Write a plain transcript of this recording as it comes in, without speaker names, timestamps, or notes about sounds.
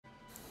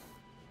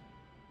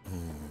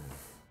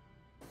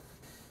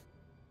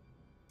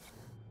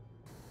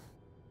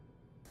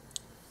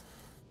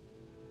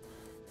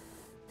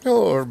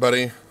Hello,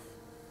 everybody.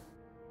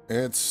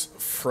 It's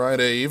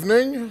Friday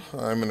evening.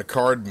 I'm in a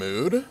card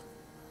mood.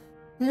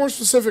 More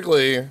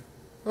specifically,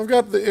 I've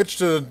got the itch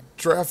to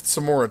draft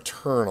some more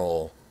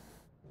Eternal.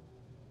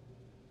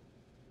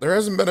 There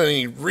hasn't been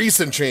any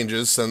recent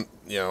changes since,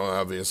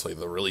 obviously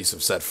the release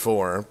of Set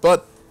 4,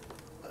 but,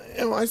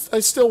 I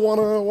still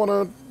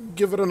wanna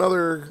give it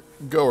another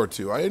go or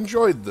two. I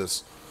enjoyed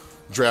this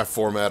draft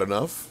format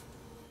enough.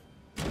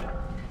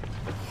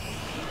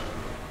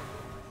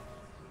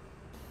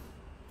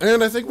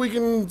 And I think we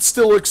can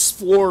still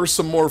explore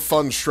some more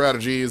fun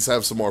strategies,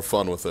 have some more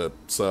fun with it.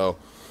 So,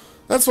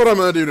 that's what I'm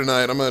going to do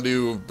tonight. I'm going to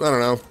do, I don't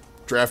know,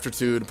 draft or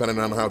two, depending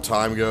on how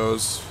time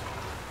goes.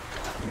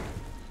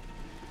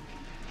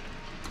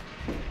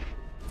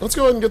 Let's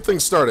go ahead and get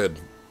things started.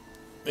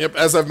 Yep,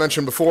 as I've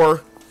mentioned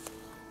before,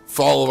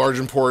 Fall of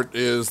Argenport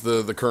is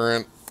the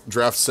current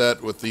draft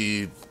set with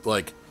the,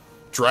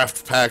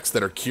 draft packs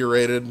that are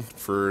curated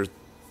for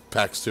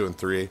packs 2 and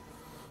 3.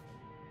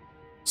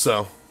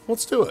 So,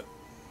 let's do it.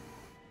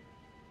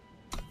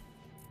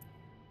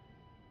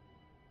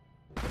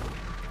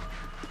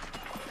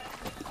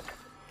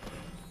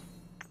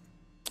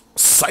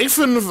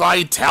 Siphon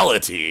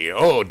Vitality.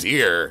 Oh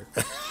dear.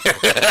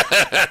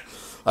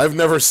 I've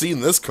never seen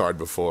this card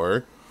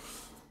before.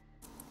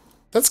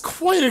 That's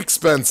quite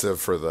expensive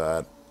for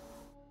that.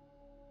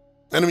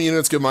 Enemy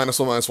units get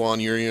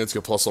 -1/-1. Your units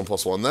get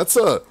 +1/+1.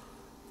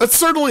 That's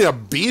certainly a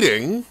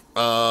beating.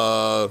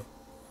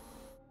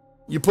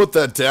 You put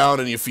that down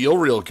and you feel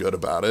real good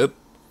about it.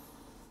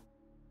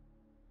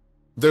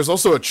 There's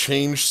also a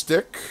change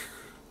stick.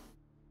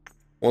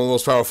 One of the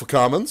most powerful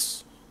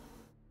commons.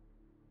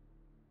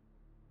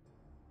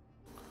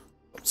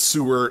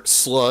 Sewer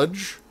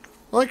Sludge.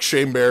 I like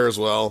Shame Bear as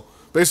well.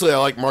 Basically, I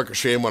like Mark of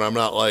Shame when I'm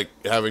not,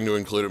 having to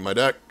include it in my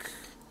deck.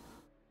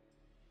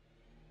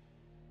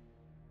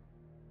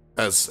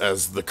 As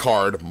the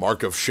card,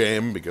 Mark of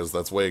Shame, because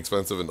that's way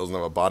expensive and doesn't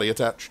have a body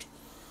attached.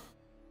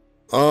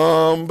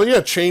 But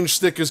yeah, Change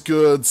Stick is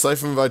good.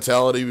 Siphon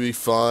Vitality would be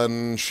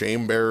fun.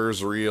 Shame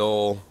Bearer's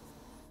real.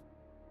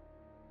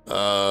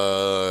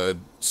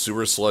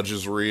 Sewer Sludge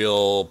is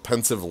real.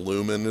 Pensive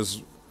Lumen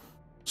is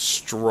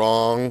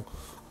strong.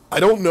 I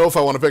don't know if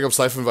I want to pick up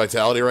Siphon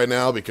Vitality right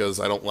now because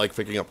I don't like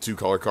picking up 2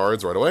 color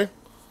cards right away.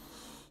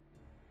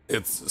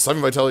 Siphon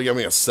Vitality got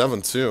me a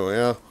 7 too,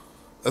 yeah.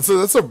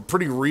 That's a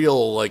pretty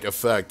real,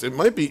 effect. It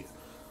might be,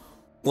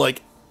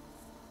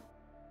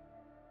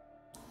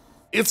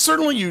 it's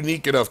certainly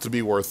unique enough to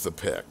be worth the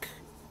pick.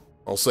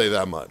 I'll say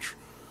that much.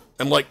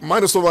 And,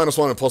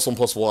 -1/-1 and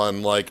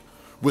 +1/+1,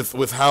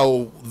 with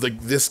how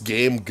this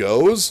game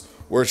goes,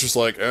 where it's just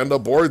and a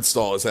board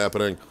stall is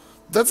happening,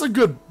 that's a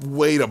good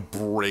way to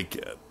break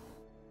it.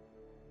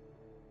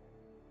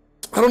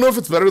 I don't know if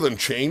it's better than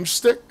Change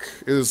Stick,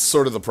 is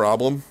sort of the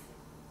problem.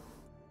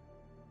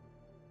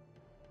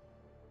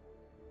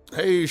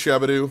 Hey,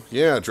 Shabadoo.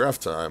 Yeah,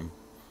 draft time.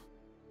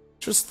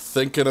 Just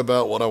thinking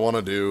about what I want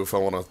to do, if I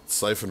want to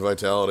Siphon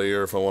Vitality,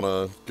 or if I want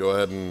to go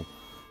ahead and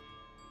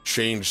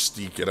Change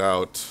Stick it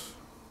out.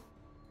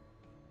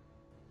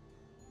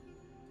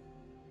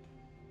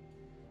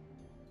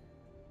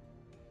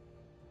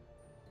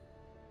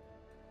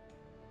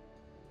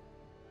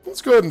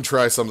 Let's go ahead and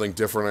try something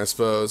different, I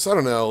suppose. I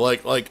don't know,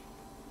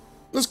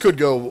 this could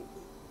go...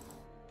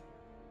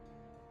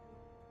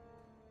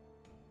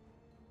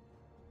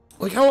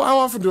 how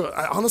often do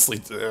I... Honestly,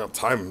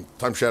 Time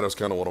Shadow's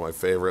kind of one of my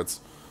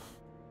favorites.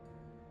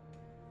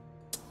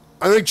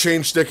 I think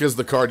Change Stick is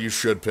the card you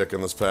should pick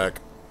in this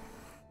pack.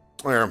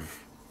 There.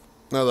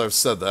 Now that I've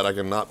said that, I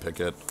can not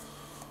pick it.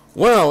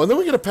 Wow, and then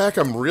we get a pack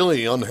I'm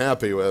really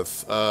unhappy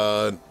with.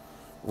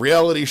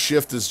 Reality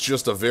Shift is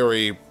just a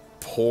very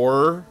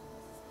poor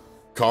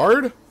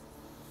card.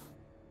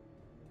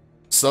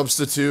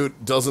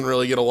 Substitute doesn't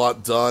really get a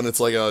lot done. It's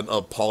like a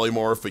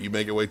polymorph, but you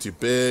make it way too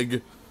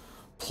big.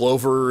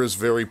 Plover is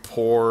very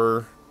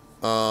poor.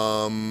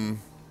 God,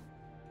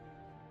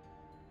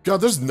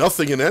 there's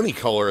nothing in any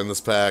color in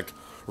this pack.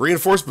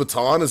 Reinforced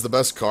Baton is the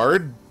best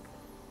card.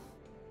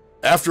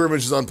 After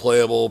Image is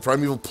unplayable.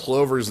 Primeval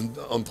Plover is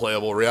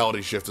unplayable.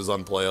 Reality Shift is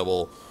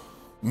unplayable.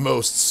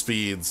 Most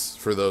speeds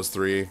for those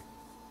 3.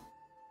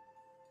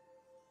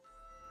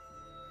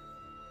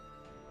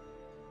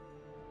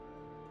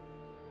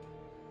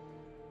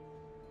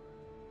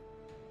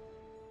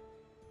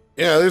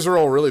 Yeah, these are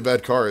all really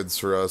bad cards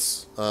for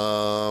us.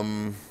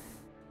 The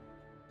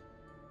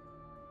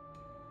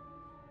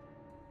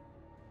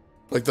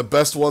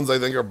best ones I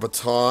think are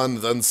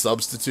Baton, then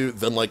Substitute,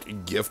 then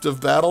Gift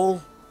of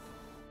Battle.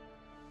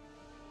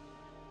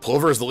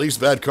 Plover is the least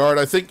bad card.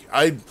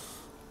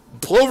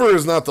 Plover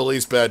is not the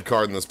least bad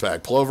card in this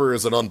pack. Plover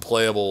is an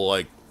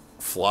unplayable,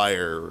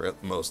 flyer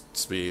at most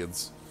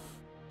speeds.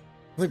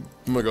 I think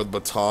I'm gonna go with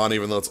Baton,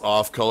 even though it's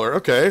off color.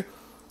 Okay.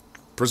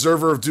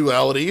 Preserver of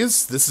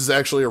Dualities. This is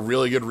actually a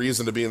really good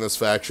reason to be in this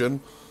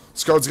faction.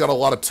 This card's got a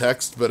lot of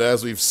text, but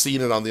as we've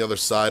seen it on the other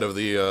side of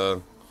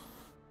the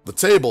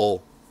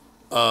table,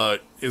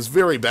 is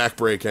very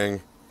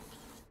backbreaking.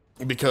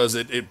 because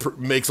it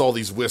makes all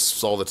these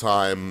wisps all the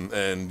time,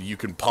 and you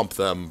can pump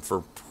them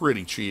for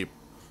pretty cheap.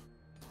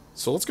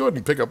 So let's go ahead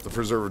and pick up the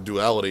Preserver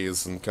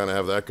Dualities and kind of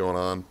have that going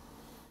on.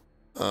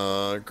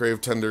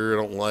 Grave Tender,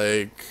 I don't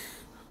like.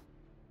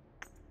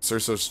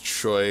 Cerso's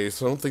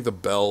Choice. I don't think the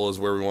Bell is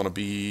where we want to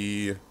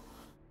be.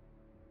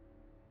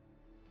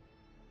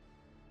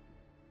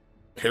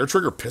 Hair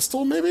Trigger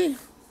Pistol, maybe?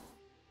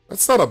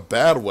 That's not a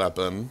bad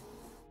weapon.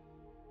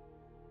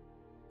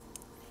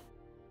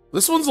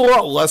 This one's a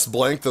lot less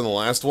blank than the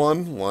last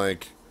one.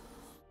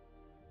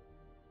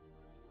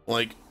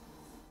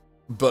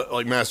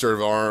 But Master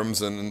of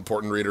Arms and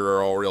Important Reader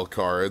are all real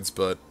cards,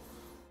 but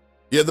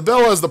yeah, the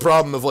Bell has the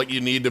problem of, like,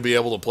 you need to be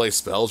able to play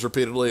spells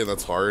repeatedly, and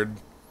that's hard.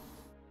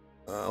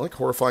 I like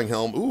Horrifying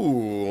Helm.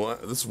 Ooh,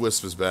 this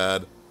Wisp is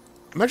bad.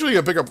 I'm actually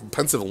gonna pick up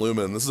Pensive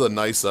Lumen. This is a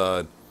nice,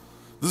 this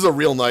is a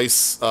real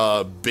nice,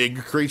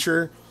 big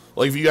creature.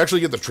 Like, if you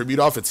actually get the tribute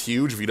off, it's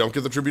huge. If you don't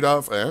get the tribute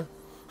off, eh?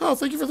 Oh,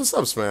 thank you for the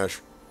sub smash.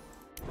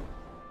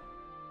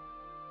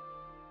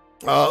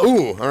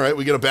 Ooh, alright,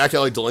 we get a Back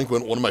Alley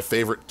Delinquent, one of my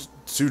favorite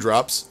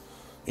 2-drops,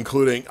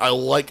 including, I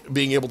like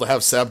being able to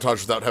have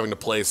Sabotage without having to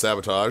play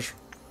Sabotage.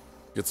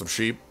 Get some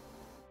sheep.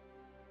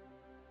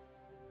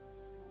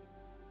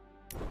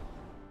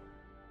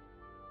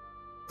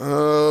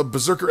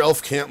 Berserker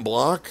Elf can't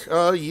block?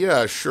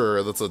 Yeah,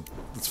 sure, that's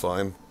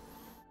fine.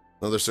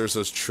 Another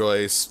Cerso's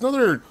Choice.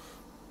 Another...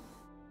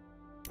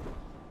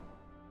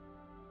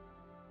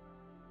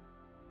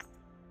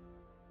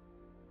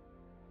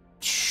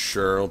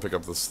 Sure, I'll pick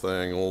up this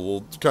thing.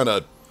 We'll kind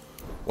of...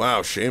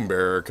 Wow,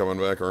 Shamebearer coming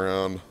back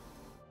around.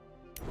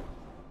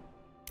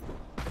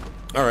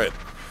 Alright.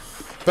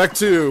 Back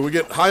to, we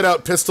get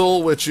Hideout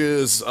Pistol, which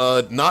is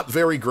not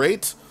very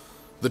great.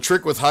 The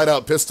trick with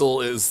Hideout Pistol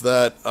is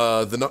that,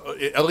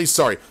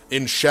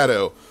 in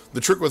Shadow. The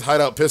trick with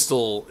Hideout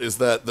Pistol is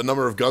that the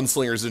number of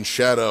gunslingers in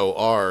Shadow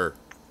are...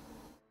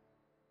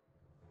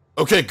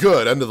 Okay,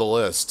 good, end of the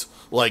list.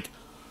 Like,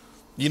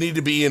 you need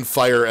to be in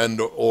Fire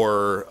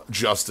or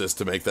Justice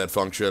to make that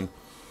function.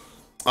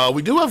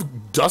 We do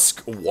have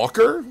Dusk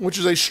Walker, which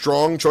is a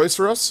strong choice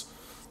for us.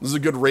 This is a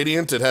good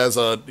Radiant. It has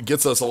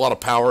gets us a lot of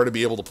power to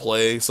be able to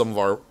play some of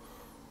our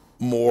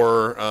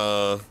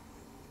more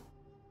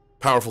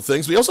powerful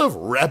things. We also have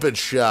Rapid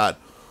Shot,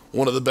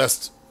 one of the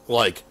best,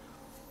 like,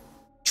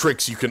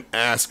 tricks you can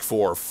ask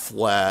for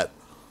flat.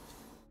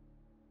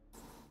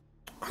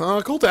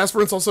 Cult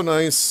Aspirant's also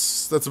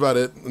nice. That's about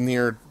it.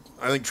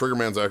 I think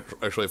Triggerman's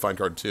actually a fine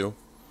card too.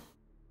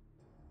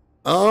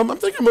 I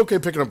think I'm okay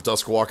picking up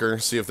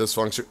Duskwalker, see if this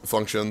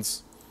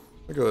functions.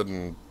 I'll go ahead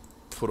and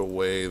put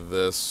away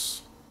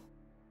this.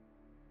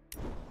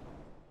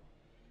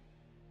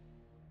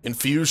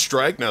 Infuse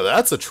Strike, now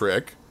that's a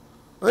trick.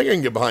 I think I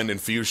can get behind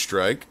Infuse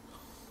Strike.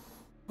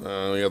 We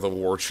got the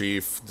War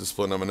Chief,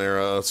 Discipline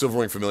Numenera.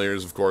 Silverwing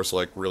Familiars, of course,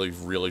 like, really,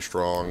 really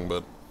strong,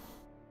 but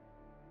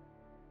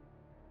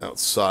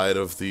outside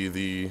of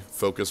the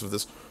focus of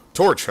this.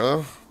 Torch,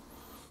 huh?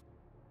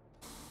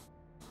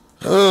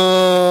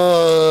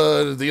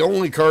 The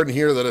only card in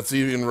here that it's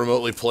even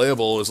remotely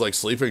playable is, like,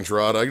 Sleeping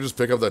Draught. I can just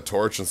pick up that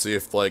Torch and see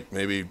if, like,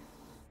 maybe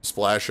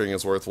splashing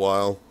is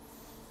worthwhile.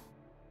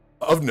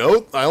 Of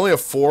note, I only have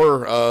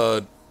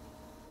 4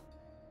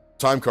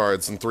 time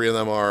cards, and 3 of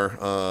them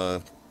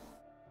are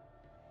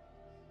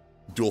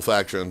dual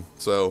faction,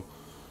 so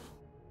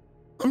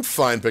I'm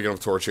fine picking up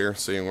Torch here,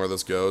 seeing where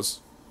this goes.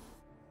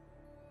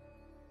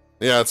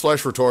 Yeah,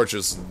 Splash for Torch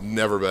is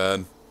never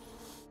bad.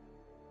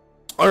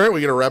 Alright, we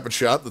get a Rapid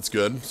Shot, that's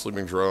good.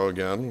 Sleeping Draw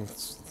again.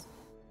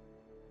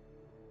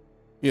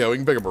 Yeah, we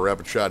can pick up a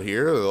Rapid Shot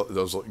here,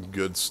 those are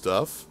good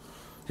stuff.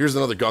 Here's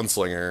another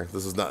Gunslinger.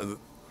 This is not...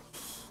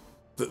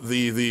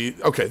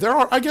 Okay,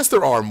 I guess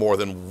there are more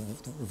than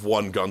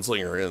one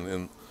Gunslinger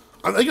in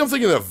I think I'm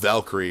thinking of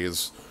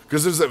Valkyries,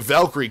 because there's that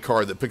Valkyrie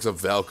card that picks up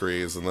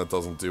Valkyries, and that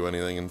doesn't do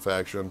anything in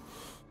faction.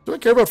 Do I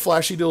care about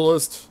Flashy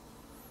Duelist?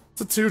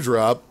 It's a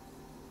 2-drop.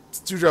 It's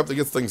a 2-drop that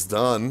gets things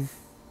done.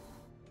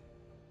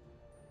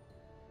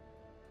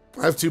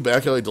 I have 2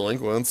 Back Alley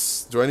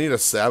Delinquents. Do I need a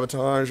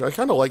Sabotage? I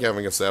kind of like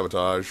having a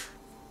Sabotage.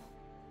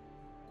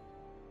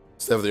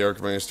 Staff of the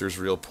Archmeister's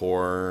real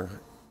poor.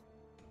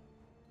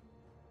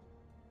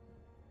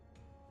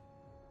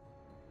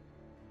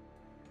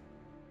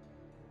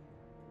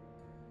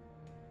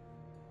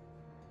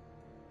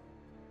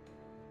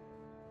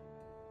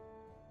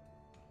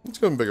 Let's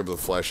go and pick up the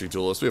Flashy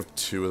Duelist. We have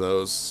 2 of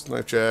those.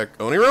 Knife Jack.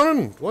 Oni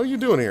Ronin? What are you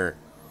doing here?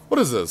 What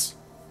is this?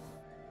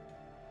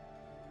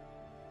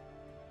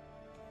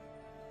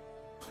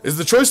 Is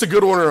the choice a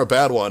good one or a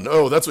bad one?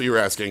 Oh, that's what you were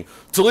asking.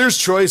 Talir's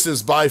Choice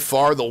is by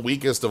far the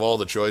weakest of all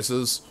the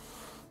choices.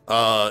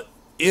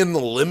 In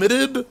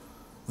Limited,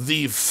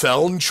 the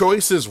Feln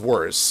choice is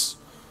worse,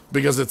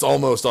 because it's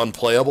almost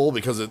unplayable,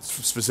 because it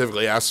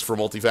specifically asks for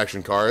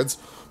multi-faction cards.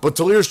 But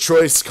Talir's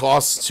Choice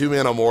costs 2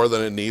 mana more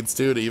than it needs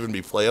to even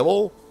be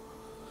playable.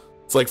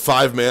 It's like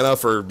 5 mana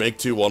for make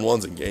 2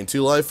 1/1s and gain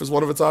 2 life is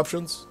one of its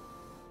options.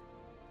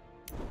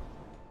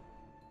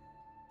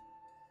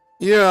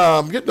 Yeah,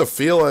 I'm getting a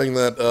feeling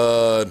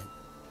that,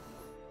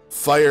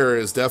 Fire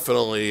is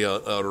definitely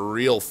a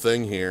real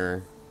thing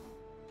here.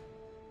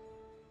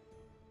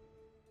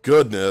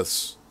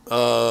 Goodness. Pick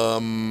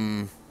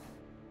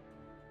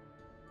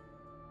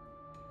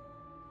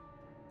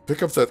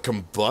up that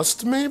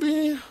combust,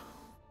 maybe?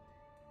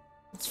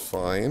 That's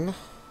fine.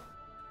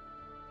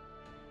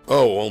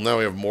 Oh, well, now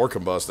we have more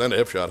combust and a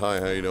hip shot. Hi,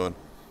 how you doing?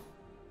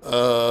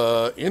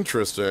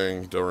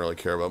 Interesting. Don't really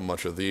care about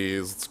much of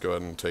these. Let's go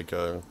ahead and take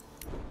a...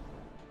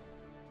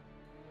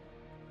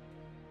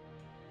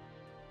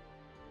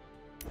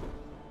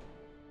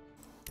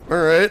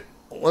 Alright.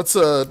 Let's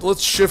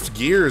shift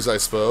gears, I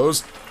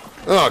suppose.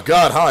 Oh,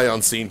 God, hi,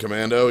 Unseen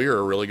Commando. You're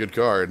a really good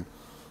card.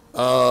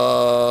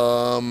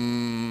 Cult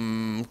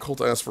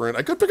Aspirant.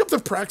 I could pick up the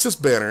Praxis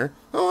banner.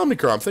 Oh,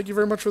 Omnicrom, thank you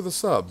very much for the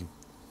sub.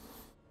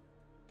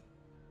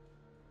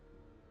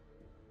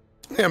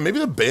 Yeah, maybe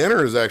the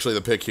banner is actually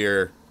the pick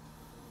here.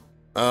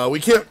 We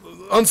can't...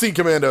 Unseen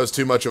Commando is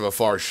too much of a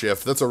far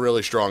shift. That's a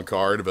really strong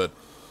card, but...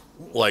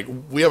 Like,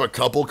 we have a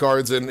couple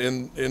cards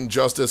in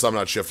Justice. I'm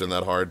not shifting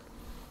that hard.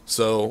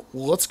 So,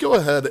 let's go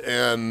ahead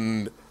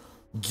and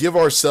give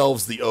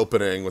ourselves the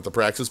opening with the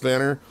Praxis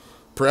banner.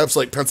 Perhaps,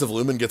 like, Pensive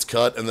Lumen gets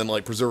cut, and then,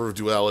 like, Preserver of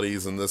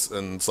Dualities and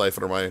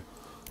Siphon are my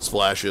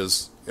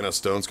splashes in a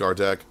Stone Scar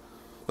deck.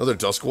 Another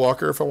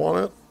Duskwalker if I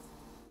want it.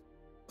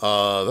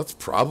 That's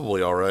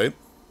probably alright.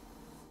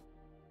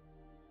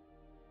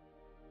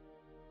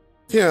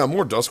 Yeah,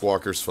 more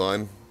Duskwalker's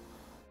fine.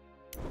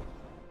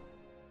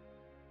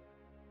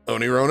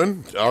 Oni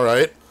Ronin?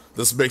 Alright.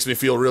 This makes me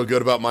feel real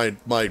good about my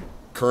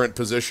current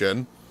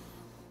position.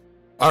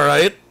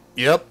 Alright.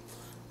 Yep.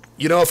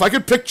 You know, if I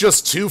could pick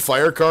just 2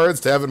 fire cards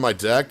to have in my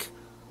deck,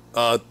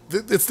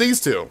 it's these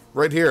 2,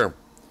 right here.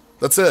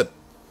 That's it.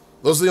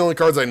 Those are the only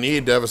cards I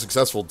need to have a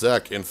successful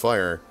deck in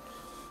fire.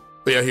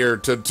 But yeah, here,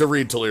 to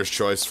read Talir's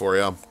Choice for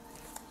you.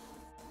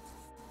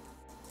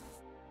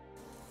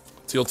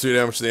 Deal 2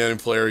 damage to the enemy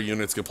player,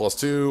 units get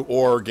 +2,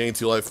 or gain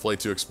 2 life, play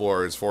 2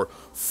 explorers for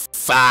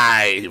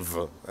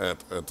 5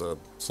 at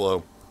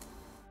slow.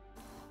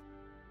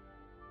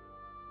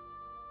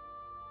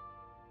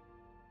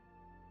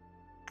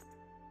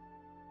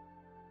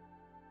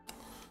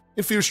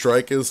 Infused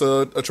Strike is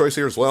a choice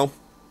here as well.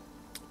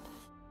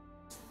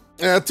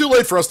 Yeah, too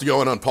late for us to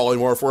go in on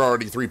Polymorph. We're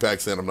already 3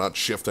 packs in. I'm not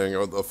shifting a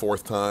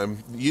 4th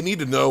time. You need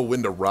to know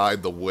when to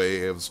ride the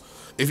waves.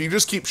 If you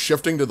just keep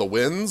shifting to the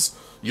winds,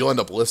 you'll end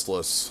up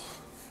listless.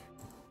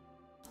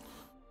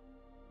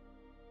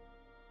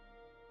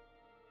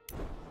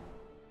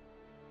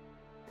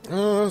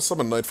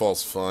 Summon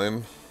Nightfall's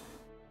fine.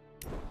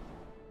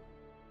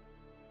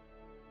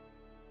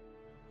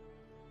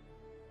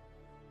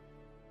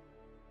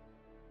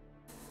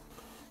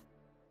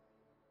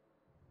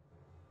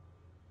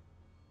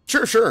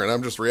 Sure, and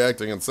I'm just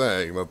reacting and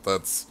saying that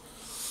that's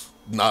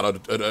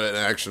not an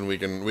action we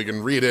can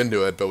read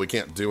into it, but we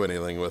can't do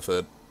anything with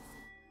it.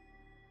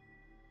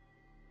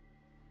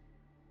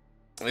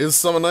 Is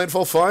Summon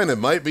Nightfall fine? It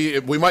might be.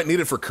 We might need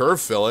it for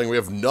curve filling. We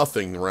have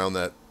nothing around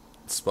that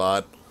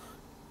spot.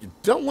 You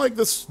don't like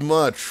this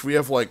much. We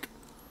have, like,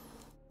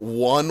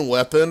 1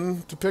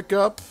 weapon to pick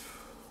up.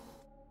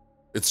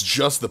 It's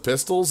just the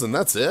pistols, and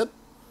that's it?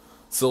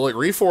 So, like,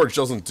 Reforge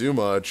doesn't do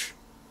much.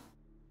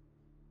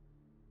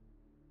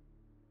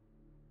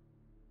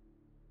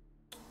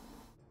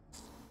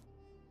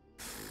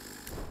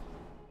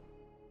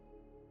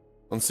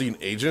 Unseen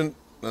Agent?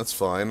 That's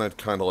fine. I'd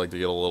kind of like to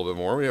get a little bit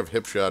more. We have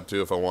Hip Shot,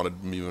 too, if I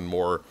wanted even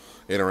more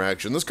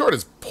interaction. This card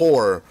is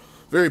poor.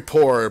 Very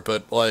poor,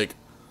 but, like,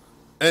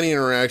 any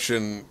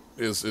interaction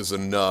is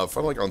enough.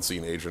 I like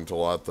Unseen Agent a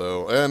lot,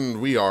 though.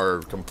 And we are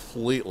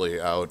completely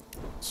out,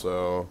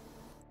 so...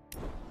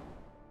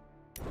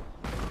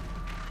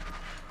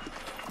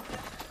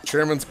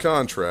 Chairman's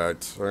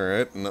Contract.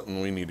 Alright, nothing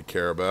we need to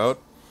care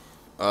about.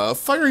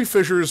 Fiery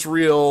Fissure's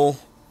real...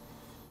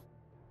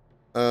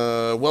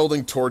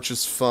 Welding Torch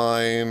is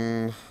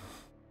fine.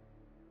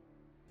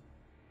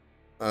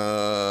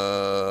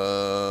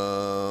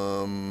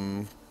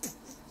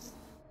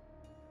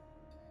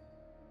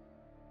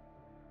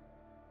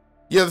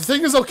 Yeah, the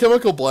thing is,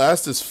 Alchemical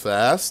Blast is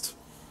fast,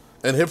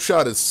 and Hip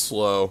Shot is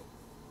slow.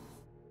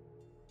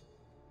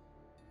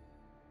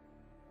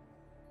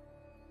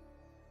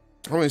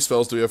 How many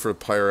spells do we have for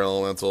Pyro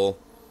Elemental?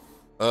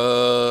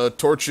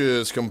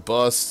 Torches,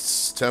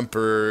 Combusts,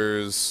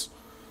 Tempers...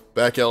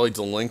 Back Alley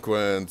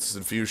Delinquents,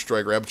 Infused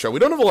Strike, Rapid Shot. We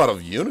don't have a lot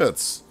of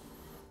units.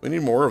 We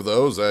need more of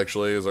those,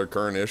 actually, is our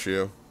current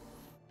issue.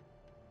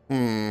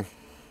 Maybe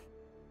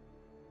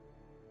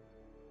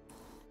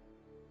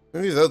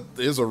that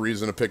is a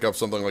reason to pick up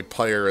something like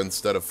Pyre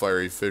instead of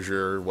Fiery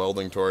Fissure,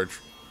 Welding Torch.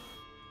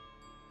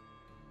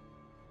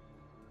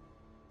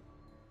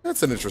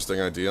 That's an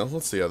interesting idea.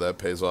 Let's see how that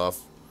pays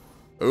off.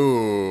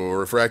 Ooh,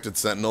 Refracted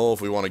Sentinel,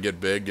 if we want to get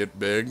big, get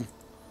big.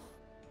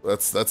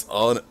 That's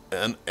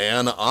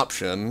an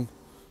option.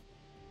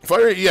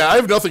 Fiery, yeah, I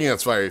have nothing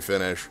against Fiery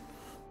Finish.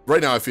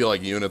 Right now, I feel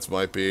like units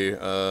might be.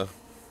 Cardinal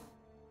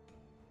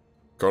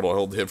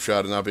Hold Hip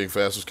Shot and not being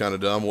fast is kind of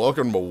dumb.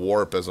 Welcome to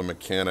Warp as a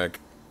mechanic.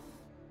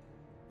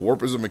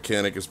 Warp as a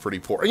mechanic is pretty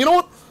poor. You know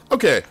what?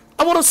 Okay,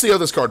 I want to see how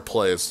this card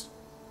plays.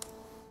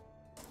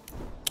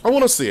 I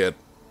want to see it.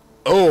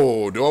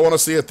 Oh, do I want to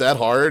see it that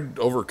hard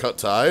over cut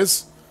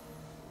ties?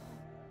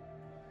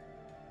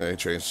 Okay,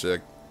 change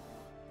stick.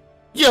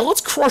 Yeah,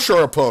 let's crush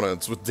our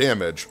opponents with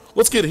damage.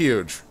 Let's get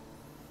huge.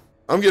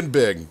 I'm getting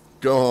big.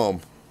 Go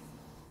home.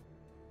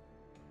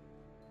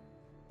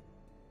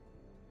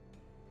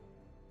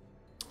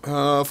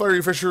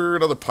 Fiery Fisher,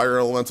 another Pyro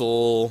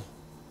Elemental.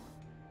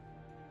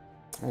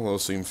 All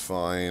those seem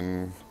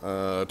fine.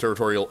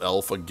 Territorial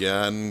Elf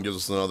again gives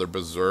us another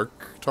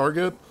Berserk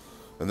target.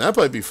 And that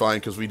might be fine,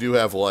 because we do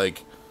have,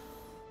 like,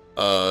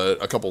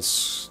 a couple,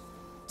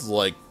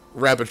 like,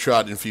 Rapid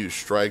Shot Infused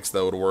Strikes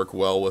that would work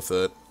well with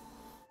it.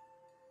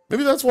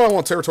 Maybe that's what I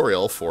want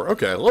Territorial Elf for.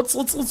 Okay,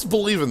 let's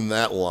believe in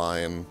that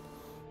line.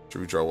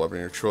 Should we draw a weapon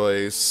of your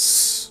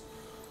choice?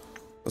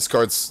 This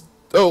card's...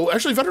 Oh,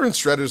 actually, Veteran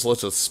Strategist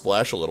lets us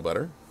splash a little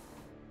better.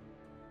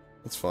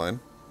 That's fine.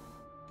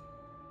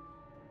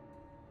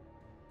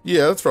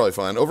 Yeah, that's probably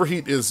fine.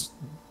 Overheat is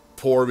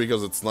poor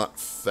because it's not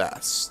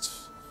fast.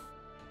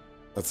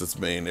 That's its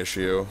main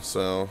issue,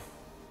 so...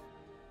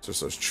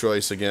 Just those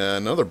choice again.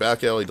 Another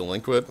Back Alley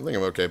Delinquent. I think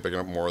I'm okay picking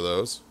up more of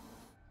those.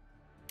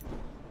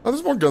 Oh,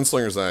 there's more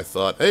Gunslingers than I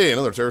thought. Hey,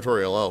 another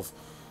Territorial Elf.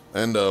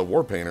 And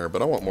War Painter,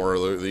 but I want more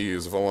of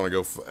these. If I want to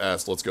go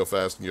fast, let's go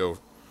fast and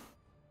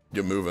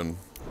get moving.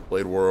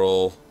 Blade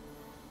Whirl.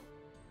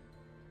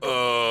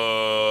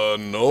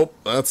 Nope.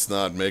 That's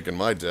not making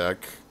my deck.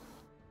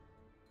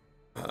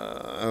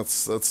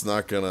 That's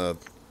not gonna...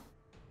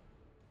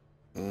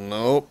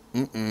 Nope.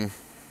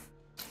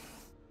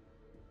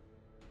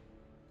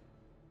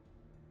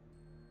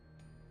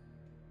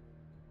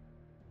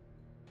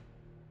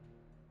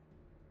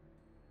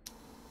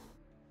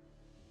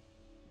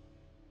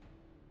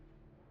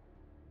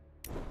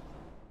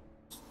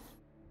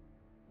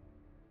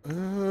 I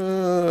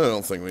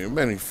don't think we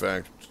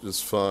manufacture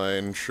is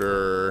fine,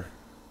 sure.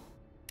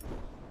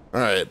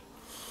 Alright.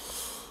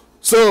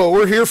 So,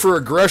 we're here for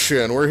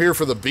aggression, we're here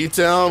for the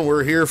beatdown,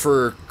 we're here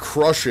for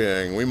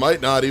crushing. We might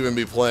not even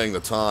be playing the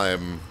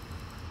time.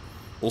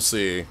 We'll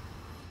see.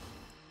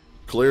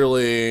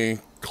 Clearly,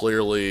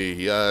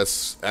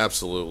 yes,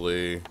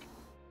 absolutely.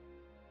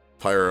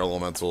 Pyro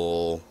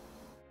Elemental.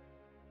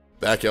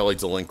 Back Alley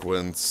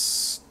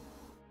Delinquents.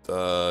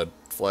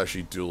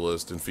 Flashy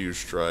Duelist,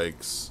 Infused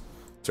Strikes.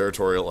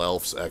 Territorial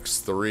Elves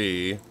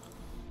X3.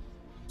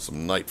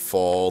 Some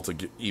Nightfall to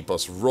keep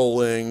us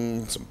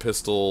rolling. Some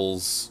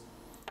pistols.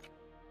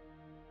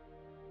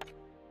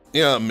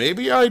 Yeah,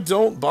 maybe I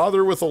don't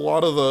bother with a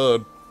lot of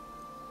the...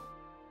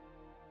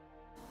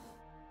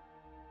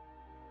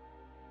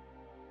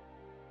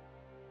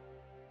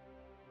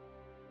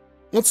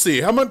 Let's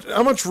see, how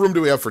much room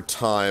do we have for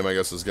time, I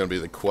guess is going to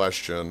be the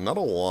question. Not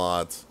a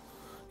lot.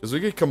 Because we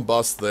could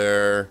combust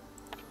there.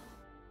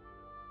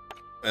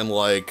 And,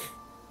 like...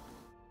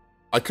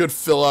 I could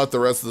fill out the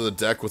rest of the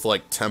deck with,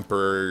 like,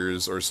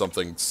 Tempers or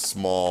something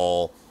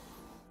small.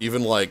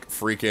 Even, like,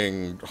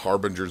 freaking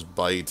Harbinger's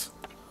Bite.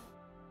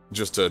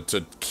 Just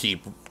to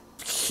keep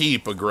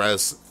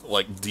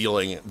like,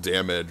 dealing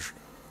damage.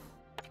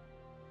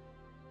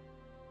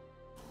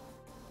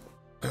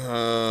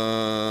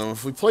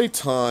 If we play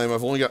time,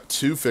 I've only got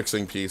 2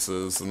 fixing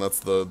pieces, and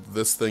that's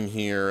this thing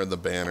here and the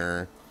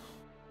banner.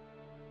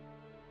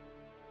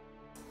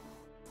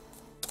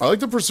 I like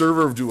the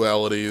Preserver of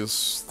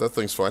Dualities. That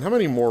thing's fine. How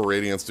many more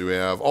Radiants do we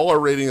have? All our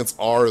Radiants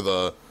are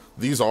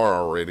these are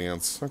our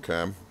Radiants.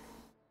 Okay.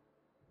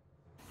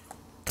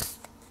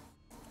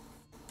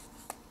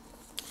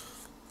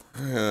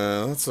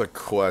 Yeah, that's a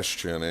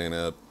question, ain't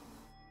it?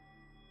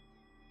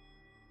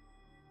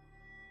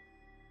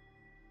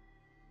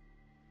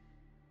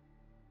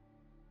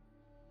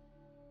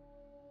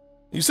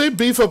 You say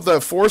beef up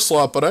that 4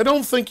 slot, but I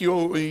don't think you've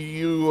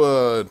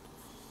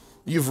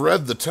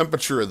read the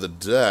temperature of the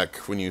deck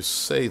when you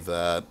say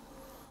that.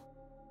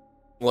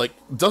 Like,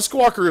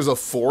 Duskwalker is a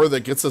 4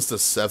 that gets us to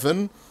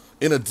 7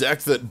 in a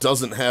deck that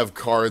doesn't have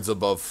cards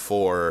above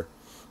 4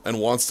 and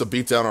wants to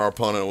beat down our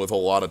opponent with a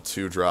lot of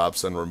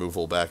 2-drops and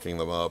removal backing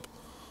them up.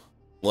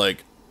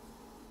 Like,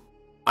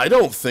 I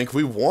don't think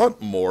we want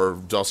more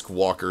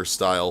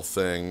Duskwalker-style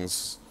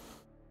things.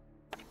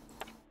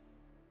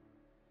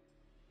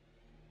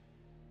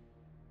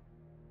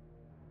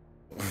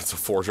 It's a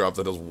 4-drop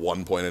that does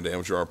 1 point of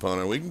damage to our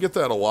opponent. We can get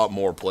that a lot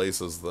more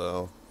places,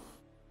 though.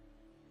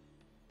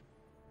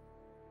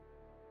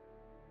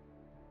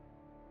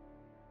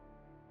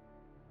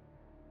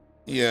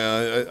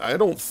 Yeah, I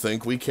don't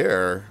think we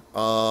care.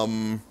 I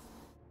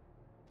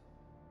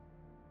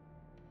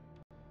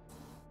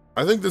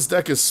think this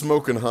deck is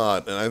smoking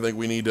hot, and I think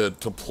we need to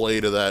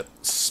play to that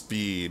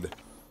speed.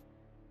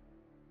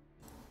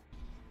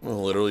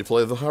 We'll literally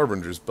play the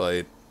Harbinger's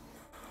Bite.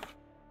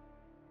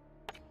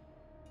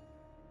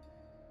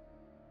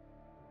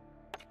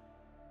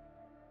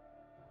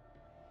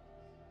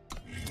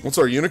 What's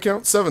our unit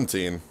count?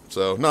 17.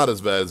 So, not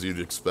as bad as you'd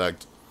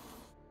expect.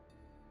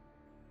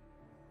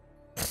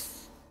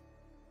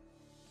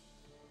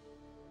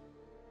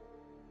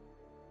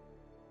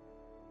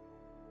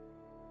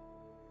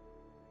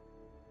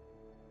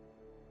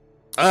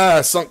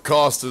 Ah, sunk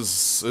cost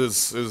is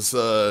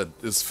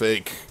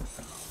fake.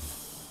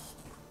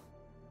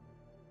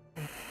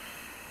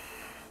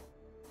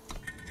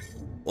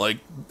 Like,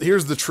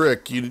 here's the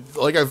trick. You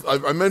like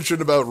I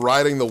mentioned about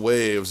riding the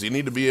waves. You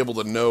need to be able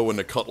to know when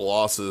to cut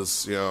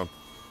losses, you know,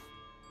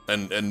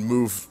 and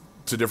move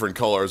to different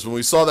colors. When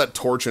we saw that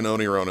torch in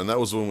Oniron, and that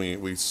was when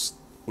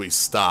we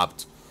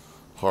stopped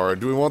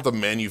hard. Do we want the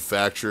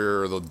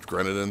manufacturer or the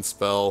Grenadin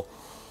spell?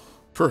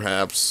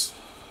 Perhaps.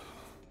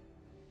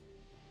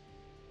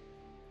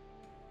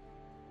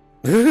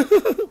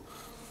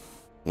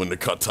 When to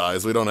cut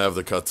ties. We don't have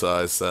the cut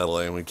ties,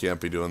 sadly, and we can't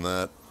be doing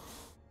that.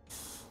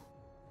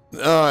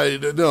 No.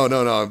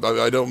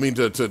 I don't mean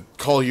to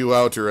call you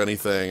out or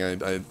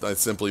anything. I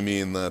simply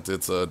mean that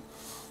it's a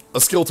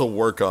skill to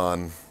work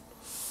on.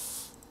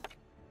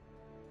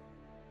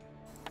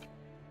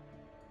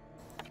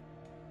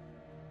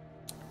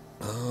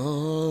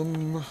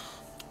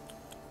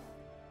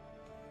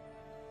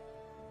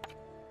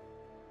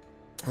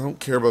 I don't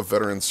care about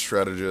veteran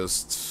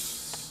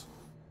strategists.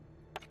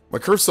 My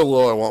curve's so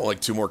low, I want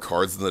like 2 more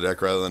cards in the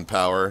deck rather than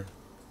power.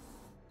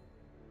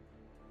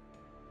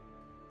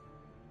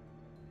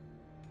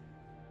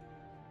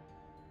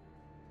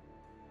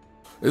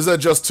 Is that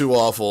just too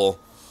awful?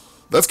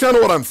 That's kind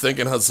of what I'm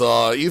thinking,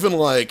 Huzzah. Even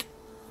like,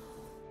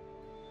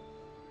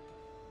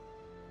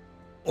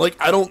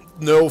 I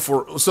don't know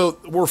for... So,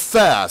 we're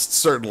fast,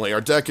 certainly.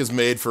 Our deck is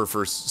made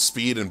for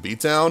speed and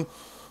beatdown.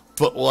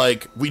 But,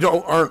 like, we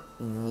aren't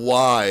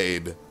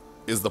wide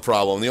is the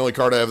problem. The only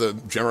card I have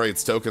that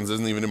generates tokens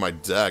isn't even in my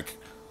deck.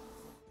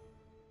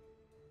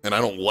 And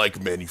I don't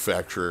like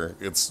Manufacturer.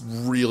 It's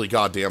really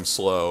goddamn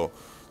slow.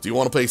 Do you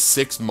want to pay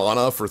 6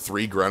 mana for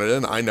 3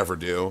 Grenadin? I never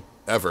do.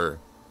 Ever.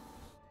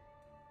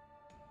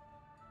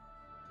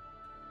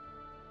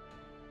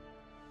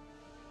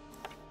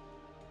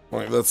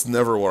 Like, that's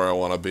never where I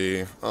want to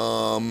be.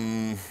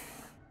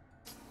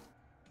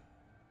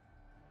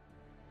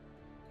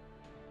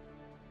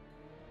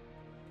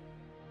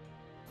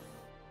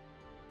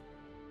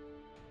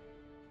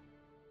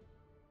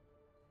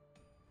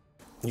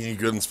 You need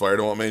Good Inspire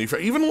to want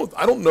Manufacture. Even with,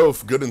 I don't know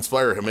if Good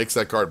Inspire makes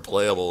that card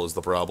playable is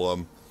the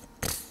problem.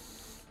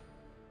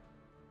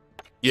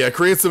 Yeah, it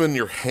creates them in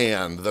your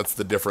hand. That's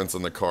the difference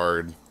in the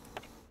card.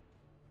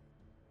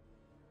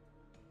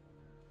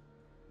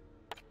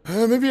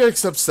 Maybe I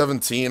accept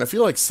 17. I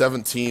feel like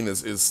 17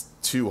 is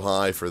too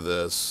high for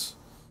this.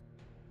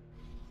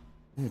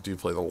 You do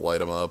play the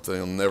light 'em up.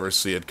 They'll never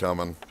see it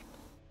coming.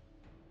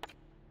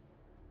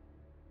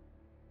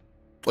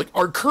 Like,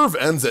 our curve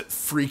ends at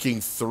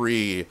freaking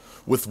 3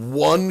 with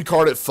 1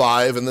 card at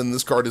 5, and then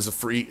this card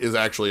is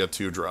actually a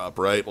 2-drop,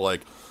 right?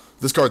 Like,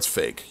 this card's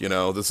fake, you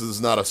know? This is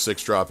not a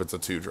 6-drop, it's a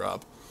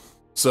 2-drop.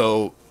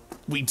 So,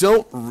 we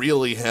don't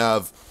really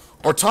have...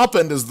 Our top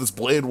end is this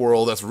Blade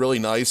Whirl that's really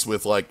nice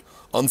with, like,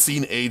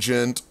 Unseen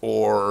Agent,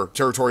 or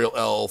Territorial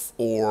Elf,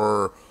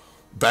 or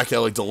Back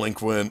Alley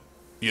Delinquent,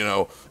 you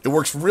know? It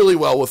works really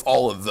well with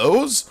all of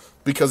those,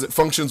 because it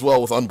functions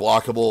well with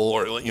Unblockable,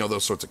 or, you know,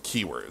 those sorts of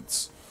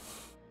keywords.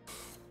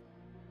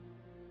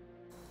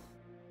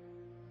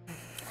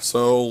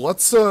 So,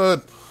 let's see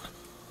how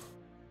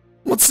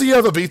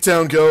the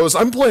beatdown goes.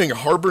 I'm playing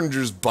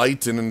Harbinger's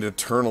Bite in an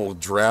Eternal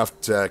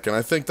draft deck, and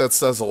I think that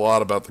says a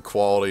lot about the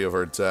quality of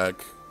our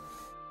deck.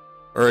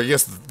 Or I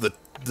guess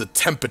the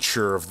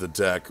temperature of the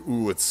deck.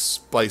 Ooh, it's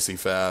spicy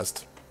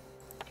fast.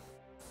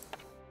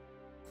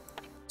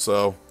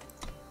 So...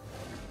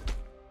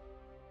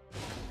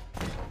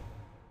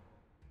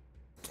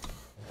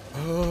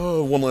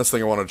 one last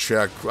thing I want to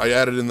check. I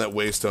added in that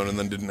Waystone and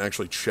then didn't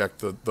actually check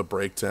the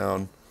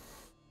breakdown.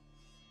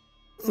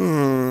 8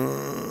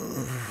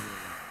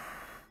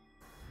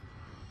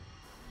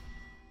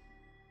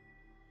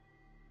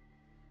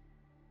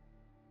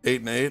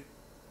 and 8.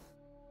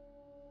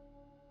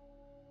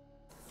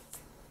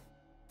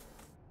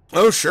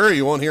 Oh, sure,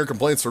 you won't hear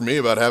complaints from me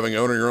about having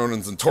Owner Your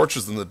Onins and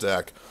Torches in the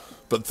deck,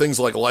 but things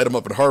like Light 'em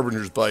Up and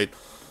Harbinger's Bite,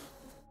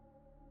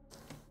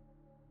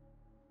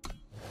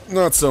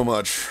 not so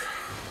much.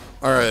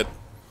 Alright.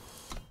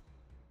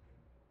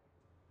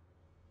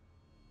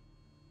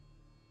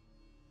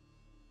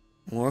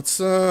 Let's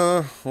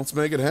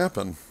make it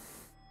happen.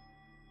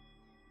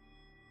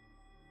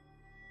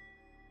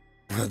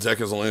 The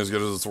deck is only as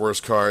good as its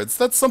worst cards.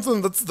 That's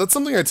something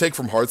I take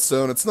from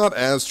Hearthstone. It's not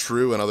as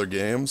true in other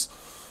games.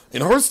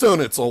 In Hearthstone,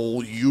 it's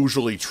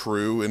usually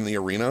true in the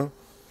arena.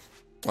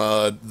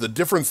 The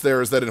difference there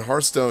is that in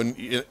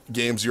Hearthstone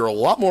games, you're a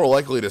lot more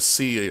likely to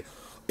see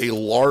a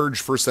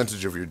large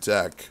percentage of your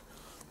deck.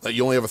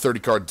 You only have a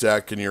 30-card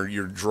deck, and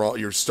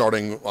you're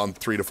starting on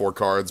 3 to 4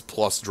 cards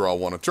plus draw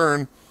 1 a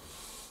turn.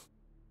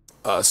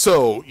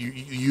 So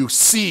you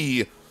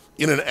see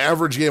in an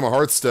average game of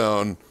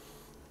Hearthstone,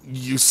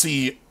 you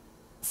see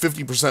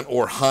 50%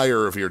 or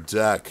higher of your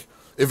deck.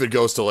 If it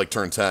goes to like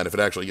turn 10, if it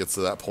actually gets to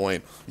that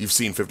point, you've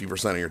seen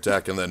 50% of your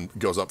deck and then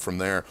goes up from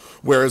there.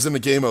 Whereas in a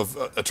game of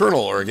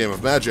Eternal or a game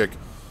of Magic,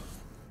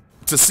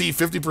 to see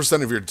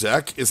 50% of your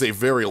deck is a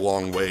very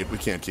long wait. We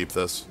can't keep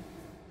this.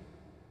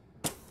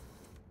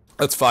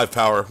 That's 5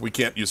 power. We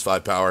can't use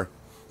 5 power.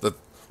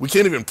 We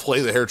can't even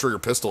play the hair trigger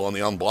pistol on the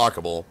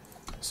unblockable.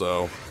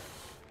 So,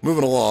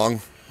 moving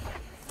along.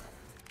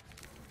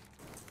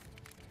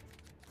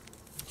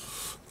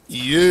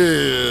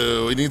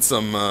 Yeah, we need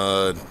some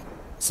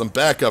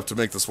backup to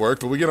make this work,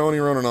 but we can only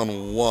run it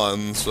on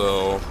 1,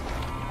 so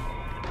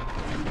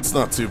it's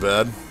not too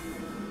bad.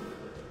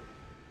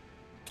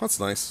 That's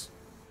nice.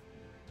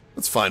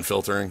 That's fine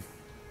filtering.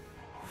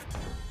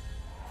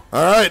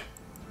 Alright.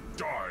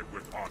 Die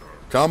with honor.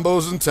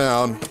 Combos in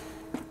town.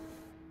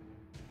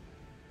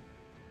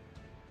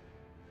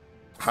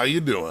 How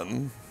you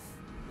doing?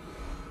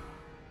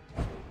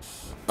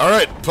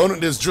 Alright,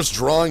 opponent is just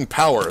drawing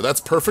power. That's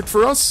perfect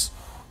for us,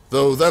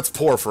 though that's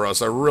poor for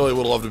us. I really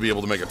would love to be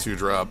able to make a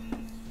 2-drop.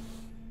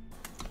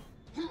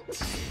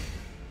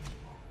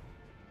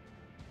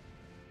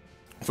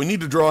 We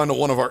need to draw into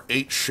one of our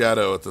 8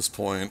 shadow at this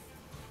point.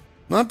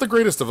 Not the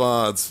greatest of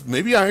odds.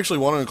 Maybe I actually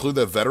want to include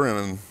that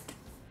veteran.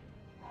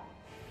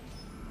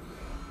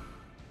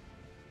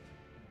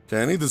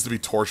 Okay, I need this to be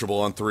torchable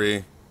on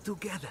 3.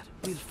 Together,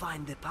 we'll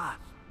find the path.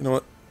 You know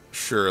what?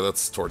 Sure,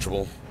 that's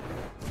torchable.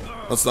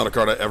 That's not a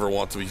card I ever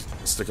want to be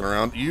sticking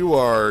around. You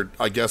are,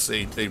 I guess,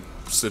 a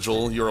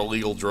sigil. You're a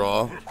legal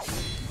draw.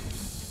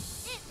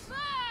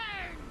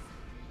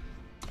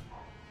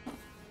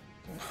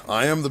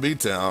 I am the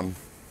beatdown.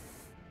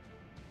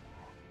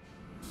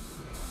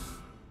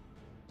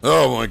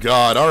 Oh my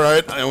god,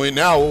 alright. And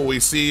now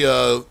we see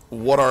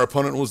what our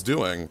opponent was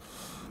doing.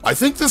 I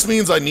think this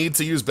means I need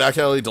to use Back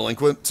Alley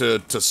Delinquent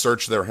to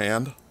search their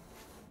hand.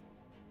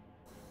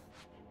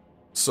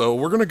 So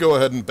we're going to go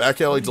ahead and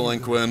Back Alley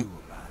Delinquent,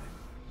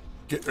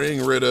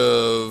 getting rid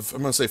of,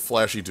 I'm going to say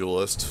Flashy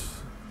Duelist,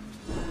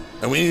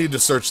 and we need to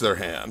search their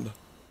hand.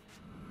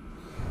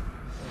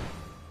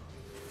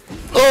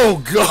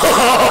 Oh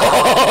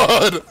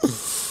god!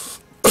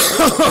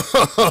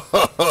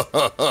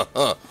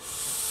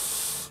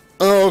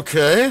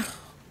 Okay.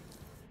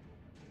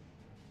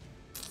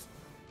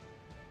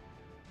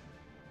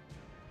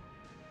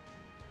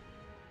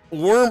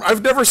 Worm,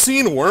 I've never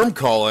seen Worm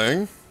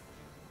Calling.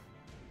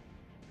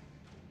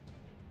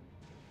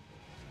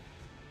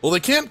 Well, they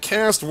can't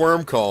cast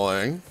Worm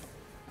Calling.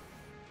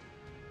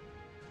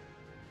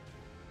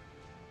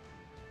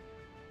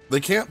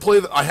 They can't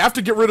play I have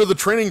to get rid of the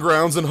Training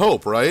Grounds and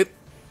hope, right?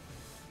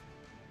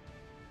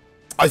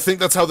 I think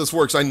that's how this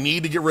works. I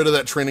need to get rid of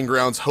that Training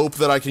Grounds, hope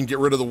that I can get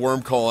rid of the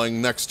Worm Calling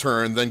next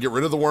turn, then get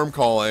rid of the Worm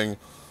Calling,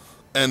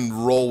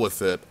 and roll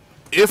with it.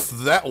 If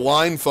that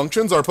line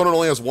functions, our opponent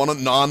only has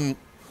one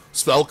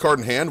non-spell card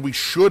in hand, we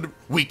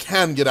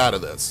can get out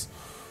of this.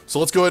 So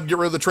let's go ahead and get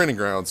rid of the Training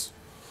Grounds.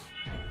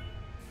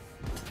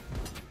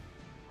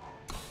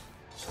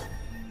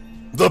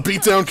 The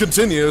beatdown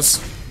continues.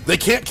 They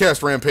can't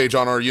cast Rampage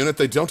on our unit.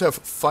 They don't have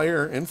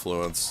Fire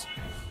Influence.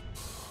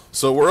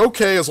 So we're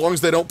okay as long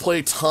as they don't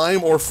play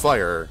Time or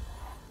Fire.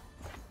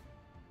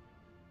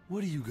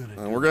 What are you gonna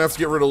do? And we're gonna have to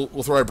get rid of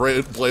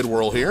Lithrai Blade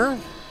Whirl here.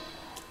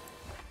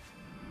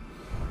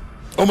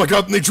 Oh my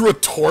god, and they drew a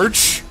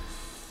torch?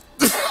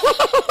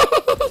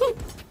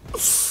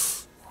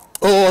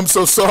 Oh, I'm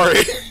so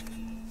sorry.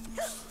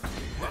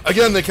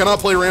 Again, they cannot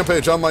play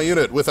Rampage on my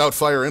unit without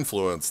Fire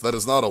Influence. That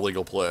is not a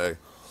legal play.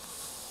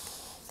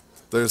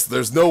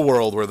 There's no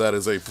world where that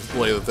is a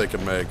play that they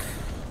can make.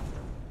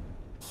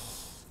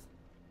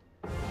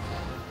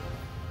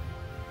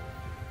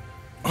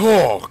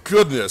 Oh,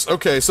 goodness.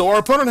 Okay, so our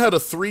opponent had a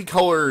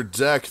 3-color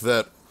deck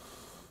that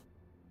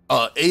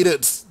ate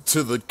it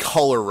to the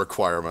color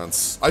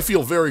requirements. I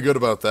feel very good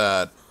about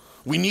that.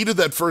 We needed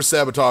that first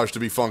Sabotage to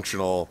be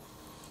functional.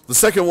 The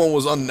second one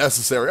was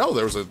unnecessary. Oh,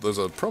 there's a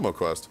promo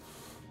quest.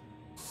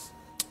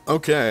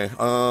 Okay,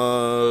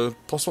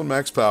 +1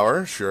 max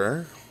power,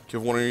 sure.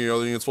 Give one of your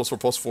other units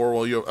 +4/+4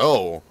 while you have...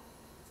 Oh.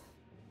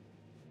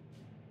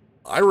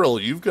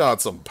 Iril, you've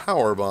got some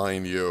power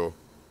behind you.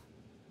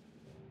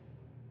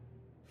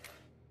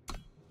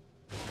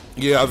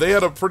 Yeah, they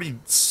had a pretty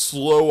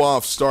slow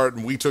off start,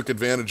 and we took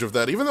advantage of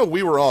that. Even though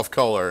we were off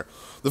color,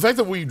 the fact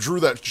that we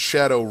drew that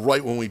shadow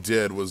right when we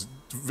did was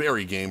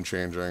very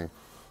game-changing.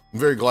 I'm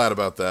very glad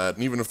about that.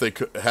 And even if they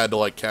had to,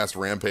 like, cast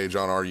Rampage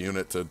on our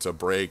unit to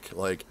break,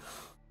 like...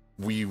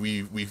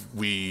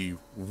 We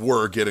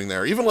were getting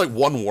there. Even, like,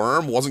 one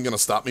worm wasn't going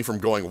to stop me from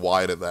going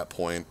wide at that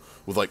point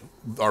with, like,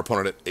 our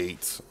opponent at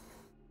 8. So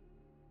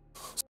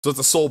it's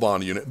a Soul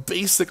Bond unit.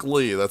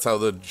 Basically, that's how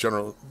the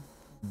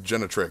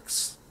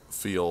Genetrix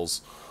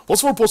feels.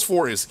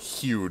 +4/+4 is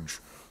huge.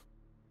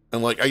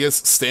 And, like, I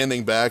guess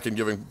standing back and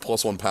giving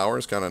 +1 power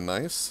is kind of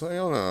nice. I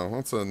don't know.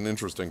 That's an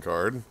interesting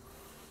card.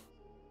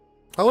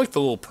 I like the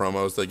little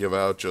promos they give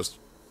out just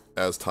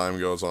as time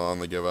goes on.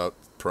 They give out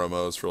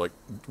promos for, like,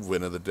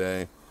 win of the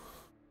day.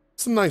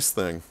 It's a nice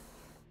thing.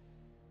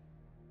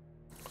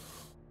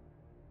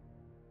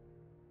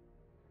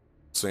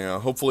 So yeah,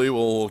 hopefully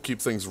we'll keep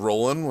things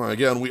rolling.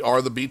 Again, we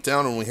are the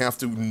beatdown, and we have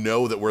to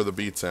know that we're the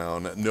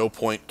beatdown. At no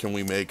point can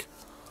we make...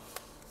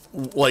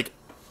 Like,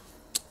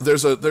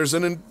 there's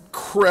an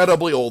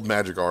incredibly old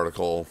Magic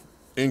article,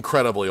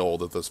 incredibly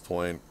old at this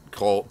point,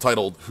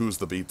 titled "Who's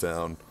the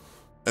Beatdown?"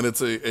 And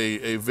it's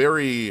a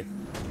very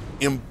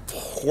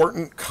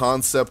important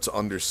concept to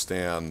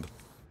understand.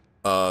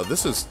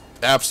 This is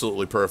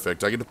absolutely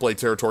perfect. I get to play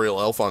Territorial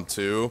Elf on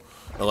 2,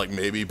 and like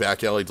maybe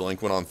Back Alley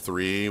Delinquent on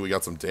 3. We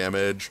got some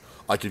damage.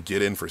 I could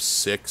get in for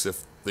 6 if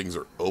things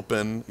are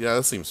open. Yeah,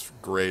 that seems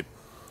great.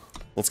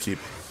 Let's keep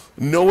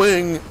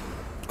knowing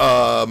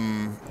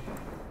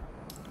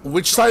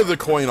which side of the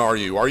coin are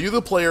you? Are you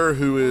the player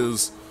who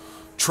is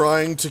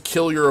trying to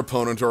kill your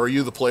opponent, or are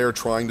you the player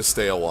trying to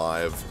stay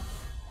alive?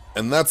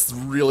 And that's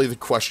really the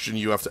question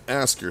you have to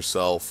ask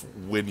yourself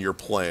when you're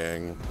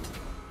playing.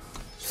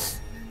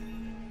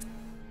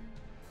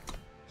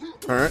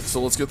 Alright,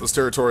 so let's get this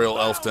Territorial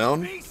Elf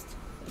down.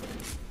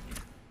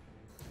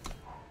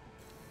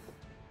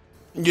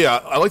 Yeah,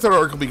 I like that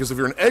article because if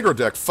you're an aggro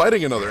deck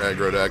fighting another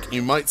aggro deck,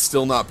 you might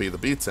still not be the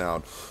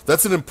beatdown.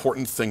 That's an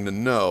important thing to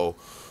know,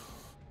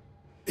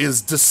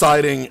 is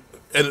deciding,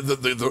 and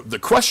the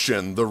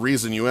question, the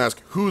reason you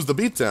ask who's the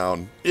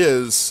beatdown,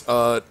 is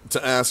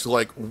to ask,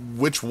 like,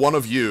 which one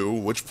of you,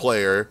 which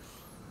player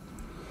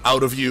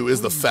out of you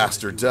is the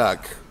faster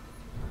deck.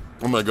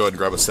 I'm gonna go ahead and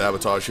grab a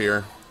Sabotage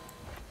here.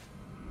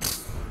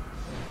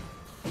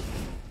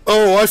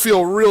 Oh, I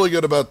feel really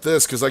good about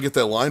this, because I get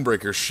that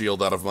Linebreaker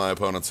shield out of my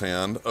opponent's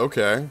hand.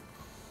 Okay.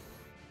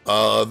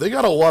 They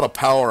got a lot of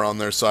power on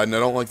their side, and I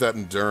don't like that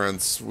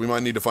endurance. We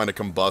might need to find a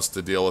Combust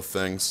to deal with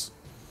things.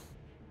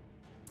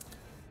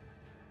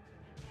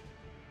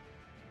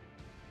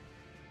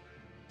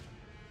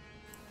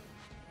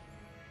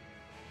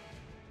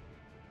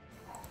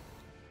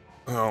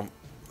 Oh,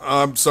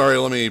 I'm sorry,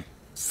 let me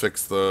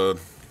fix the...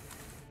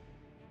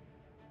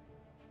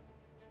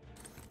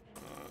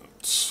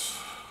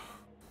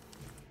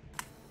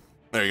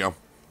 There you go.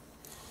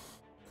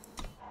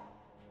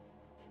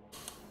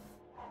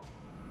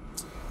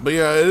 But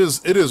yeah,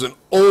 it is an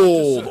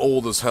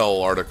old as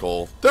hell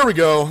article. There we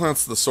go.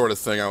 That's the sort of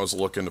thing I was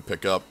looking to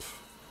pick up.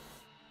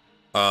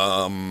 There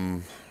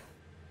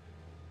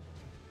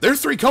are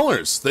 3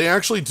 colors. They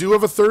actually do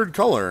have a 3rd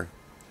color.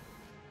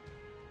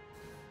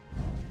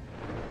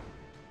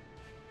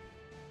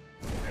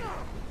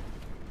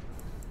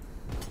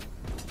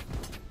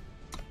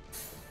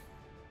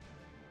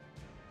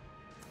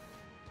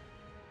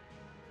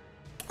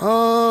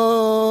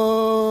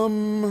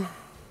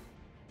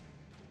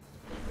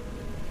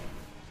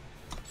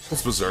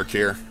 Let's Berserk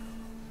here.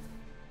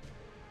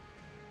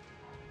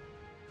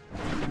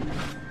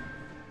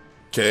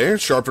 Okay,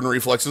 Sharpen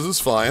Reflexes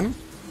is fine.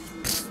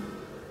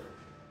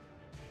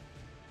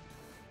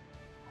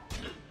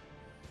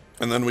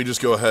 And then we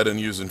just go ahead and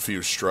use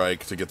Infused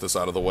Strike to get this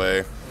out of the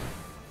way.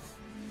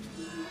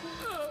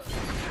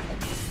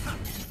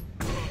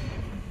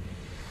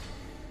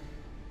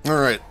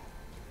 Alright.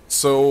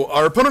 So,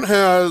 our opponent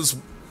has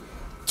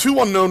 2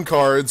 unknown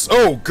cards.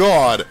 Oh,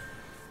 God!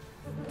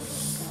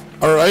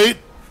 Alright.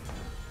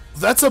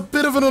 That's a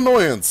bit of an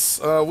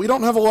annoyance. We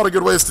don't have a lot of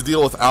good ways to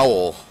deal with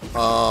Owl.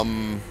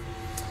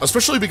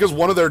 Especially because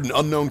one of their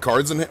unknown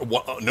cards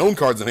known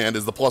cards in hand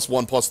is the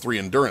 +1/+3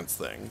 endurance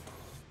thing.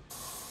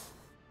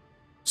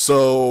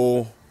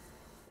 So...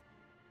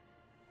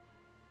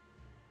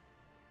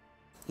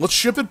 let's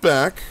ship it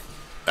back.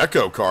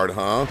 Echo card,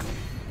 huh?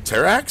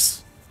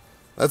 Terrax?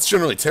 That's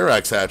generally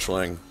Terrax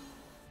Hatchling.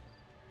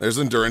 There's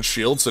Endurance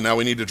Shield, so now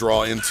we need to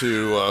draw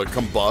into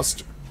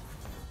Combust.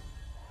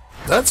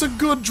 That's a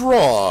good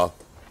draw.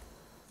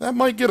 That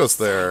might get us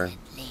there.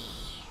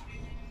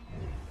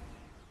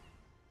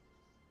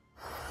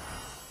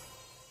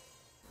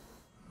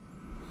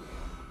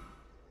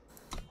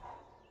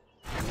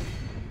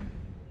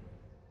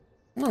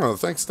 Oh,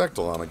 thanks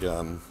Dectalon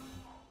again.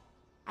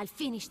 I'll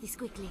finish this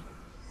quickly.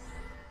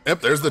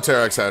 Yep, there's the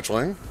Terrax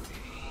Hatchling.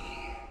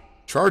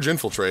 Charge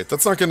Infiltrate.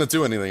 That's not going to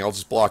do anything. I'll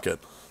just block it.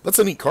 That's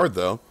a neat card,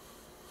 though.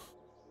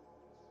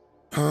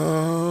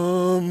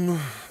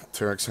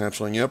 Terrax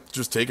Hatchling, yep,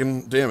 just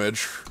taking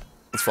damage.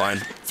 It's fine.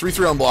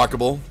 3/3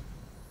 unblockable.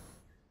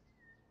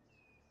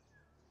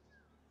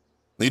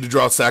 Need to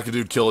draw Sack a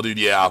Dude, Kill a Dude.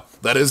 Yeah,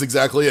 that is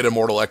exactly it,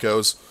 Immortal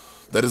Echoes.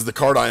 That is the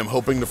card I am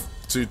hoping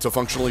to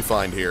functionally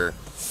find here.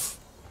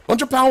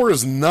 Bunch of Power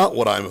is not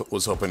what I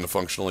was hoping to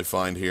functionally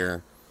find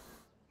here.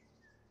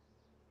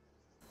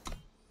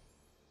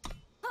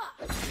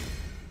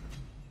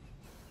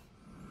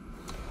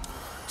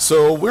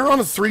 So, we're on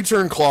a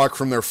 3-turn clock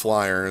from their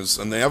flyers,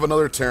 and they have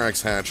another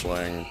Terrax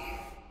Hatchling.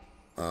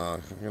 I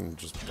can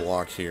just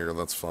block here,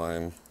 that's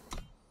fine.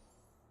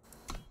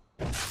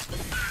 I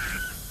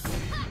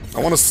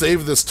want to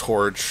save this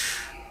torch.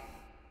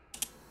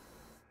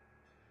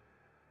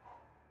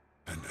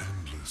 An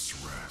endless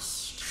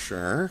rest.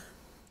 Sure.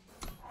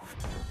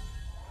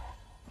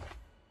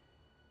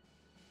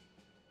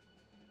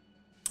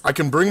 I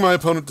can bring my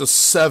opponent to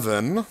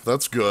 7.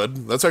 That's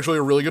good. That's actually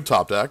a really good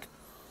top deck.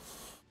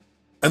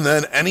 And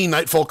then any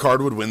Nightfall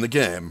card would win the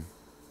game.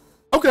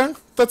 Okay,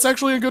 that's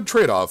actually a good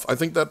trade-off. I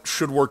think that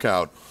should work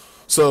out.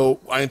 So,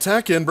 I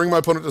attack in, bring my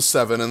opponent to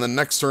 7, and then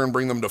next turn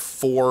bring them to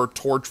 4,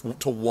 Torch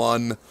to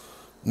 1,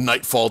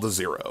 Nightfall to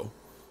 0.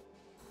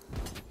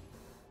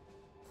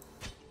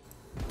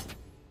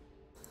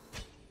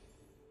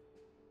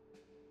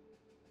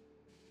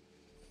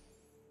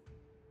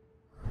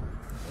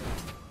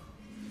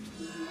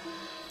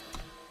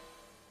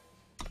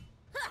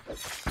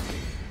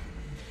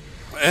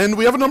 And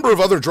we have a number of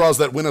other draws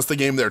that win us the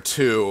game there,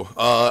 too.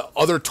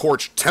 Other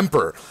Torch,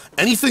 Temper.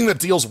 Anything that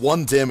deals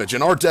 1 damage.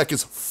 And our deck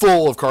is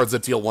full of cards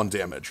that deal 1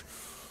 damage.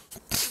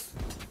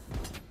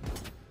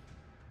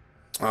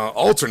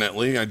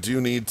 Alternately, I do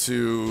need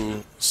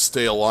to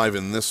stay alive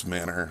in this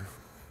manner.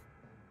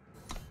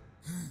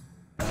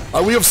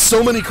 We have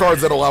so many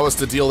cards that allow us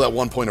to deal that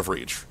 1 point of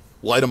reach.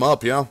 Light them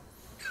up, yeah?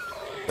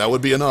 That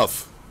would be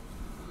enough.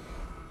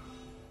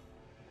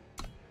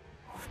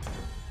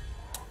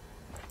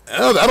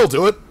 Oh, that'll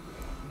do it.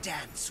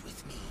 Dance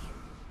with me.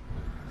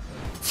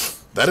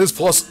 That is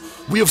plus.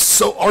 We have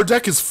our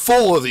deck is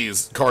full of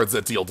these cards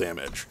that deal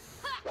damage.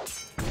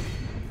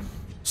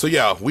 So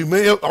yeah,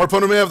 our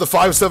opponent may have the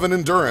 5/7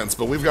 endurance,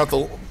 but we've got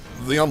the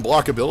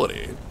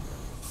unblockability.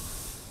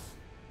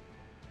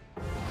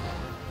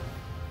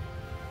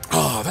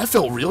 Ah, that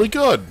felt really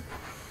good.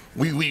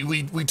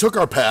 We took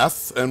our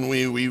path and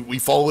we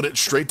followed it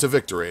straight to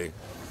victory.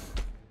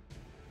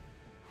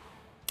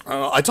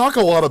 I talk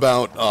a lot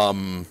about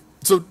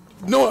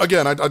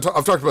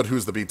I've talked about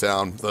Who's the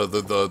Beatdown,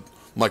 the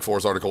Mike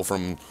Forrest article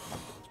from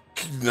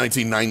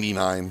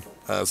 1999,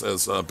 as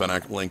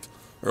Benak linked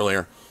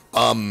earlier.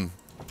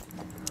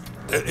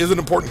 It is an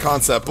important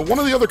concept, but one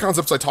of the other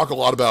concepts I talk a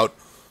lot about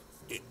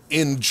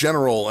in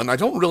general, and I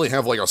don't really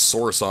have like a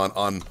source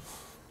on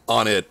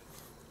it,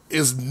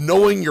 is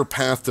knowing your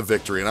path to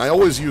victory. And I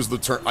always use the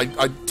term,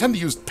 I tend to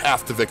use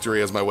path to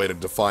victory as my way to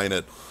define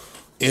it,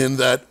 in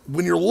that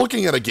when you're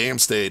looking at a game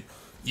state,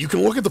 you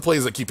can look at the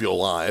plays that keep you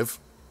alive,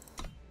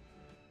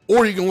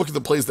 or you can look at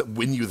the plays that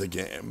win you the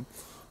game.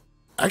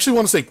 I actually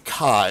want to say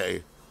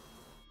Kai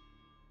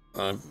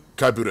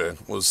Bude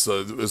is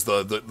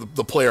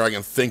the player I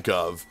can think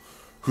of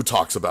who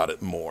talks about it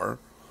more.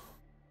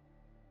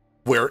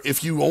 Where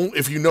if you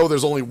know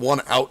there's only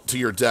 1 out to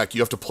your deck,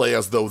 you have to play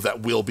as though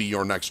that will be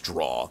your next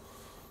draw,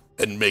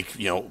 and make,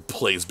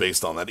 plays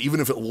based on that, even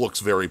if it looks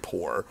very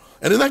poor.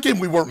 And in that game,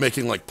 we weren't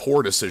making like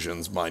poor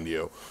decisions, mind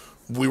you.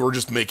 We were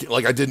just making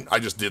like I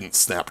just didn't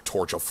snap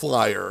torch a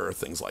flyer or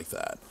things like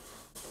that.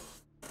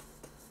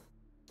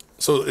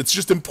 So it's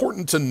just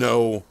important to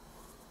know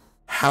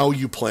how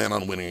you plan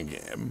on winning a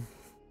game.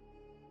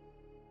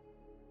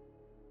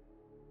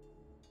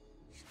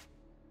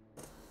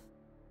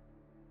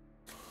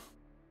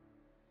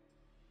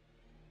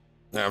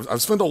 Now,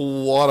 I've spent a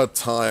lot of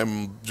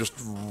time just,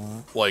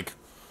 like,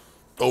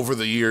 over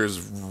the years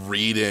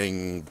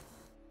reading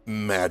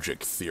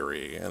Magic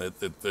theory, and it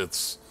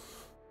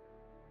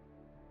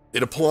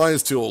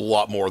applies to a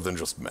lot more than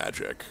just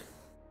Magic.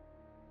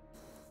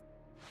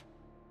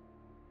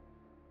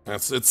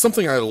 It's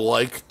something I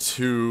like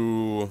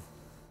to...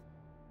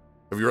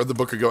 Have you read the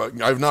book of...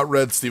 I've not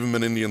read Stephen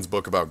Menindian's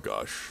book about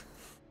Gush.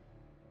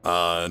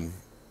 Nor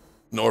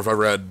have I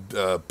read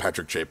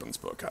Patrick Chapin's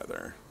book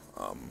either.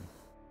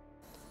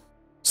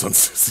 Sun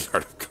Tzu's The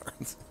Art of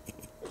Cards.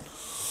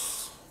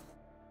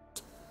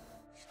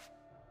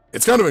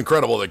 It's kind of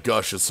incredible that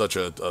Gush is such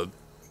a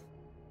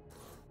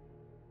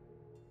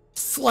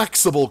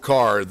flexible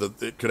card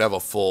that it could have a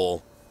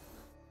full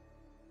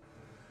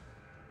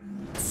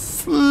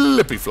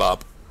flippy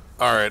flop.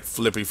 Alright,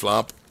 flippy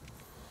flop.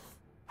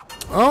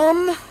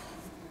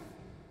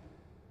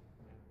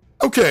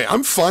 Okay,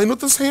 I'm fine with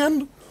this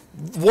hand.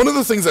 One of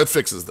the things that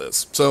fixes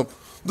this. So,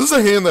 this is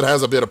a hand that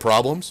has a bit of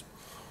problems.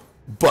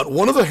 But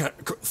one of the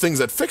things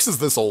that fixes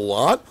this a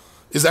lot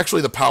is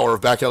actually the power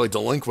of Back Alley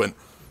Delinquent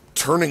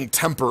turning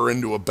Temper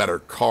into a better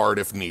card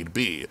if need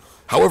be.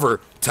 However,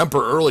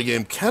 Temper early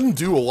game can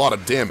do a lot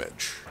of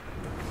damage.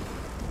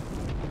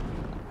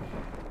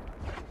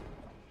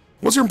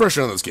 What's your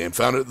impression on this game?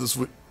 Found it this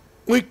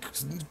week?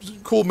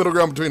 Cool middle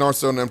ground between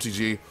Hearthstone and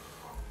MTG.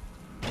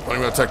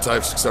 Learning about tech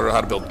types, etc.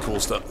 How to build cool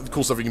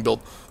stuff you can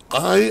build.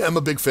 I am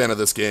a big fan of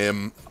this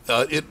game.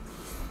 It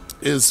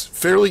is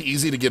fairly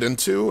easy to get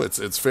into.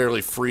 It's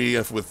fairly free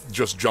with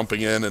just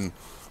jumping in and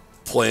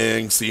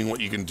playing, seeing what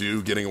you can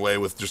do, getting away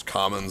with just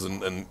commons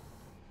and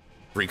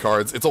free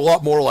cards. It's a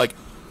lot more like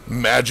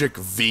Magic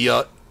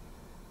via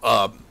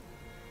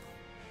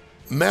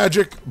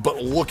Magic,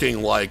 but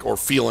looking like or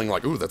feeling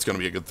like, ooh, that's going to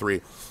be a good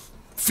 3.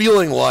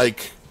 Feeling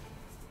like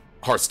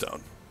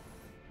Hearthstone.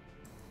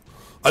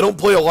 I don't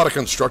play a lot of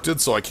Constructed,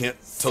 so I can't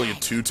tell you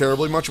too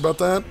terribly much about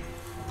that.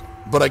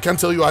 But I can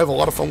tell you I have a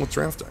lot of fun with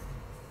drafting.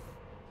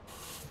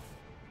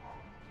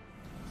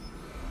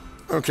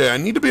 Okay, I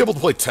need to be able to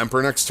play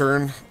Temper next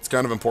turn. It's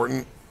kind of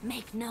important.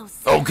 Make no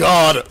sense. Oh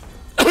god!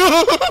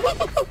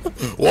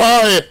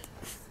 Why?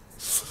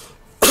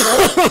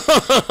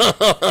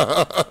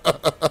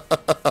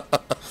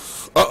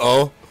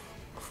 Uh-oh.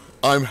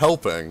 I'm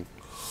helping.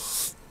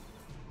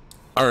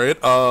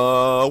 Alright,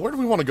 where do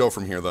we want to go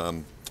from here,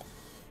 then?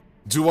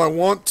 Do I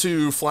want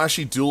to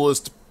Flashy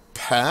Duelist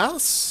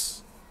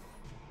pass?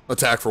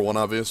 Attack for 1,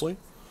 obviously.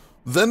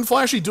 Then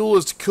Flashy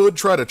Duelist could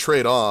try to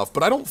trade off,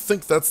 but I don't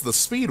think that's the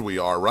speed we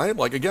are, right?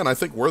 Like, again, I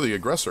think we're the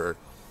aggressor.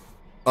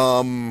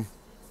 At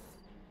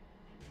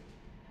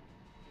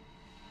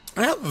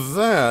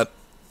that...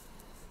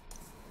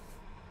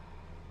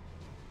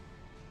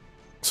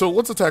 So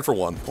let's attack for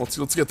 1.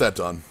 Let's get that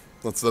done.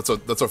 That's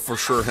a for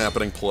sure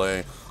happening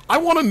play. I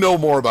want to know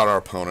more about our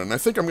opponent, and I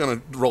think I'm going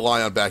to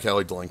rely on Back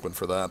Alley Delinquent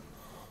for that.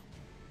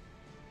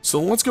 So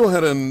let's go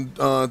ahead and,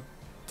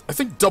 I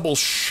think Double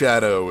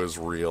Shadow is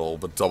real,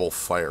 but Double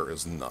Fire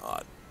is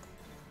not.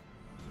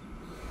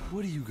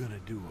 What are you gonna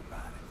do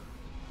about it?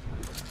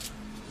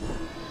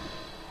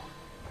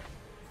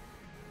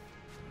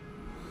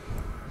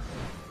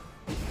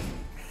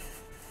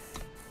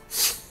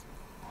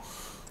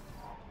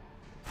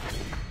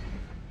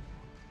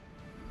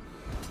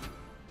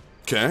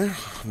 Okay,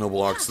 no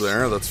blocks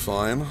there, that's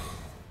fine.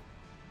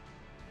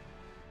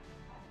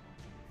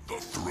 The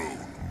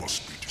throne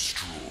must be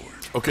destroyed.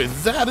 Okay,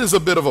 that is a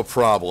bit of a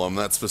problem.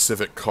 That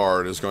specific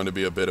card is going to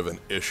be a bit of an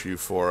issue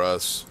for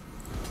us.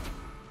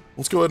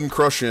 Let's go ahead and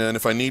crush in.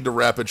 If I need to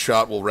rapid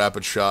shot, we'll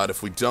rapid shot.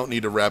 If we don't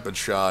need to rapid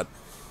shot,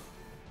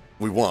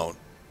 we won't.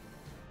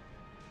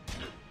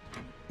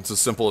 It's as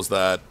simple as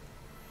that.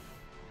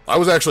 I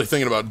was actually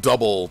thinking about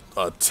double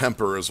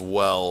temper as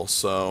well,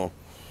 so...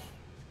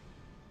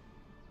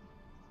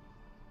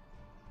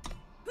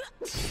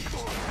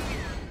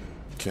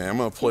 Okay, I'm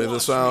going to play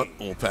this out, and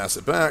we'll pass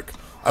it back.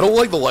 I don't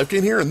like the life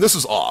gain here, and this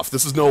is off.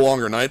 This is no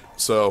longer Knight,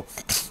 so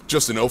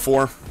just an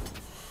 0-4.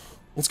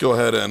 Let's go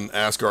ahead and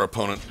ask our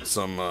opponent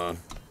some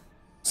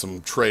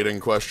trading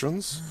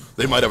questions.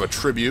 They might have a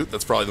tribute.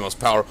 That's probably the most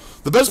powerful.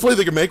 The best play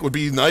they could make would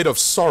be Knight of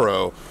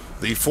Sorrow,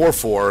 the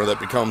 4-4 that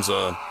becomes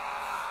a...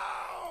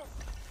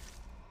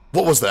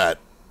 What was that?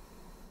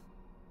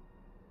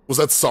 Was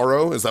that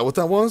Sorrow? Is that what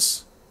that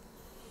was?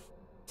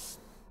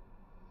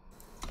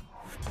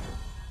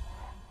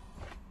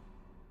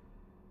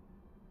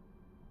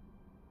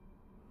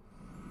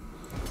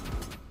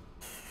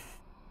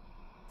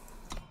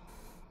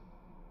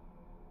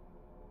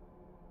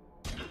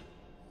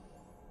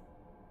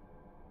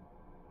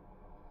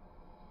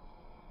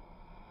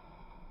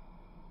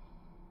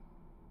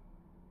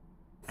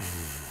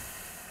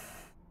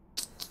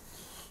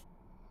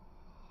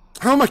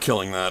 How am I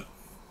killing that?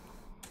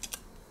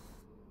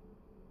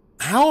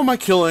 How am I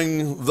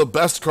killing the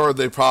best card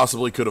they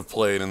possibly could have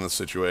played in this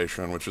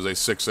situation, which is a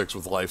 6-6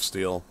 with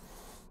lifesteal?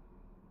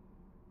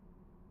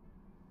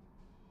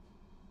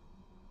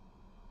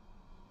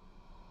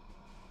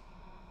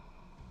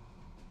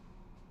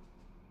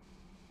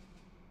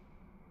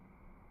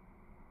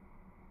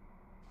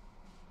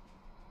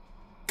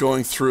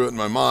 Going through it in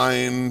my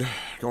mind,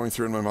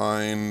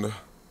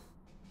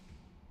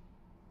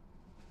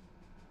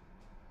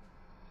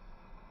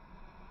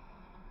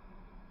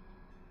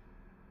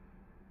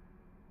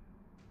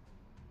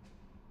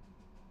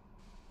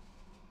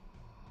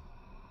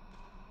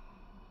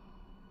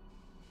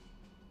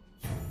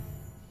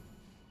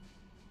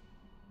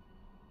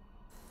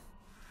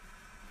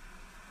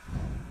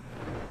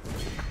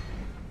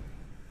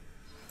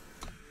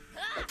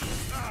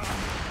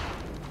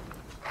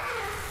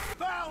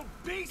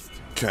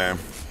 Okay.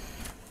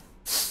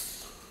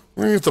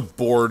 We're gonna get the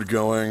board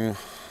going.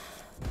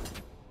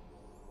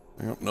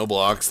 Yep, no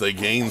blocks. They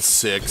gain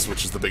 6,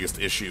 which is the biggest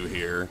issue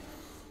here.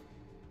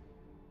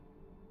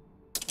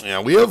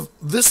 Yeah, we have...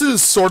 This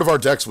is sort of our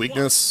deck's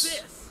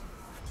weakness.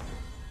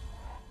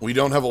 We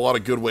don't have a lot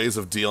of good ways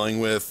of dealing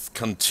with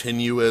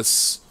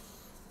continuous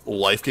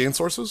life gain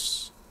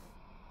sources.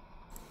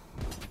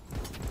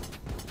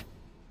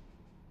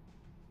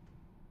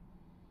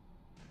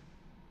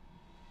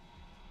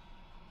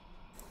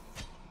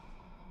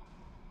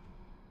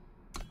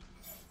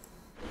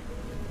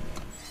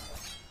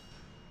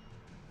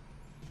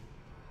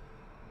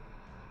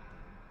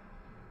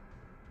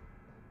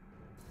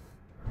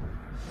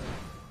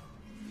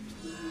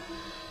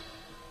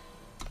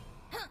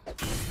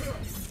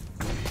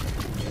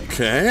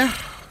 Okay.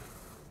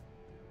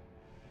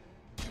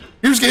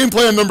 Here's game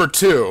plan number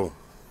 2.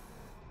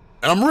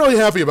 And I'm really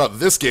happy about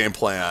this game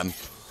plan.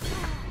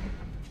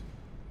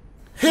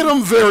 Hit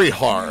him very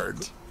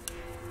hard.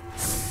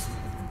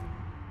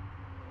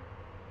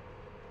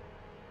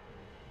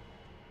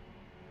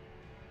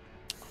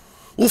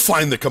 We'll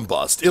find the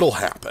combust. It'll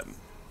happen.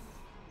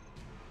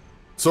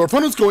 So our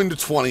opponent's going to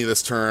 20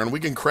 this turn.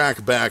 We can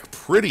crack back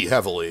pretty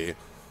heavily.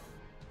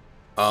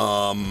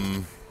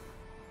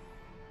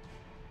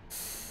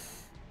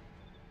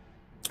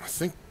 I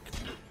think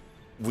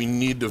we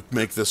need to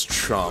make this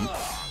chump.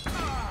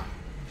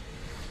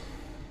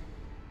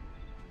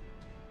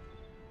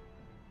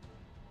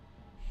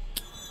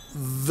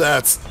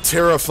 That's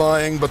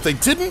terrifying, but they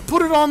didn't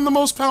put it on the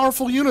most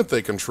powerful unit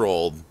they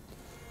controlled.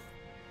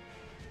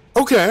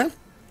 Okay,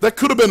 that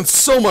could have been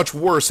so much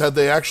worse had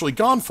they actually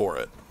gone for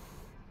it.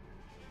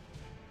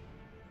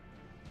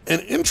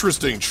 An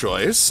interesting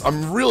choice.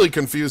 I'm really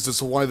confused as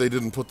to why they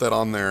didn't put that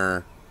on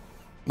their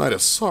Knight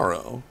of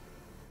Sorrow.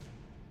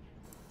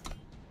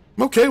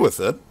 I'm okay with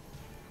it.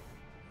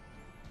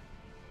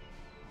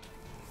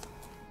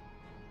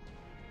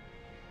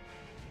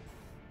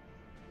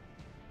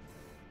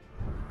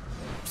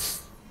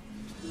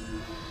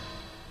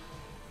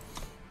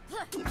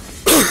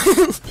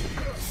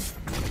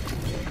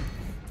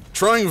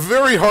 Trying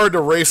very hard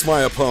to race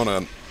my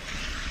opponent.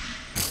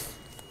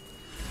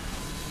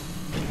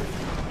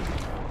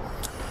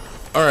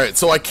 Alright,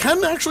 so I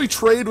can actually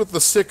trade with the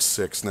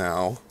 6/6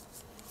 now.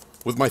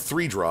 With my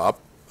 3-drop.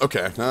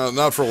 Okay,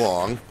 not for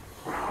long.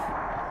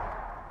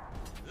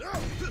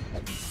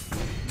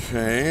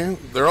 Okay,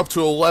 they're up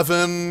to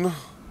 11.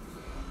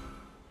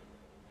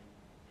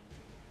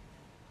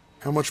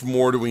 How much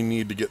more do we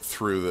need to get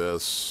through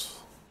this?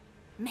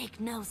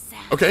 Make no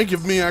sound. Okay,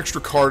 give me an extra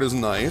card is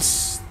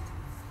nice.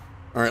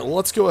 Alright,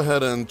 let's go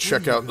ahead and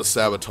check out the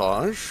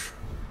sabotage.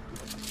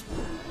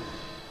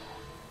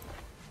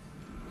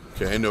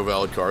 Okay, no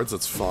valid cards,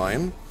 that's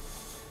fine.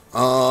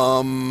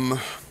 How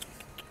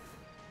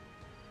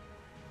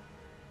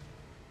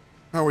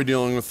are we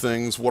dealing with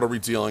things? What are we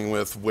dealing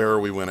with? Where are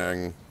we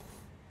winning?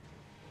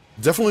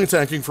 Definitely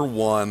attacking for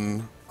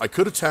 1. I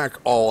could attack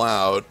all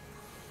out.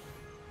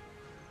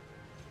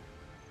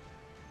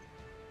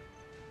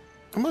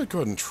 I might go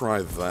ahead and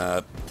try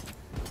that.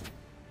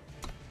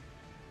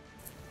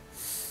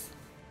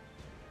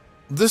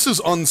 This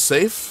is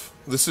unsafe.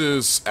 This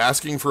is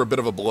asking for a bit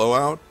of a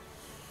blowout.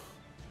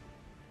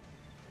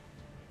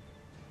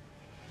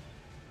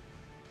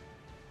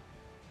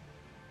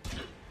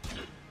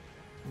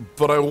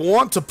 But I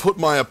want to put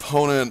my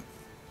opponent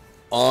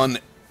on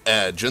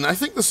edge, and I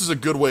think this is a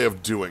good way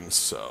of doing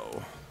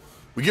so.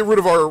 We get rid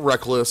of our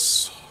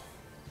Reckless.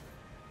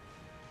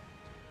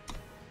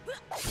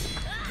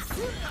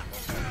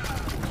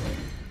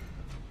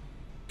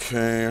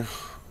 Okay.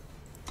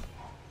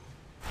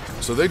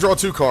 So they draw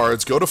 2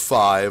 cards, go to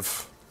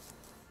 5.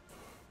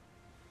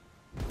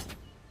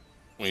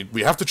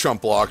 We have to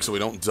chump block so we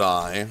don't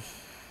die.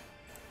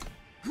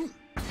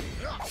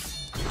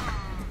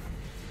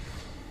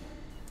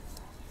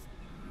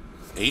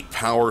 Eight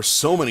power,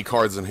 so many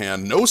cards in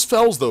hand. No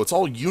spells, though. It's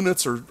all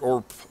units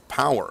or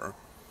power.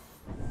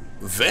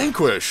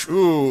 Vanquish.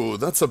 Ooh,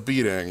 that's a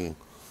beating.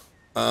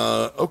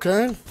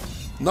 Okay.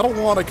 Not a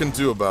lot I can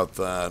do about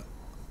that.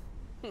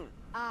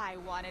 I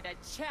wanted a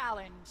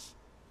challenge.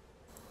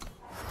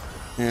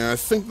 Yeah, I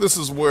think this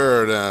is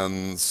where it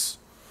ends.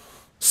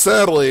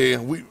 Sadly,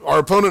 our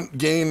opponent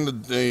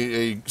gained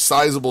a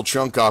sizable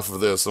chunk off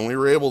of this, and we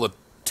were able to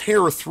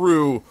tear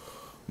through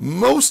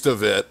most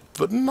of it,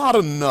 but not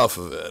enough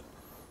of it.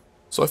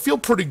 So I feel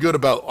pretty good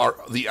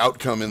about the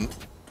outcome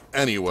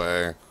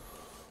anyway,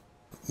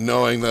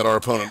 knowing that our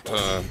opponent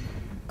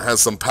has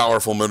some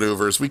powerful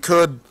maneuvers. We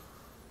could...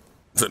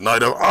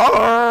 Knight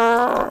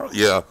of...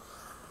 Yeah.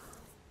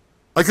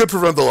 I could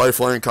prevent the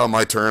lifelink on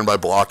my turn by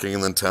blocking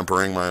and then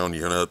tempering my own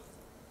unit.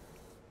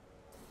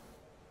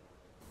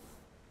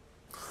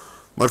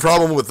 My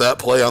problem with that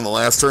play on the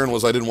last turn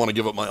was I didn't want to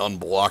give up my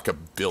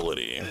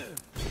unblockability.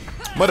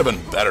 Might have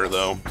been better,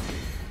 though.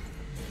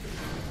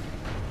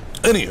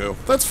 Anywho,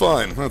 that's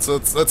fine.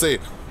 That's a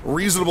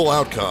reasonable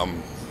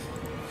outcome.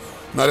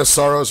 Knight of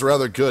Sorrow is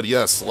rather good.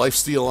 Yes,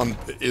 Lifesteal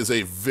is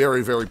a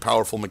very, very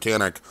powerful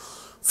mechanic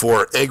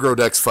for aggro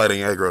decks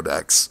fighting aggro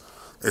decks.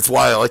 It's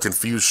why I like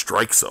Infused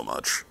Strike so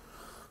much.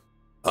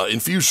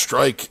 Infused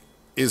Strike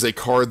is a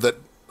card that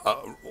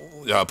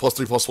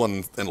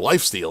 +3/+1 and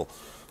Lifesteal.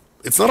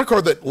 It's not a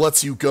card that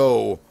lets you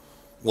go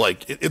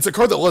like it's a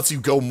card that lets you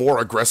go more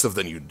aggressive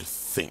than you'd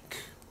think.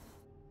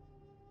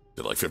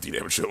 Did like 50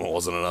 damage to him, it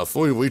wasn't enough.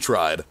 We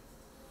tried.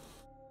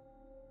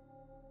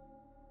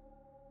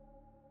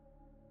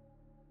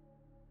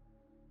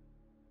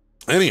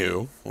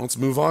 Anywho, let's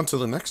move on to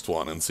the next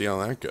one and see how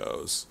that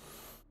goes.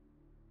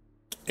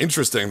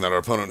 Interesting that our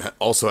opponent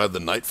also had the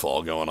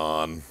Nightfall going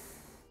on.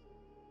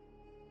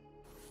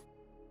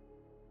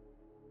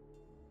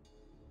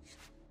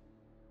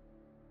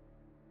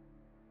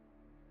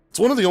 It's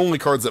one of the only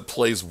cards that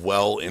plays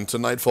well into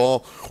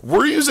Nightfall.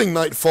 We're using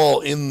Nightfall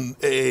in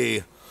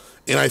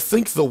I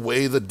think the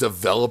way the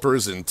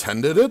developers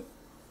intended it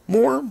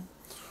more,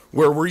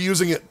 where we're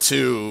using it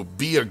to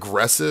be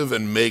aggressive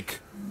and make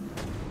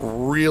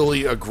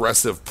really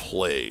aggressive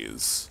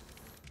plays.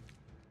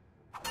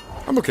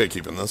 I'm okay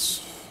keeping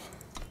this.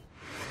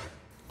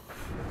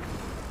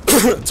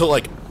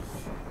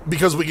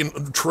 Because we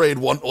can trade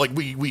one,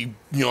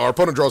 our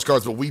opponent draws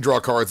cards, but we draw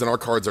cards, and our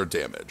cards are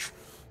damage.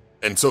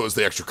 And so is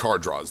the extra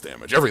card draws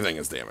damage. Everything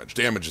is damage.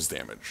 Damage is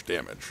damage.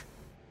 Damage.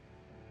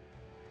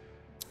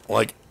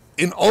 Like,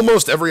 in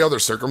almost every other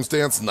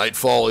circumstance,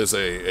 Nightfall is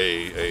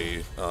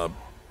a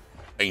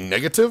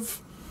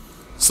negative.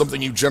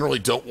 Something you generally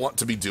don't want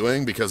to be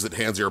doing because it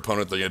hands your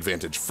opponent the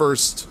advantage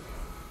first.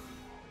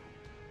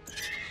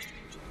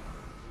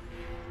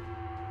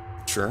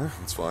 Sure,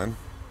 that's fine.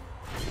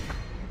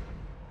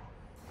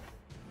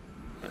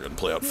 I'm gonna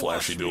play out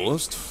Flashy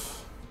Duelist.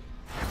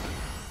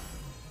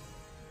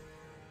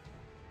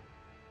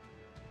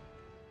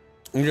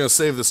 I'm going to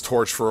save this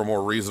torch for a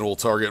more reasonable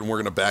target, and we're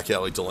going to back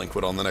alley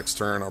Delinquent on the next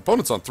turn. Our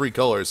opponent's on 3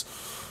 colors,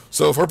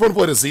 so if our opponent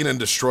played a Xenon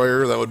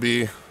Destroyer, that would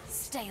be...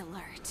 Stay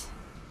alert.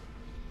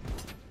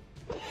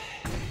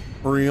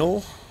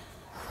 Real.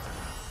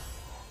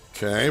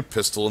 Okay,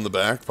 pistol in the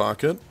back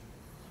pocket.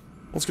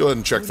 Let's go ahead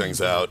and check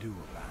things out.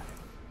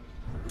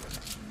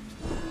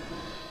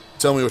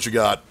 Tell me what you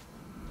got.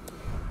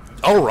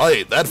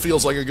 Alright, that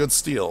feels like a good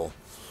steal.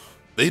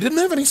 They didn't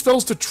have any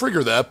spells to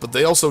trigger that, but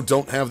they also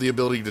don't have the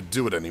ability to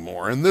do it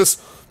anymore. And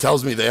this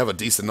tells me they have a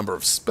decent number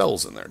of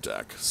spells in their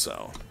deck,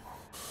 so.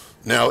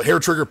 Now, Hair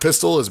Trigger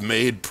Pistol is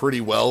made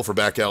pretty well for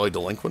Back Alley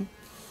Delinquent.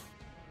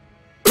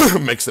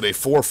 Makes it a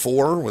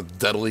 4/4 with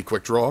Deadly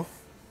Quick Draw.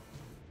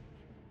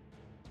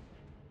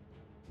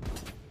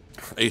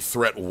 A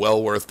threat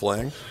well worth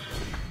playing.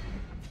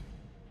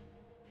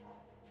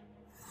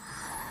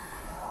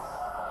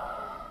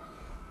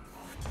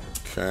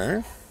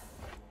 Okay.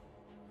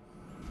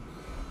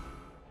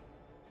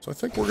 So I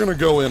think we're going to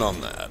go in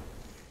on that.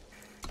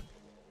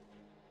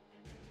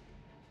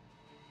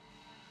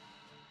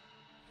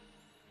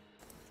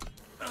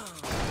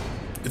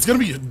 It's going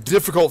to be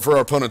difficult for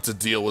our opponent to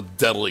deal with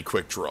Deadly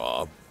Quick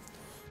Draw.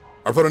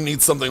 Our opponent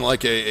needs something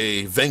like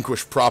a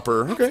Vanquish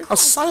proper. Okay, a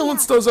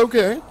Silence does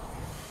okay.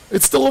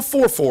 It's still a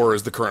 4/4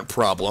 is the current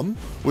problem,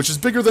 which is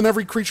bigger than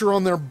every creature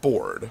on their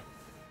board.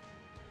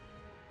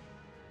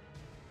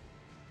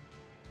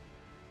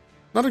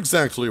 Not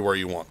exactly where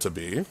you want to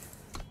be.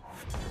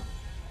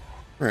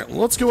 Alright,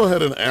 let's go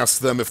ahead and ask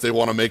them if they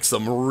want to make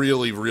some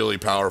really, really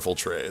powerful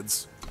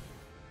trades.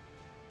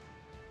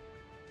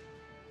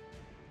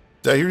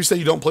 Did I hear you say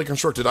you don't play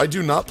Constructed? I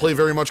do not play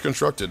very much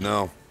Constructed,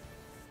 no.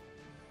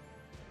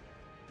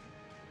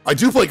 I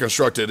do play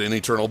Constructed in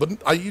Eternal,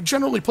 but I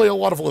generally play a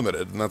lot of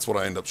Limited, and that's what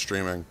I end up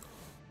streaming.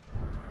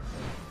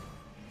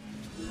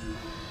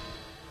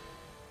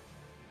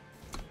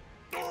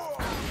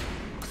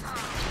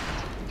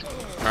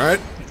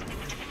 Alright.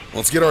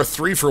 Let's get our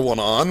 3-for-1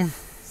 on.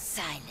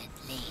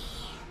 Silently.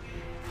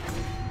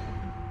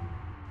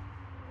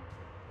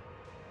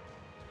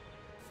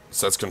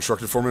 Sets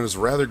Constructed Format is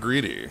rather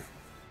greedy.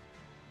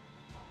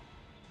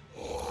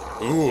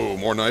 Ooh,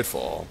 more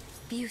Nightfall.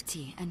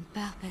 Beauty and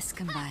purpose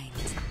combined.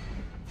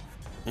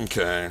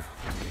 Okay.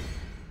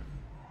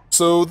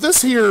 So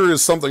this here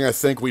is something I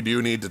think we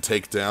do need to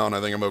take down.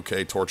 I think I'm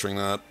okay torching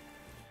that.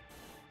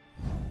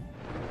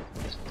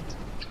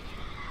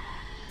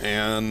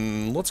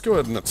 And let's go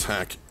ahead and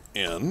attack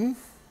in.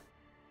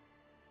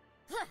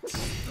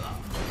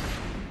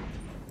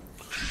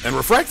 And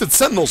Refracted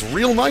Sentinel's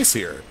real nice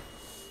here.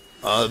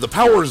 The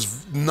power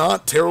is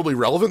not terribly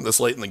relevant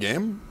this late in the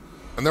game,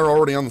 and they're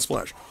already on the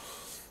splash.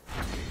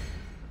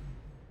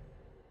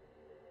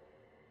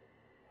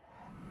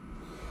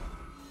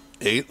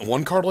 Eight,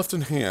 one card left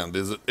in hand.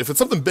 If it's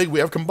something big, we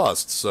have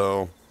Combust,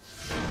 so...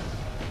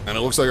 And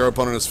it looks like our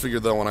opponent has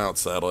figured that one out,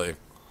 sadly.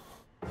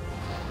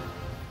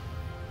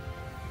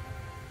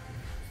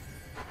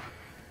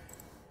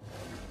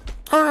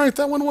 Alright,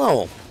 that went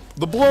well.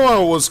 The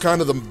blowout was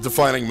kind of the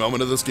defining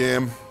moment of this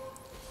game.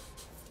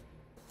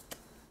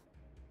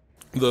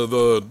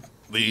 The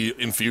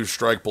Infused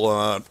Strike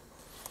blowout.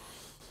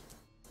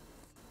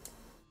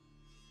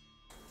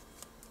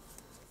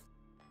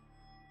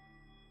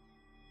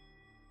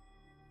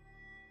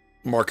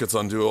 Markets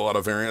undo a lot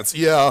of variants.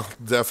 Yeah,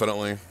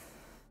 definitely.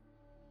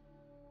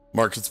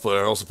 Markets play.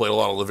 I also played a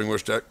lot of Living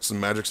Wish decks and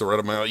Magics I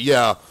read my.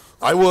 Yeah,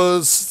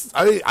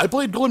 I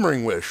played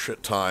Glimmering Wish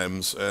at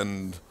times,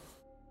 and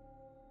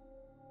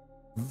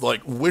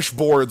like Wish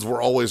boards were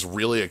always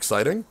really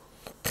exciting.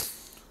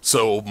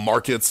 So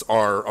Markets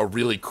are a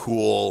really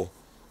cool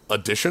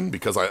addition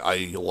because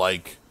I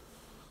like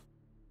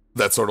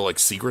that sort of like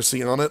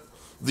secrecy on it,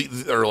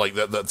 or like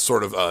that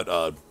sort of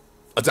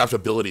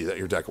adaptability that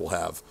your deck will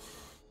have.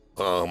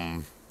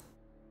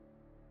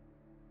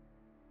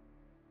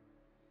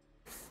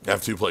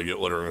 Have to play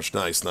Glittering Wish.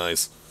 Nice,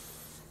 nice.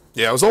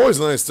 Yeah, it was always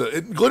nice to...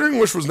 Glittering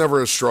Wish was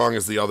never as strong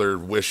as the other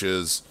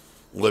wishes,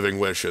 Living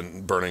Wish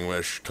and Burning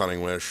Wish,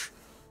 Cunning Wish,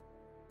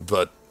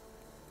 but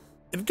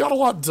it got a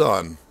lot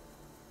done.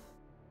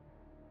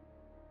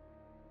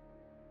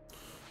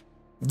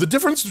 The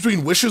difference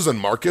between wishes and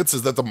markets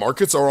is that the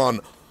markets are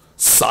on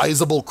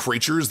sizable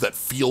creatures that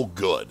feel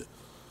good.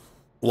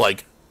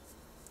 Like,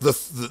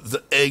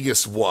 the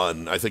Aegis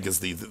one, I think,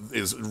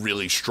 is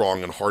really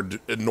strong and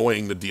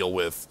annoying to deal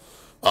with.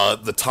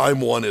 The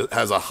Time one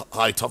has a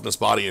high toughness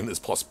body and is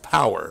plus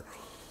power.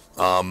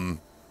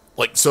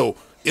 So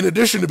in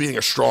addition to being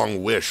a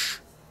strong wish,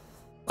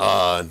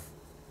 they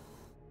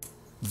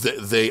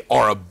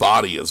are a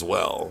body as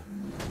well.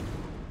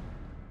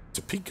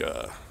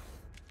 Topeka.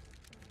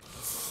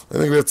 I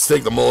think we have to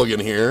take the mulligan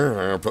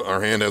here.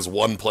 Our hand has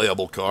one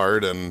playable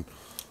card and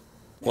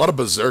a lot of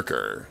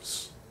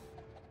berserkers.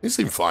 These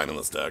seem fine in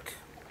this deck.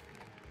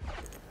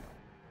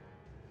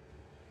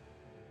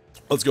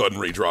 Let's go ahead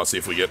and redraw, see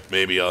if we get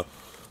maybe a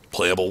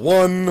playable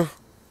one.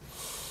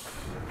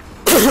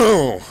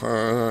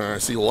 I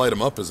see Light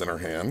 'em Up is in her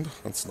hand.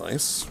 That's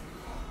nice.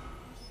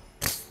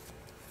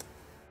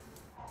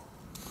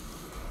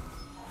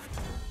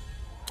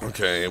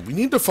 Okay, we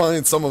need to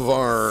find some of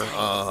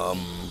our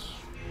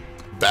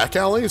back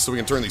alleys so we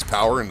can turn these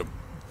power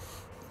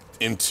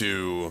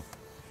into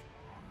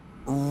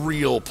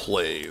real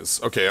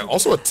plays. Okay,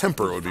 also a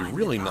temper would be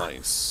really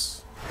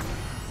nice.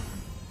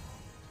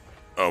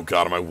 Oh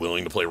god, am I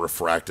willing to play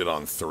Refracted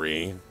on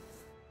 3?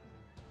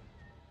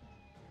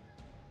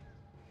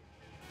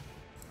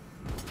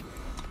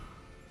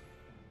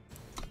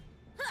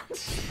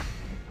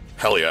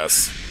 Hell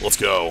yes. Let's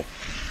go.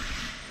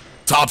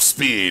 Top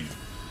speed.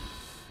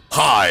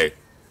 High.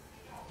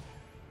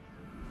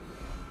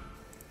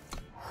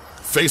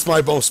 Face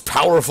my most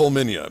powerful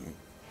minion.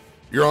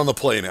 You're on the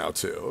play now,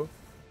 too.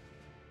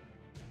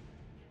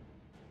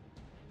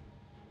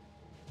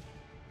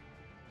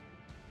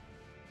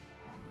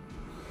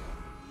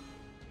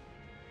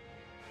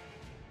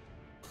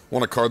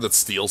 Want a card that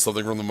steals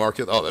something from the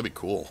market? Oh, that'd be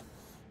cool.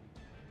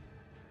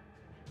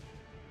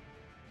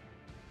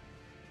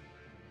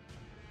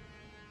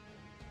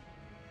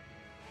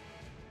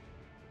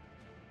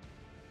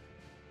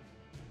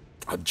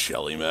 A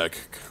jelly mech.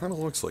 Kind of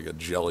looks like a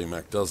jelly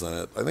mech, doesn't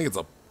it? I think it's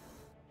a...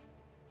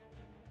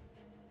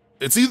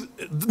 It's either...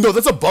 No,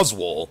 that's a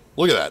Buzzwole.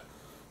 Look at that.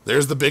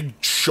 There's the big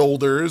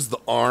shoulders, the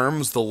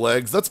arms, the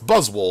legs. That's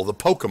Buzzwole, the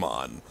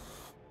Pokemon.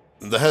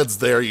 The head's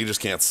there, you just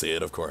can't see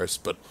it, of course.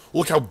 But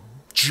look how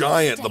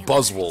giant the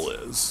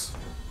Buzzwole is.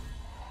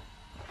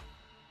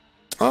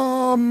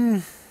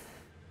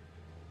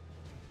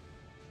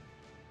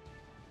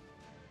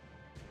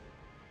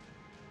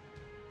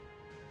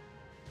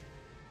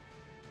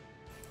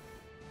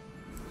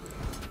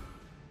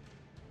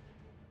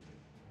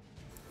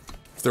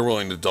 If they're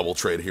willing to double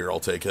trade here, I'll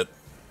take it.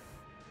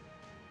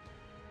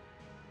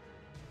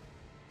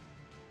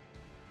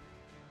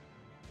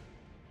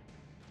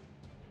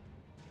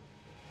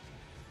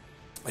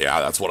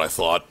 Yeah, that's what I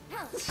thought.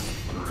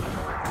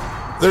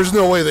 There's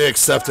no way they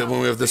accept it when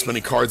we have this many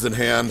cards in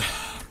hand.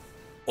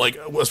 Like,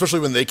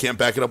 especially when they can't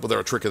back it up with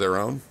a trick of their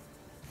own.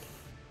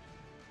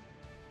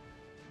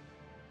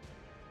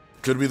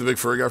 Could be the big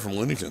furry guy from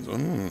Looney Tunes.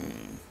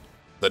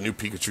 That new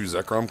Pikachu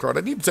Zekrom card.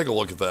 I need to take a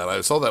look at that.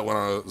 I saw that when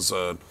I was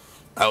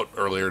out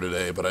earlier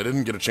today, but I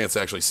didn't get a chance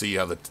to actually see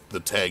how the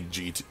tag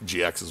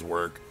GXs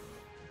work.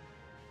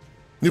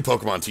 New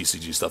Pokemon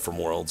TCG stuff from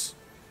Worlds.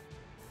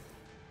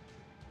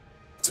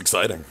 It's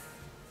exciting.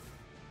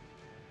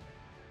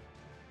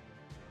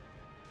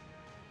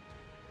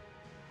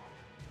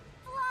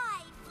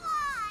 Fly,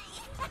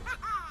 fly!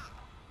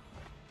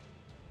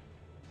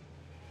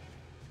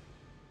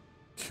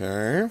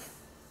 Okay.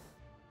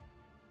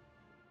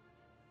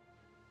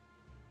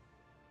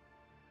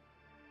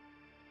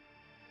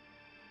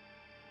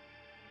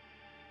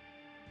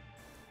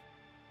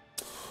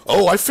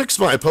 Oh, I fixed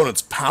my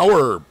opponent's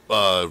power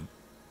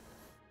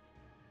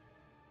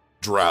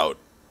drought.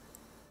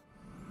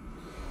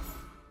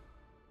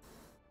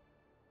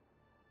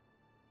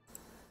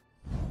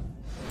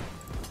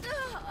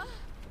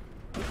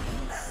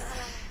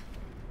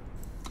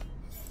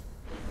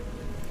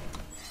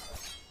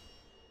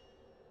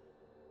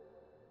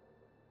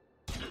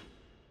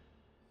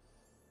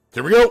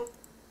 Here we go.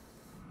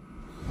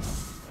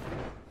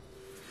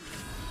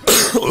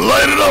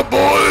 Light it up,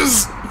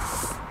 boys!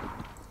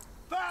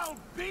 Foul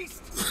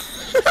beast!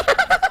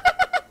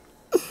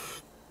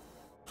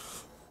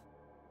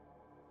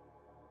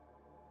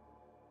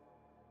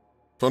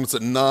 Opponent's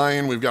at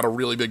 9. We've got a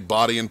really big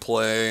body in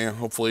play.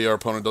 Hopefully our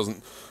opponent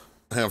doesn't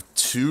have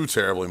too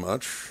terribly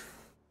much.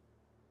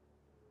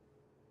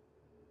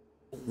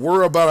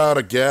 We're about out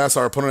of gas.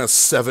 Our opponent has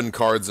 7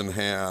 cards in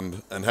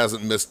hand and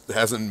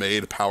hasn't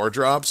made power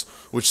drops,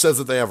 which says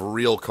that they have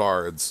real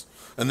cards.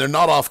 And they're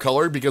not off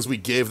color because we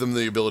gave them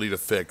the ability to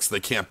fix. They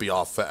can't be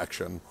off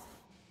faction.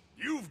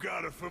 You've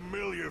got a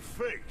familiar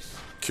face.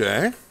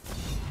 Okay.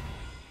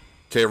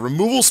 Okay,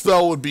 removal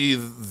spell would be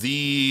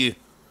the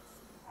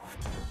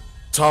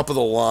top of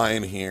the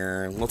line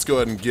here. Let's go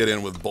ahead and get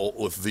in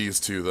with these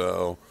two,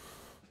 though.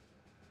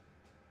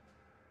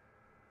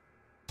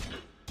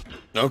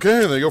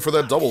 Okay, they go for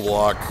that double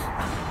block.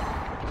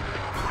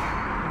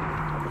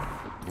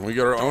 We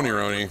got our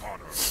Oni-Roni.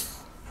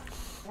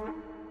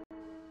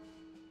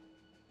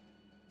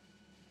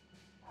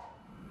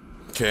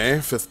 Okay,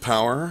 5th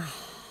power.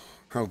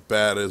 How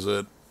bad is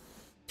it?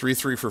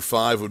 3/3 for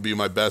 5 would be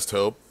my best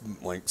hope.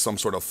 Like some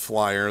sort of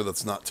flyer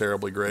that's not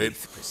terribly great.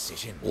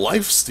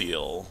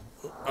 Lifesteal.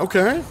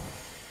 Okay.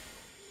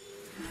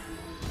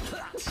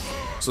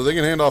 So they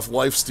can hand off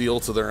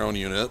Lifesteal to their own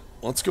unit.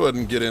 Let's go ahead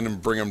and get in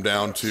and bring them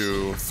down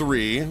to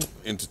 3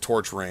 into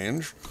torch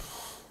range.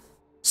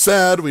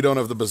 Sad we don't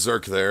have the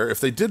Berserk there. If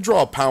they did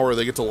draw a power,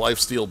 they get to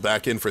Lifesteal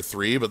back in for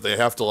 3, but they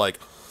have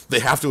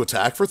to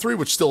attack for 3,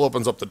 which still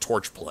opens up the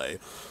torch play.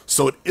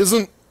 So it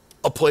isn't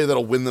a play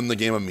that'll win them the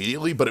game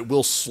immediately, but it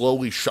will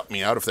slowly shut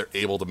me out if they're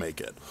able to make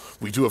it.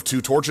 We do have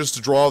 2 torches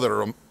to draw that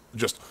are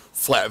just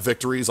flat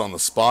victories on the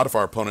spot if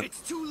our opponent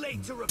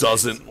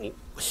doesn't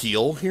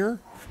heal here.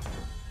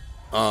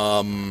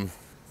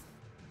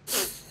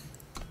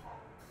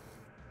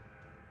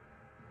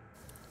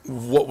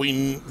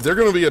 They're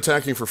going to be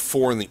attacking for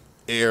 4 in the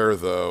air,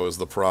 though, is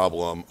the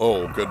problem.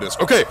 Oh, goodness.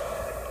 Okay,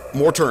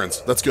 more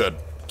turns. That's good.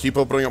 Keep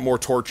opening up more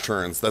torch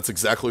turns. That's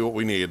exactly what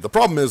we need. The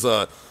problem is,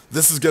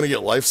 this is going to get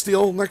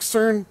lifesteal next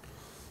turn,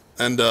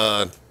 and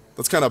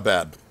that's kind of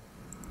bad.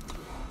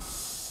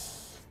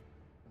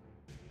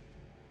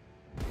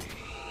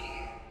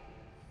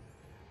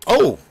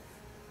 Oh!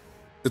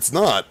 It's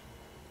not.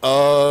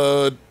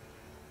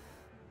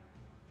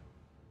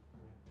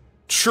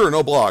 Sure,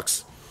 no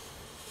blocks.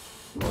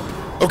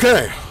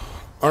 Okay.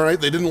 Alright,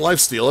 they didn't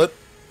lifesteal it.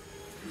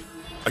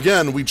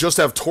 Again, we just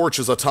have Torch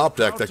as a top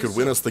deck that could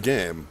win us the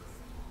game.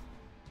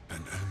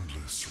 An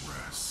endless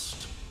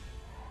rest.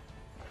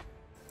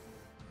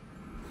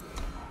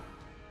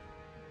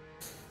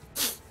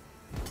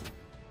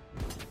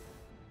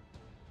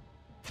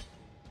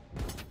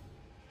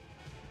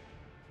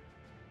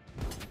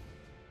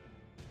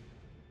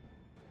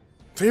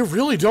 They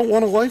really don't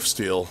want a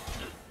lifesteal.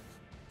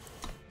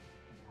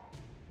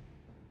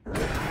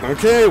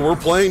 Okay, we're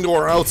playing to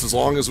our outs as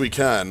long as we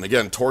can.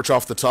 Again, Torch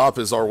off the top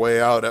is our way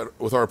out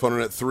with our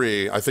opponent at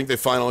 3. I think they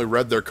finally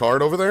read their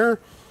card over there.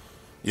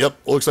 Yep,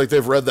 looks like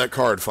they've read that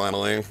card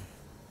finally.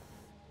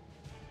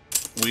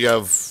 We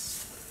have...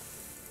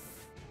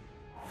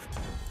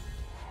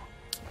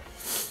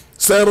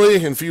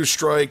 Sadly, Infused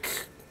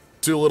Strike.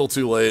 Too little,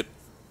 too late.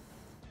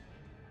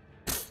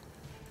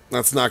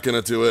 That's not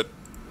gonna do it.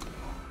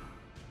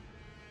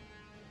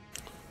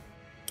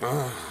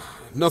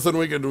 Nothing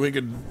we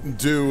could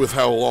do with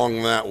how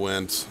long that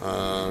went.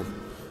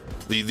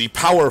 The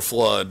power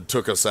flood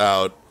took us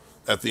out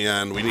at the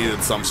end. We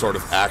needed some sort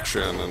of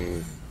action,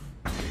 and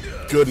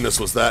goodness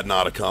was that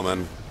not a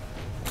coming.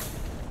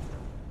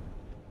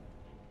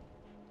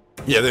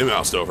 Yeah, they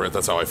moused over it.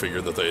 That's how I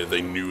figured that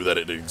they knew that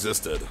it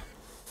existed.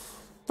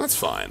 That's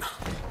fine.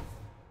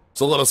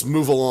 So let us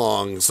move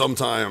along.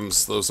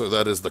 Sometimes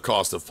that is the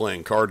cost of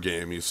playing card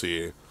game, you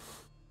see.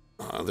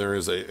 There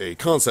is a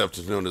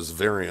concept known as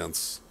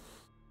variance.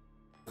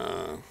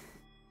 And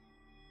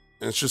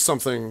it's just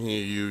something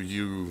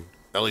you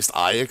at least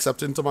I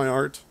accept into my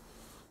art.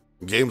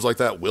 Games like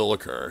that will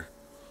occur.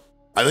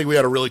 I think we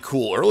had a really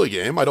cool early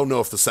game. I don't know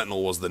if the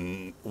Sentinel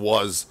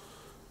was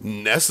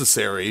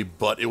necessary,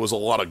 but it was a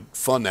lot of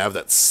fun to have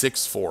that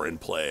 6/4 in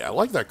play. I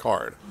like that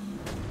card.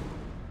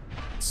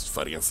 Let's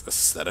fight against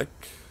Aesthetic.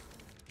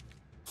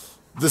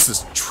 This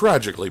is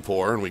tragically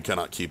poor, and we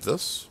cannot keep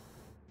this.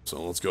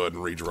 So let's go ahead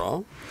and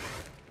redraw.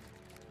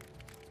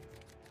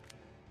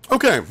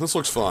 Okay, this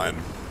looks fine.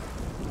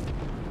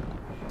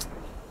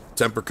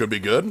 Temper could be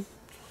good.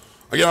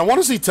 Again, I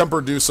want to see Temper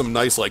do some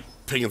nice, like,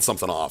 pinging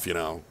something off, you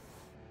know?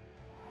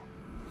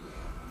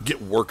 Get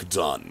work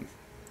done.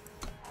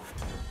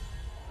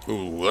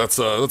 Ooh, that's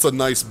a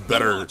nice,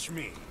 better...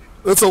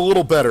 That's a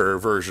little better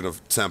version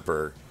of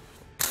Temper.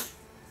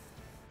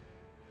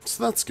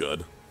 So that's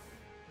good.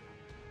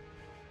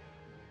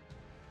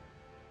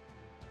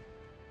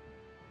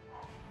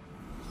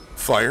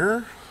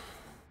 Fire?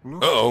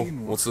 Uh-oh,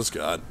 what's this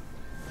got?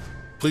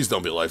 Please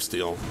don't be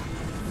lifesteal.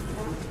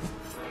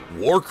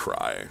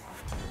 Warcry.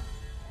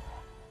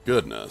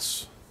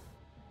 Goodness.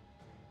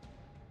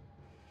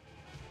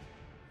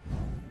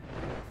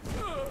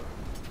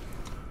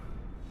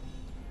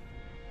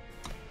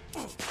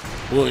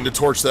 Willing to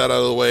torch that out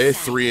of the way.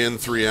 3 in,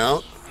 3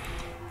 out.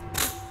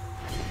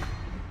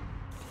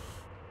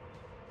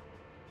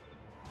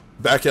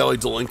 Back alley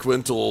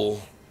delinquent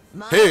will...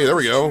 Hey, there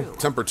we go.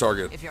 Temper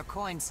target. If your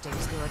coin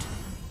stays good.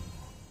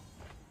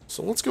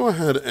 So let's go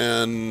ahead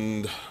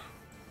and...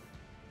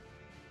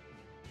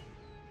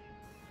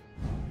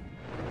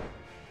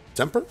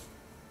 Temper?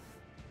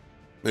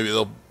 Maybe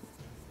they'll...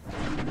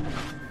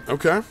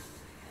 Okay.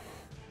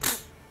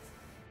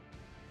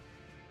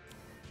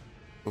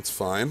 That's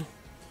fine.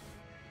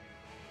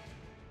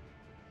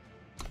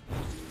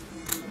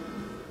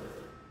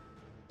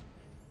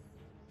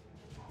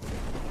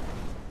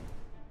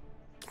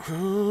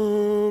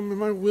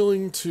 Am I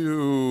willing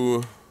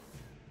to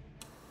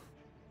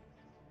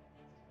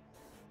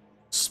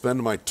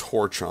spend my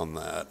torch on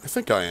that? I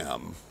think I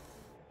am.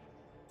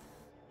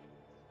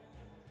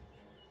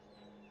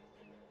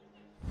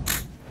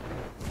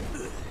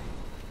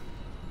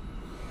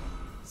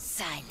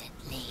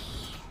 Silently.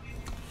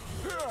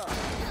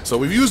 So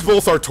we've used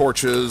both our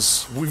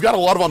torches. We've got a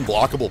lot of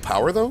unblockable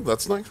power, though.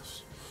 That's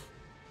nice.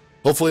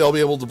 Hopefully I'll be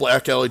able to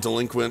Black Alley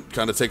Delinquent,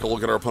 kind of take a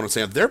look at our opponent's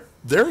hand. They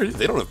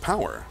don't have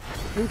power.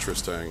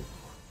 Interesting.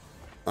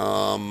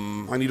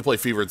 I need to play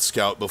Fevered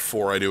Scout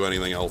before I do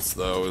anything else,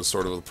 though, is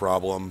sort of the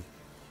problem.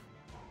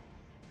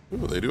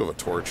 Ooh, they do have a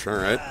torch.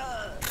 Alright.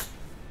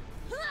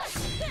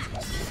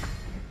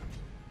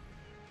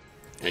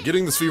 And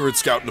getting this Fevered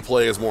Scout into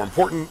play is more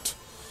important,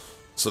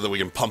 so that we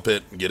can pump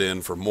it and get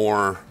in for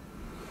more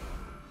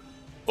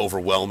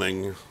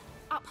overwhelming.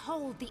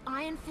 Uphold the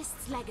Iron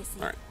Fist's legacy.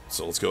 Alright,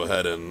 so let's go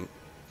ahead and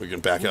we can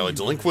Back Alley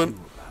Delinquent.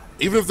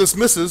 Even if this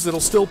misses, it'll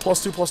still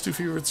 +2/+2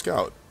 Fevered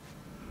Scout.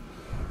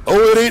 Oh,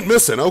 it ain't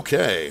missing.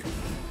 Okay.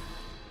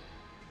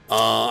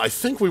 I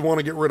think we want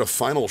to get rid of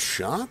Final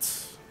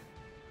Shot.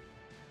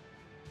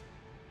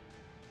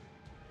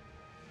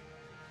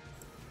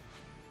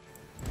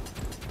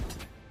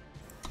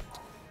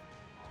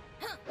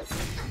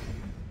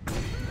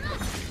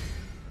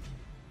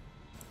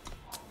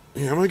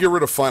 Yeah, I'm gonna get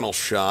rid of Final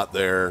Shot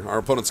there. Our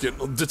opponent's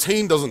getting...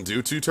 Detain doesn't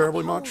do too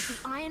terribly much.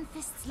 The Iron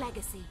Fist's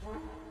legacy.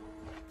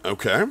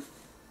 Okay.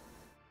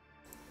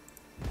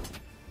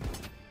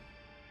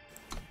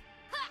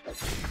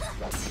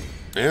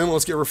 And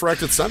let's get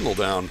Refracted Sentinel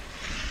down.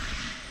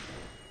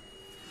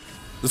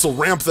 This will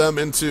ramp them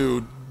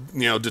into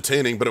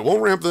detaining, but it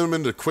won't ramp them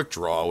into quick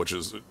draw, which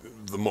is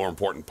the more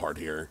important part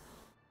here.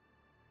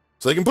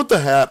 So they can put the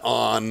hat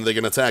on, they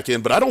can attack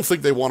in, but I don't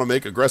think they want to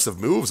make aggressive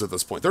moves at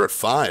this point. They're at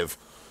 5.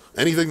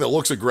 Anything that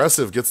looks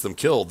aggressive gets them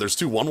killed. There's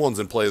 2 1/1s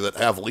in play that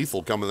have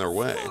lethal coming their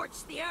way.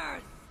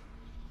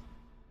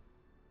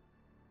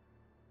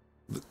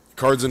 The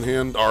cards in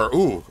hand are...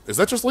 Ooh, is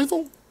that just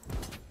lethal?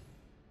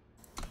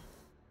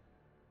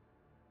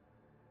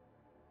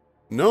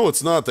 No,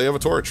 it's not. They have a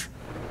torch.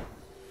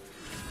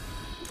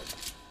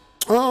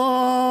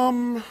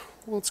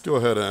 Let's go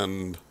ahead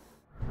and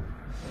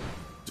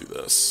do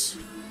this.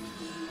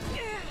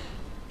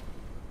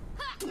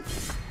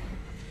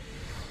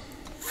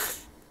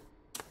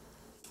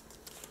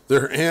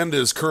 Their hand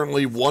is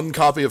currently 1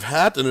 copy of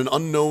Hat and an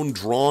unknown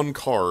drawn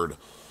card.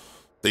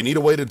 They need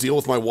a way to deal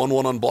with my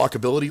 1/1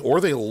 unblockability,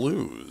 or they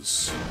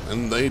lose.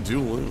 And they do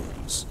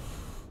lose.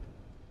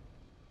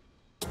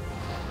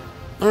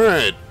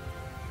 Alright.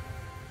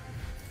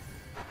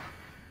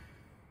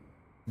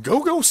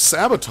 Go-Go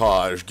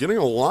Sabotage, getting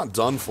a lot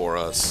done for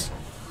us.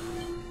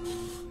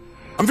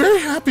 I'm very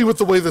happy with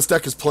the way this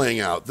deck is playing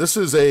out. This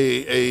is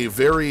a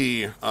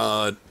very...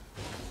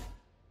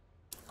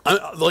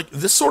 like,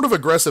 this sort of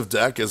aggressive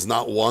deck is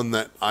not one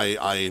that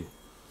I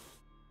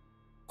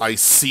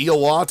see a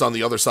lot on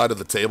the other side of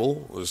the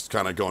table. Just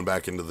kind of going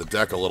back into the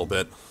deck a little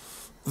bit.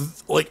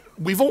 Like,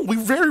 we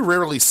very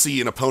rarely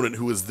see an opponent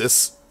who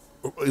is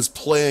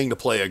playing to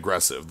play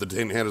aggressive. The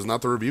detained hand is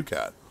not the Rebuke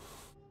Hat.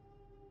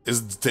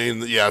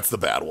 Yeah, it's the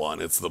bad one.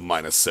 It's the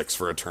 -6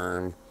 for a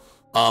turn.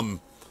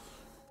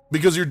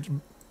 Because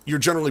you're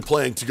generally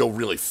playing to go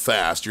really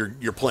fast.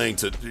 You're playing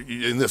to,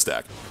 in this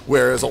deck.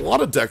 Whereas a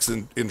lot of decks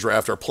in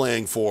draft are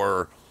playing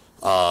for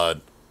a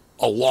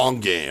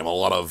long game. A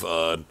lot of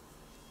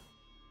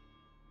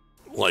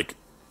like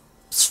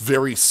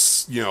very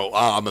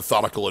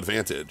methodical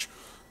advantage,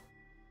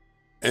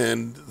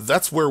 and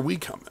that's where we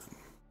come in.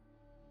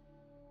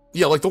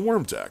 Yeah, like the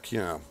Worm deck.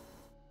 Yeah.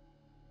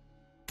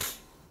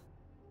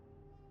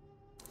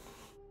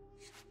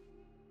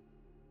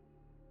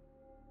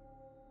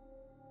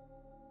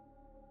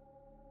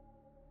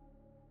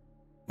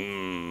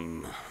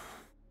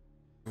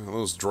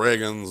 Those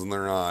dragons in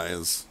their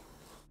eyes.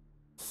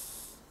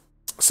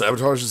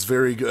 Sabotage is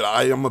very good.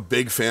 I am a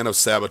big fan of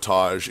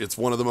Sabotage. It's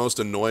one of the most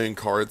annoying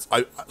cards.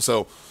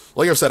 So,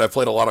 like I've said, I've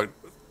played a lot of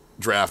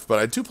Draft, but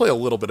I do play a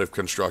little bit of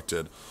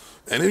Constructed.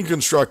 And in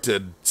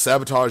Constructed,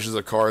 Sabotage is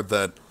a card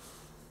that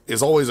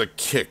is always a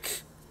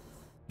kick.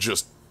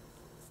 Just...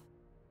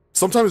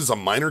 Sometimes it's a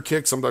minor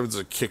kick, sometimes it's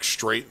a kick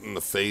straight in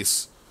the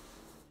face.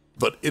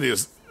 But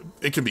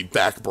it can be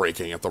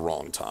back-breaking at the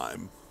wrong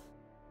time.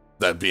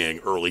 That being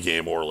early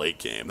game or late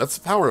game. That's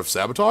the power of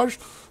Sabotage,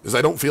 is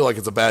I don't feel like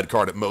it's a bad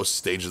card at most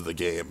stages of the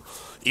game.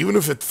 Even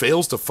if it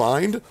fails to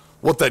find,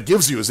 what that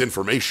gives you is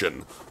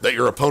information that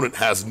your opponent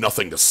has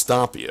nothing to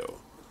stop you.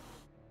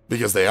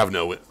 Because they have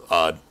no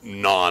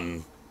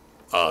non-creature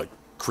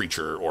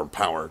or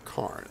power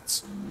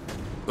cards.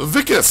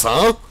 Vicus,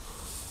 huh?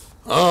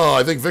 Oh,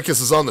 I think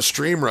Vicus is on the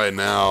stream right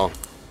now.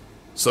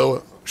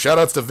 So,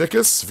 shoutouts to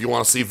Vicus. If you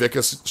want to see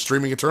Vicus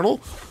streaming Eternal,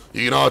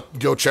 you can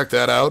go check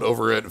that out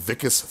over at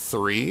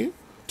Vicus3,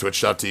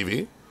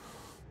 twitch.tv.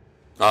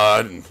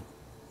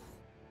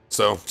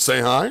 So,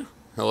 say hi.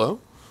 Hello.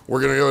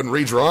 We're going to go ahead and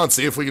redraw and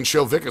see if we can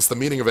show Vicus the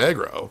meaning of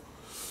aggro.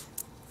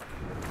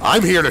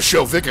 I'm here to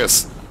show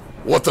Vicus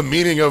what the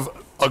meaning of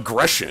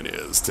aggression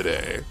is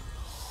today.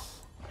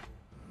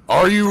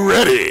 Are you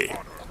ready?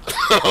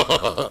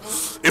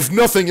 If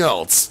nothing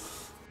else,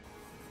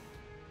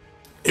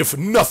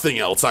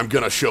 I'm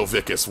going to show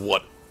Vicus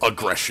what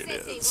aggression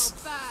is.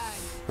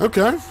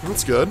 Okay,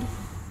 that's good.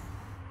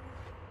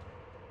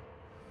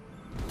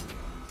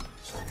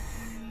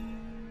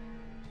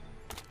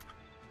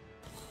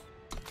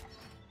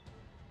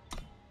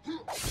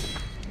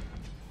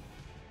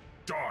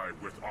 Die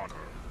with honor.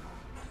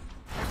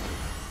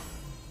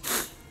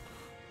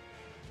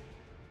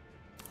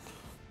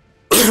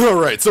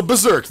 Alright, so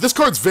Berserk. This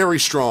card's very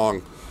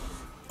strong.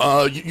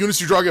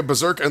 Units you draw get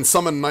Berserk and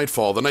summon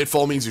Nightfall. The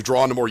Nightfall means you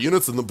draw into more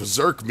units, and the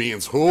Berserk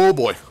means, oh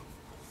boy.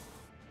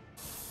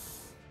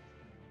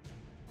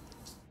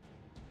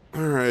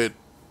 Alright,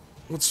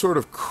 what sort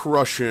of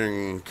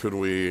crushing could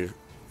we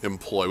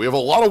employ? We have a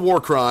lot of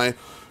Warcry.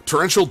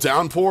 Torrential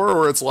Downpour,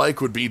 or its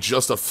like, would be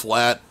just a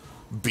flat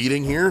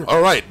beating here.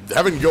 Alright,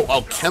 having to go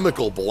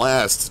Alchemical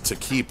Blast to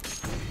keep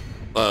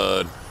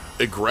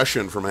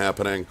aggression from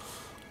happening.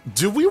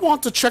 Do we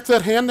want to check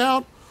that hand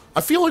out?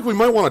 I feel like we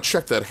might want to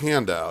check that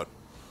hand out.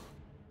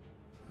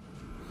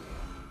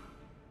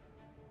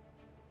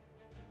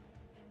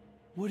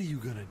 What are you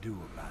gonna do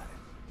about it?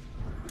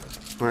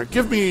 Alright,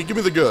 give me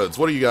the goods.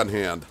 What do you got in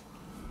hand?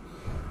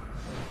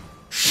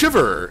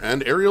 Shiver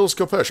and Ariel's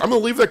Kopesh. I'm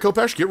gonna leave that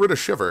Kopesh, get rid of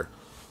Shiver.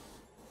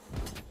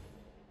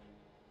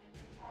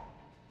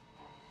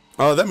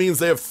 That means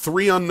they have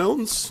 3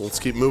 unknowns. Let's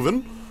keep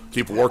moving.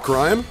 Keep war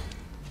crying.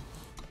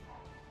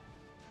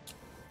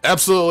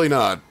 Absolutely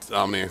not,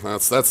 Omni.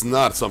 That's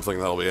not something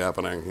that'll be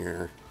happening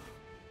here.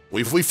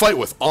 We fight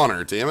with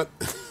honor, damn it.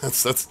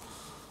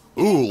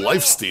 Ooh,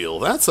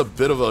 lifesteal. That's a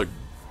bit of a...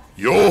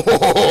 Yo!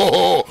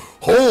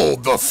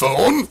 Hold the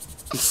phone!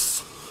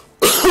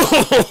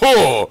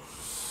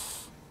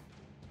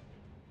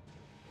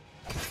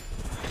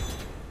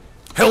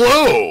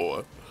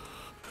 Hello!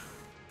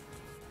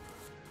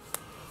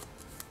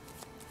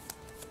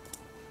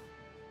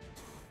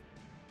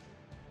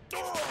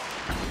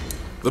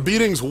 The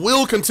beatings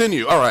will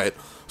continue. Alright,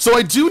 so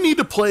I do need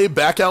to play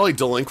Back Alley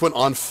Delinquent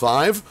on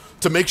 5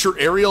 to make sure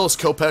Ariel's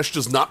Kopesh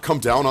does not come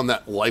down on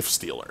that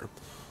lifestealer.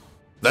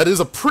 That is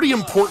a pretty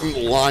important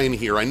line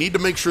here. I need to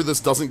make sure this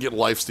doesn't get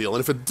lifesteal, and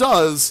if it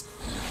does...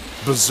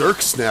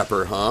 Berserk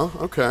Snapper, huh?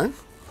 Okay.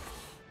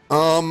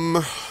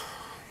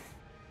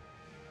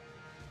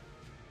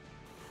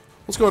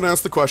 Let's go ahead and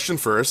ask the question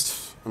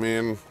first. I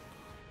mean...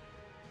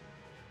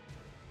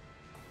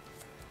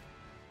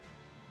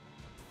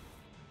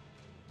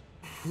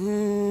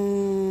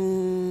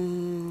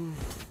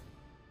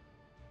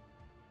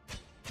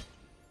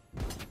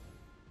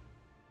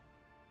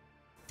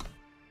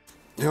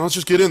 Yeah, let's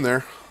just get in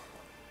there.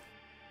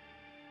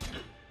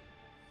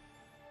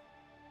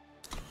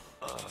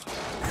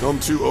 Come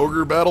to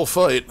Ogre Battle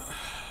Fight.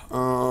 What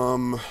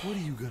are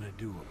you gonna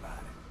do about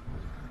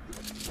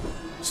it?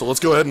 So let's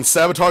go ahead and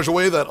sabotage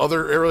away that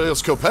other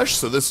Aurelius Kopesh,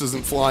 so this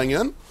isn't flying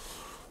in.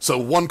 So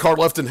 1 card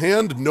left in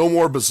hand, no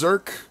more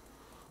Berserk.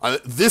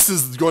 This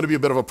is going to be a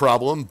bit of a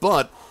problem,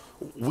 but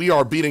we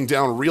are beating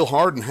down real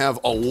hard and have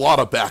a lot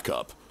of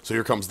backup. So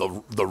here comes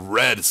the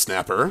red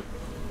snapper.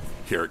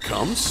 Here it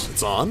comes.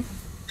 It's on.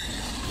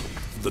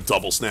 The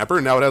double snapper,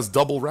 and now it has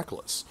double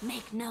reckless.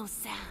 Make no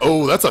sound.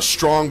 Oh, that's a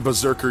strong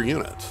Berserker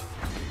unit.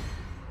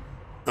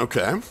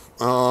 Okay.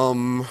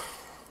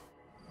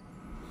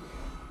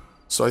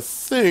 So I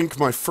think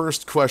my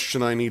first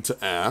question I need to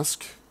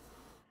ask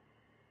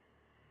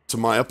to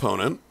my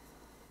opponent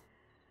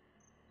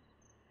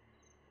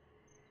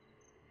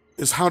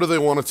is how do they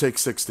want to take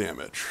 6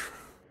 damage?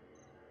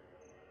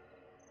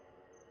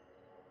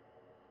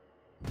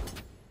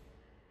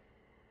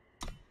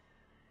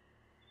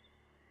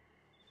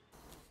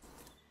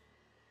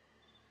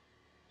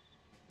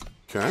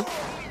 Okay.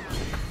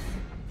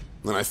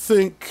 Then I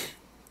think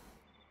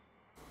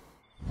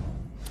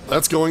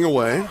that's going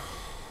away.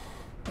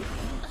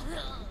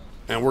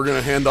 And we're going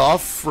to hand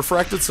off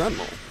Refracted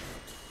Sentinel.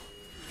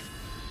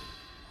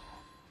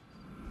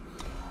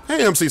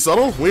 Hey, MC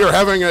Subtle. We are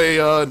having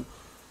a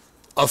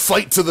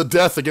fight to the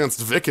death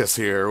against Vicus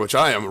here, which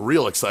I am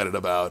real excited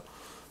about.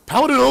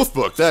 Paladin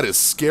Oathbook, that is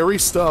scary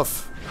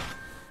stuff.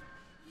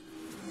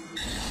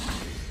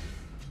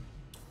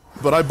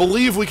 But I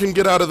believe we can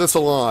get out of this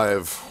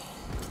alive.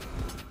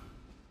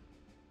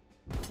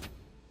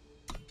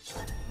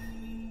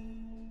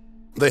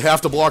 They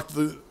have to block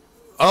the...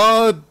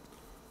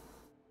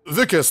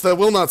 Vicus, that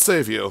will not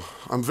save you.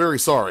 I'm very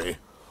sorry.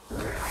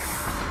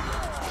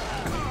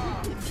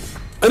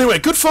 Anyway,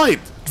 good fight.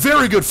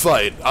 Very good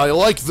fight. I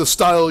like the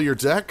style of your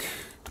deck.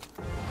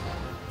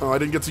 Oh, I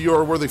didn't get to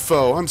your worthy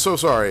foe. I'm so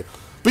sorry.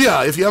 But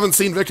yeah, if you haven't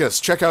seen Vicus,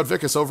 check out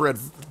Vicus over at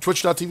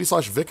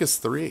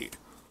twitch.tv/Vicus3.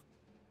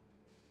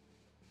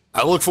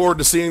 I look forward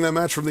to seeing that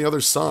match from the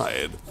other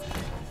side.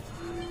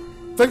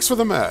 Thanks for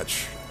the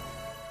match.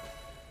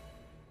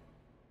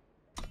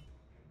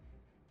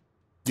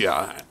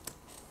 Yeah.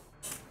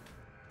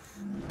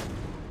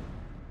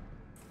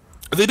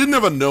 They didn't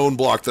have a known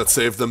block that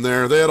saved them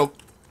there. They had a...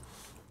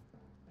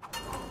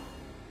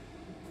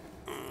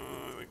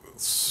 I think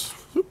that's...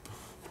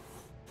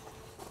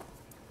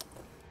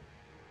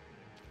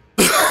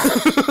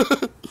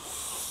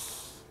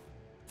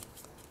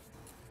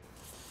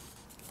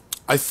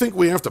 I think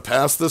we have to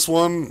pass this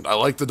one. I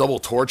like the double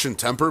torch and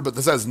temper, but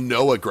this has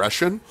no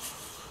aggression.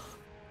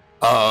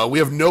 We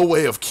have no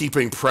way of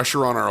keeping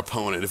pressure on our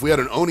opponent. If we had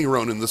an Oni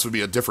Ronin, this would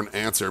be a different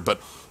answer. But,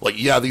 like,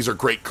 yeah, these are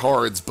great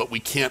cards, but we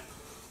can't,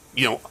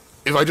 you know,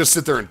 if I just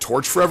sit there and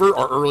torch forever,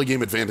 our early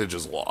game advantage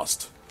is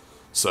lost.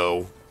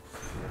 So,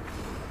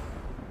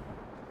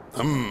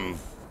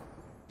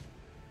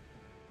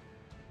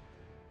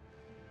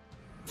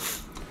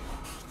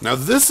 now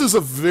this is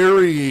a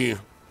very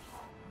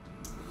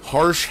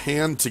harsh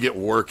hand to get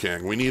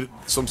working. We need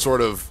some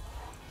sort of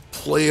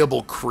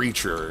playable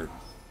creature.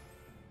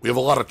 We have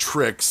a lot of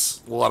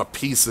tricks, a lot of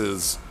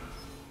pieces.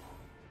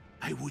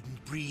 I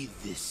wouldn't breathe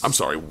this. I'm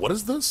sorry, what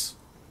is this?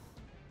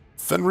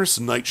 Fenris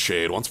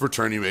Nightshade. Once per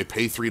turn, you may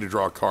pay 3 to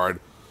draw a card.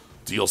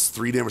 Deals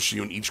 3 damage to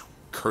you and each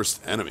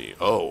cursed enemy.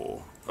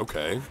 Oh,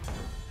 okay.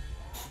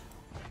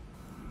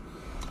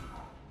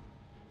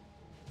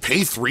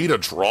 Pay 3 to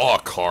draw a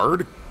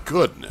card?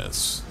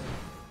 Goodness.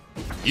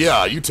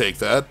 Yeah, you take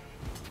that.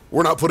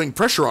 We're not putting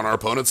pressure on our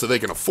opponent so they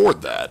can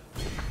afford that.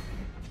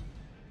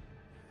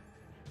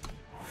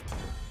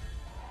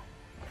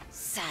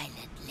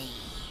 Silently.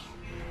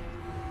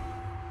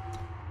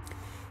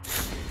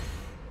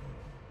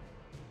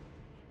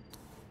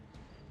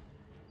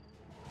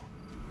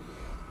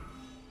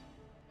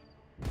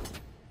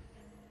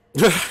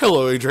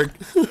 Hello, Adric.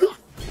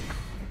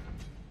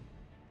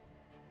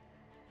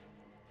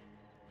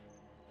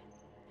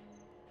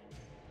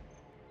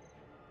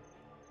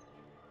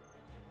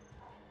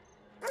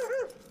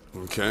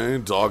 Okay,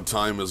 dog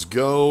time is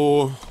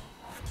go.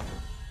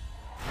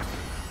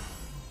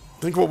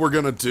 I think what we're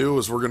gonna do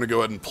is we're gonna go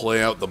ahead and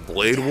play out the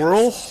Blade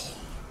Whirl.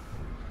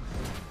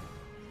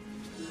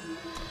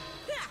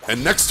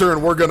 And next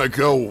turn we're gonna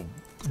go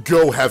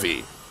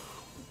heavy.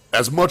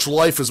 As much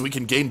life as we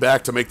can gain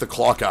back to make the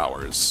clock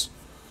hours.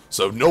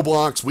 So no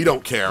blocks, we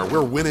don't care.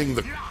 We're winning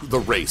the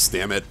race,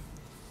 damn it.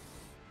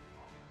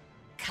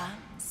 Come,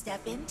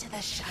 step into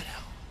the shadow.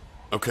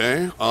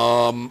 Okay,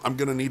 I'm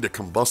gonna need to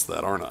combust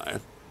that, aren't I?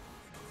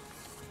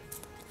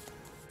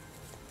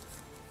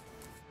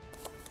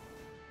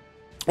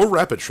 Or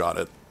rapid shot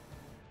it.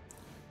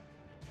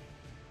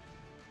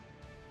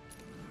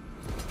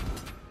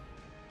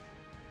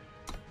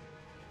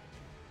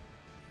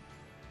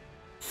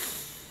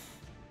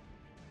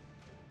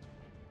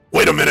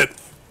 Wait a minute!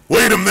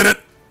 Wait a minute!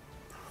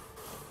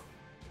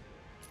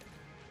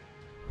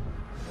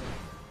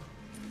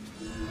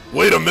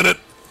 Wait a minute!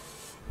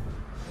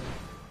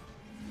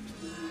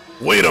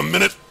 Wait a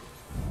minute!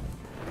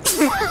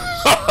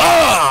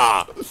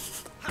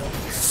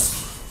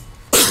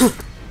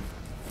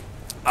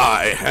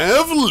 I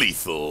have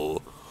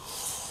lethal.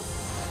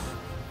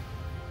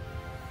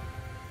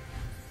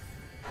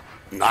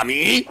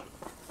 Nani?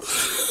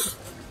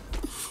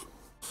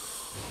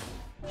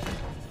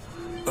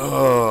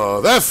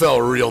 That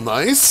felt real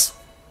nice.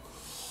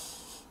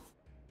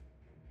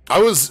 I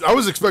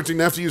was expecting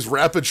to have to use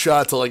rapid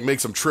shot to like make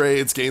some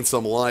trades, gain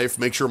some life,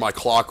 make sure my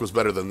clock was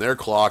better than their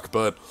clock,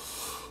 but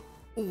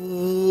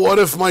what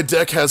if my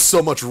deck has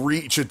so much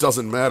reach it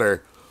doesn't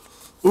matter?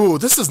 Ooh,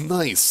 this is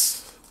nice.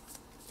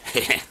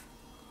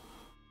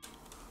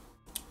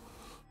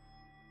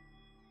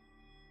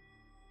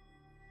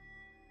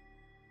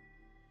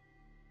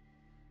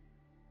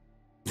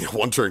 Yeah,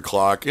 one turn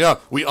clock. Yeah,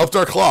 we upped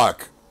our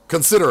clock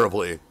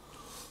considerably.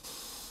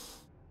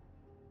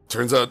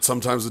 Turns out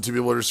sometimes the two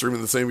people are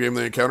streaming the same game,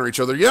 they encounter each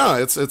other.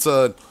 Yeah,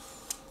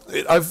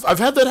 I've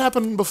had that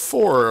happen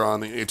before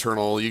on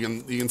Eternal. You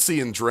can see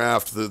in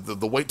draft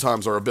the wait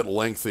times are a bit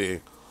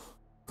lengthy,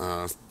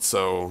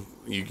 so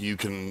you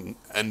can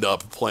end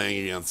up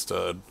playing against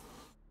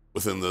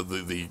within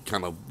the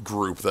kind of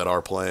group that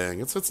are playing.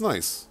 It's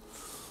nice.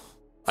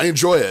 I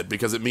enjoy it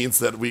because it means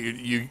that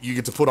you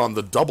get to put on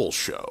the double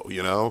show.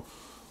 You know,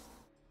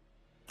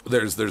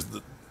 there's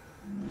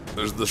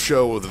the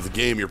show of the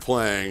game you're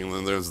playing, and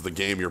then there's the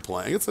game you're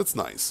playing. It's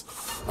nice.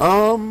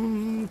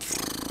 I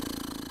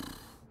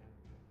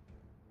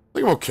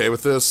think I'm okay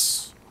with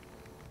this.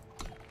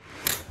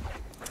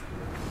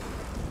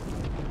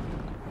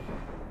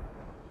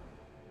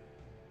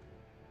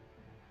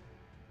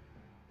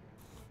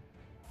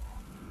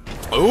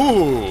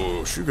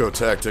 Oh, Shugo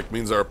Tactic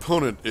means our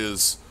opponent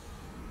is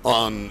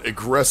on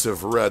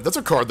aggressive red. That's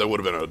a card that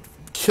would have been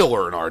a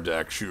killer in our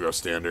deck, Shugo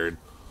Standard.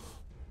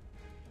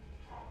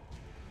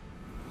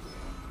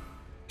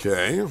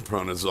 Okay,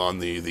 opponent is on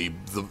the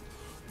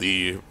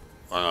Eat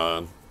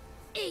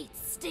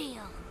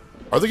steel.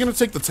 Are they going to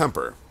take the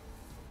temper?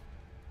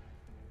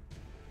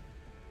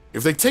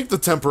 If they take the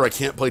temper, I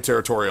can't play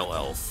Territorial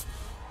Elf.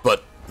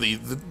 But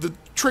the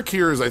trick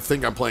here is I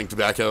think I'm playing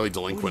Back Alley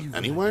Delinquent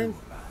anyway.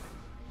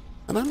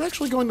 And I'm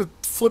actually going to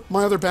flip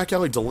my other Back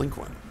Alley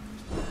Delinquent.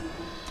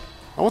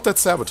 I want that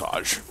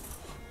Sabotage.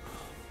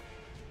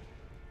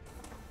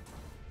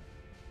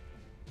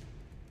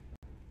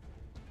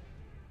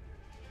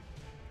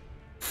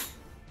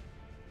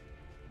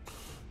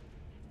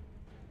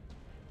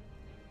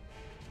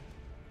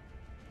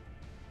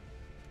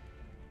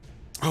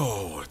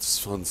 Oh, it's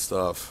fun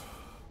stuff.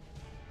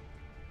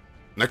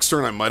 Next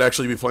turn, I might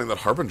actually be playing that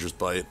Harbinger's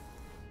Bite.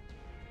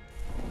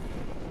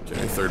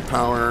 Okay, third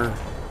power.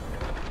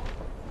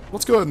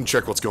 Let's go ahead and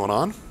check what's going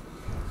on.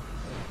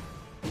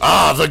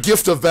 Ah, the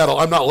Gift of Battle.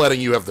 I'm not letting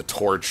you have the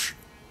torch.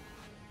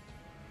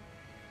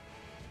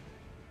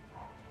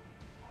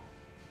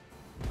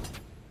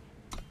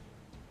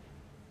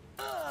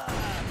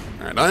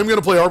 Alright, I'm going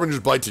to play Harbinger's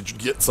Bite to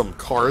get some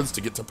cards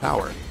to get to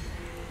power.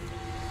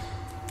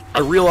 I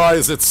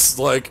realize it's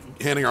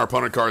like handing our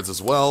opponent cards as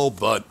well,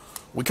 but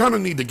we kind of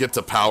need to get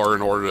to power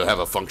in order to have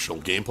a functional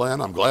game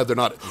plan. I'm glad they're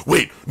not...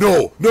 Wait,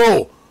 no,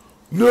 no,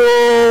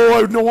 no!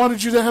 I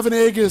wanted you to have an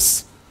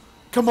Aegis.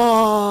 Come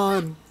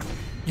on!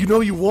 You know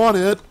you want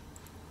it.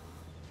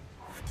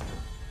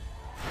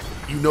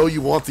 You know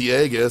you want the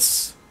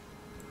Aegis.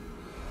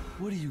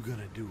 What are you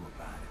gonna do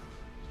about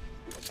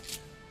it?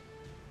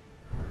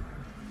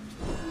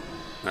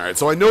 Alright,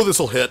 so I know this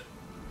will hit.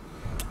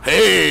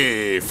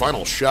 Hey!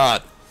 Final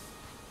shot.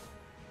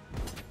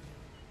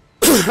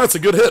 That's a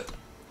good hit.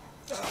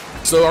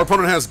 So our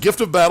opponent has Gift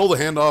of Battle to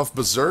hand off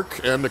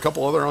Berserk and a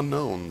couple other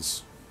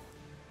unknowns.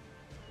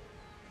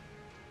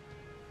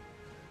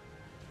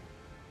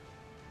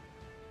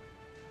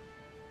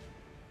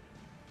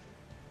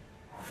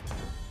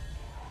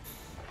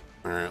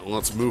 Alright,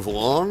 let's move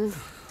along.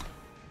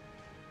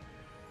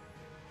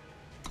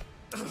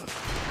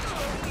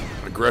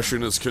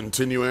 Aggression is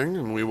continuing,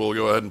 and we will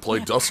go ahead and play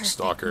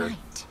Duskstalker.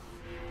 Night.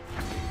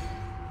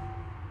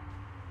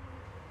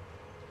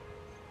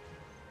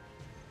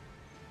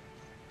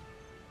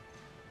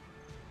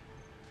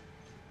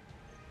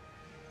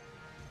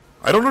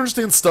 I don't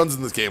understand stuns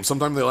in this game.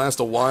 Sometimes they last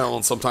a while,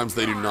 and sometimes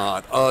they do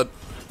not.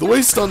 The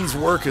way stuns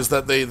work is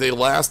that they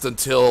last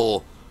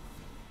until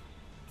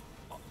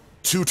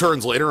 2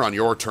 turns later on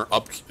your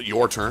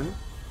turn.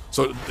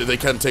 So they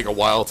can take a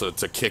while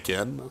to kick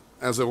in,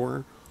 as it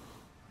were.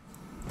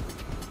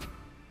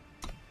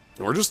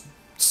 And we're just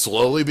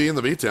slowly being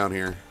the beatdown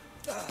here.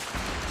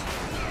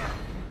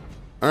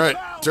 Alright,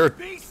 Foul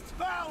beast!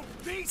 Foul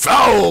beast!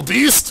 Foul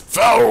beast!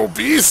 Foul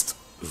beast!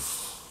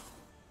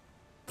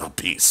 The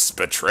beasts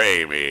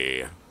betray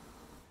me.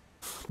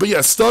 But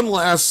yeah, stun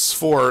lasts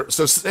for...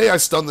 So say I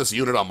stun this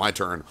unit on my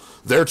turn.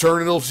 Their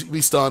turn, it'll be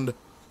stunned.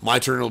 My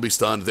turn, it'll be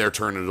stunned. Their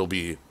turn, it'll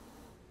be...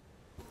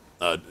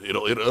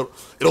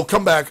 It'll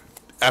come back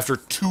after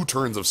 2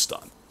 turns of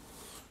stun.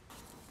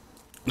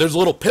 There's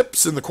little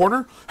pips in the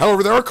corner.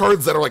 However, there are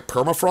cards that are like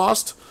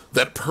permafrost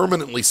that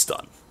permanently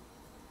stun.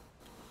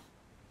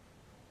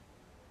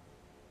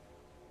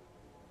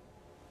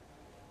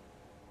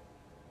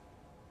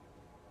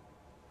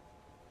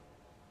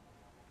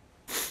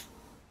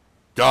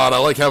 God, I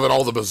like having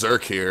all the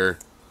berserk here.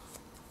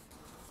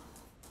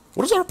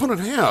 What does our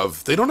opponent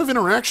have? They don't have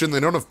interaction, they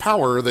don't have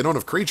power, they don't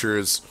have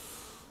creatures.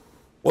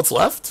 What's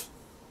left?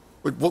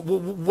 Like,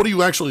 what do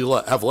you actually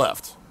have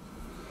left?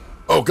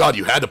 Oh god,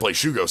 you had to play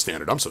Shugo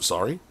Standard. I'm so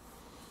sorry.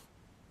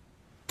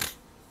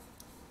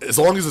 As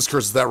long as this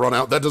curse does that run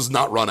out, that does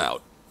not run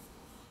out.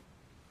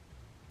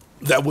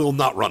 That will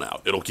not run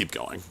out. It'll keep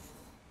going.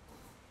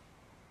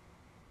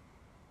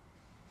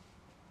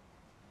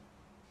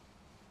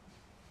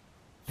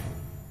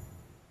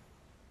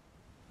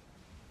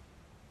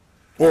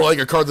 Or like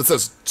a card that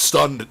says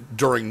stunned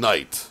during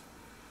night.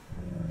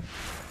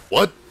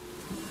 What?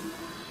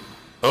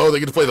 Oh, they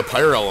get to play the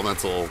Pyre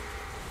Elemental.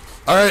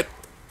 Alright.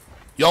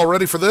 Y'all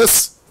ready for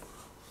this?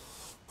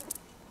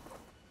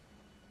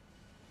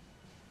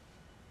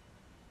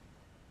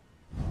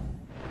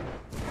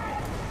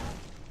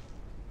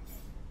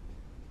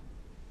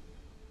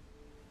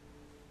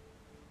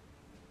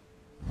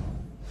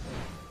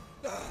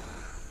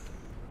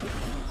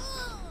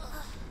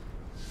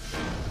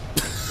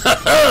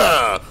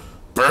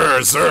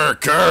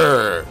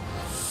 Berserker!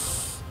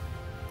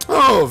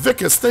 Oh,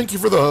 Vicus, thank you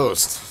for the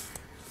host.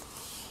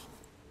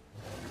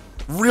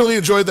 Really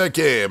enjoyed that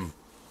game.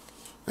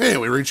 Hey,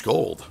 we reached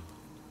gold.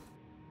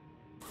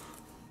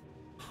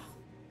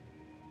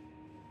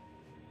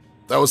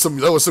 That was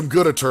some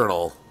good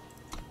Eternal.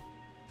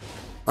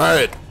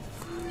 Alright.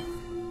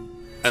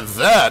 And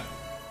that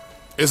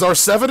is our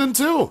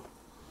 7-2.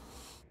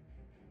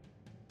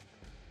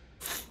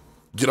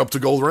 Get up to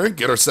gold rank,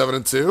 get our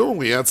 7-2.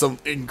 We had some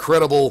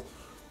incredible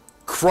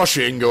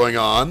crushing going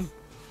on.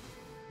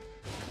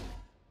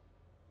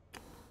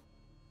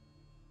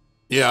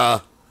 Yeah.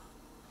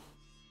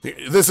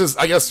 This is,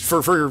 I guess,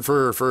 for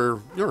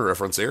your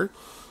reference here.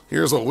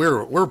 Here's what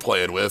we're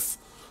playing with.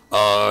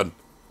 The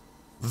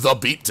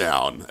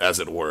beatdown, as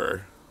it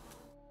were.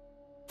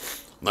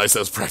 Nice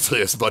as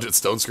practically a budget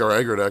Stone Scar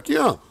aggro deck.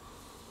 Yeah.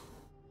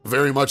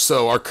 Very much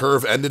so. Our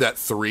curve ended at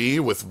 3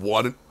 with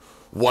one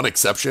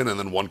exception and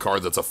then one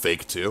card that's a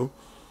fake 2.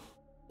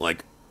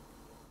 Like,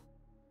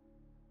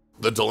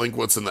 the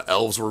Delinquents and the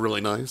Elves were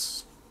really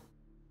nice.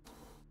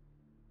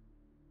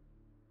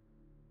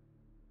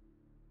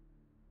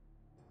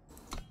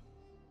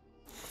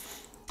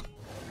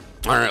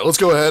 Alright, let's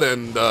go ahead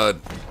and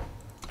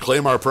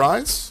claim our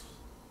prize.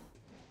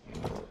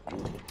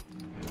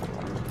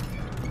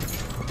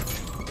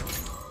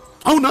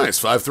 Oh, nice.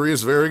 5-3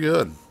 is very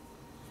good.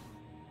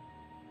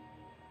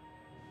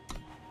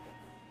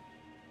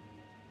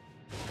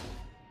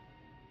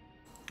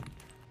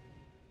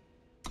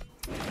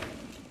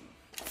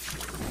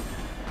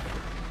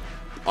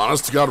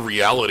 Honest to God,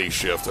 reality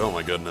shift. Oh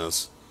my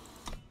goodness.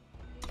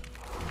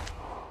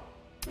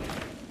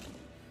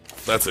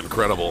 That's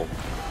incredible.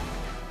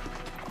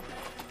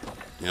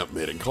 Yep,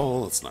 maiden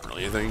call. That's not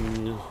really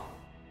anything.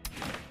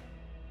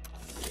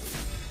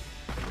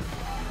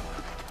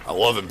 I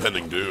love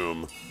Impending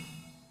Doom.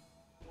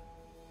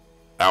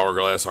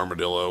 Hourglass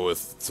Armadillo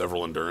with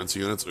several endurance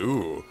units.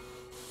 Ooh.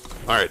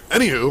 Alright,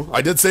 anywho,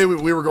 I did say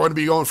we were going to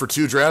be going for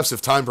 2 drafts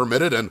if time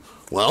permitted, and,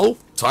 well,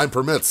 time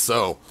permits,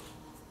 so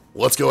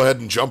let's go ahead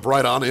and jump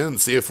right on in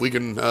and see if we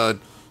can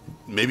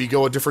maybe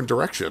go a different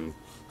direction.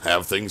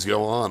 Have things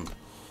go on.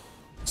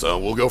 So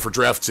we'll go for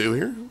draft 2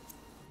 here.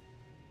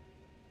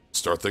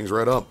 Start things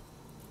right up.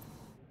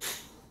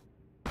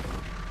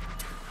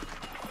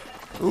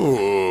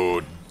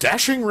 Ooh,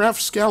 Dashing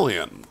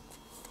Rapscallion.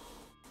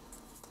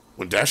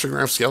 When Dashing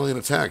Rapscallion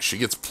attacks, she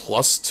gets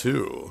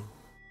 +2.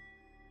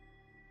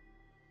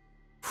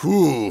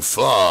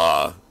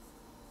 Hoofa.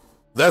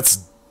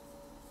 That's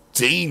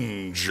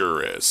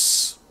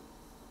dangerous.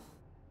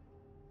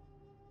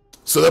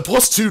 So that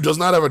 +2 does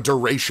not have a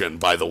duration,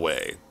 by the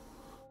way.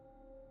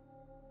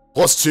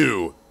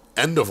 +2,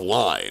 end of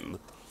line.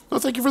 Oh,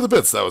 thank you for the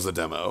bits. That was a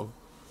demo.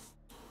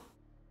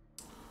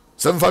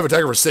 7-5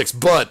 attacker for 6,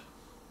 but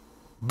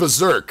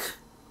Berserk.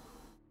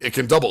 It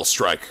can double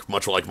strike,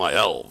 much like my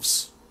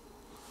elves.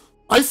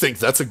 I think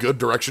that's a good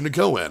direction to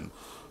go in.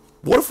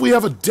 What if we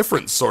have a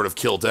different sort of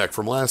kill deck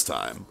from last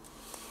time?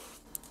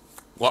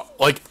 Well,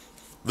 like,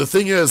 the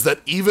thing is that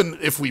even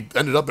if we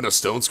ended up in a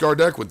Stone Scar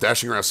deck with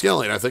Dashing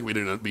Rapscallion, I think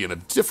we'd be in a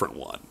different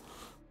one.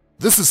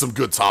 This is some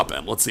good top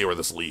end. Let's see where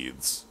this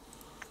leads.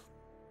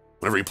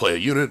 Whenever you play a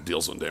unit, it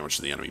deals 1 damage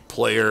to the enemy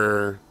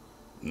player.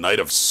 Knight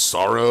of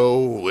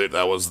Sorrow,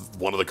 that was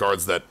one of the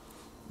cards that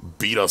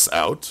beat us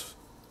out.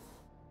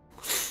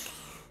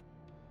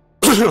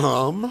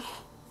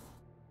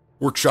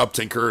 Workshop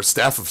Tinker,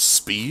 Staff of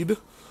Speed,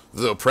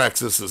 though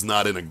Praxis is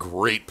not in a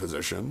great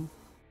position.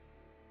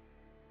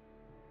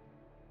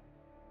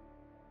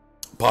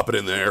 Pop it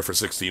in there for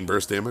 16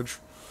 burst damage.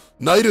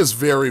 Knight is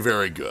very,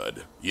 very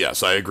good.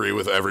 Yes, I agree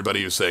with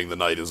everybody who's saying the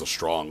Knight is a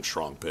strong,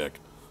 strong pick.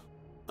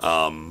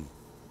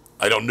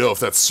 I don't know if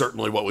that's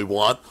certainly what we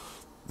want.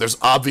 There's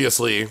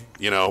obviously,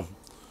 you know,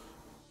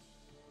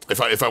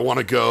 if I want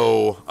to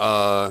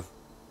go,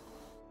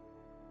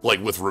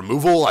 like with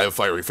removal, I have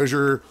Fiery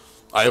Fissure,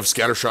 I have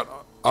Scattershot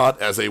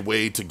as a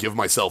way to give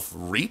myself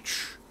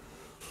reach.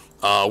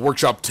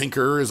 Workshop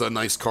Tinker is a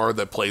nice card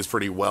that plays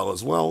pretty well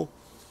as well.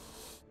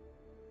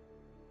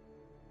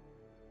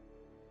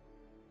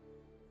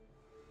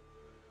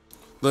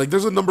 Like,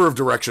 there's a number of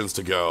directions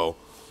to go.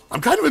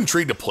 I'm kind of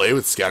intrigued to play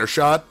with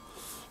Scattershot.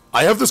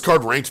 I have this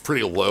card ranked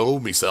pretty low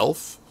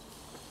myself,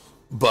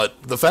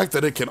 but the fact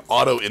that it can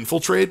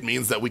auto-infiltrate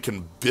means that we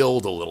can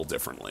build a little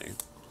differently.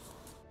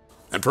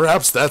 And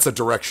perhaps that's a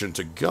direction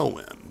to go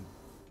in.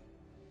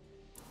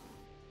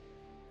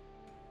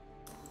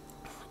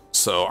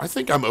 So I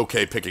think I'm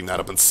okay picking that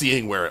up and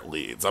seeing where it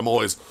leads. I'm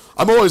always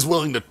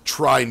willing to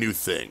try new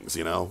things,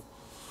 you know?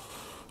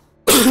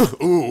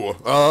 Ooh,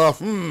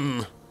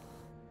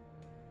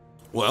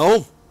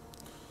 Well,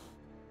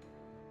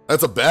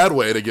 that's a bad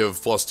way to give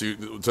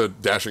 +2 to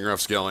Dashing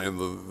Rapscallion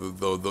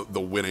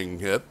the winning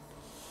hit.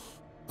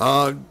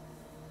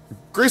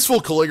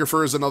 Graceful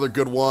Calligrapher is another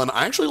good one.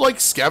 I actually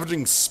like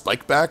Scavenging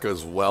Spikeback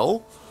as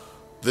well.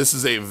 This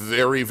is a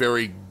very,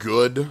 very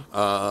good,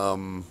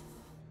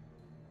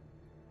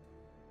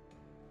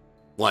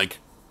 like,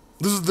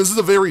 this is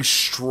a very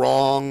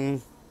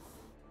strong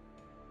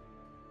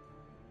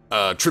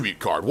tribute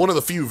card. One of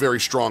the few very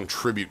strong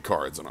tribute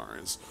cards in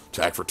ours.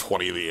 Attack for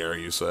 20 in the air,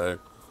 you say.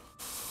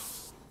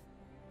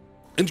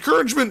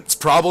 Encouragement's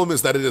problem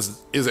is that it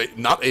is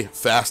not a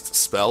fast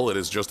spell, it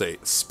is just a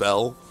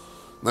spell.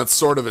 And that's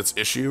sort of its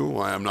issue.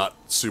 Why I'm not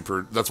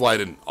super... That's why I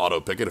didn't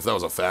auto-pick it. If that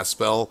was a fast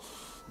spell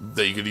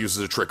that you could use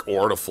as a trick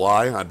or to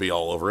fly, I'd be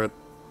all over it.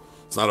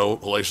 It's not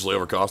hellaciously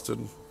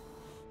overcosted.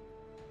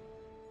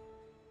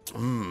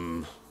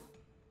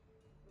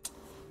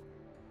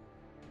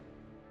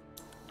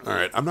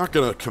 Alright, I'm not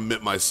going to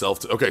commit myself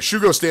to... Okay,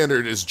 Shugo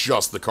Standard is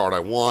just the card I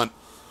want.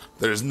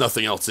 There's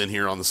nothing else in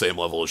here on the same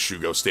level as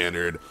Shugo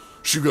Standard.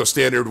 Shugo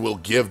Standard will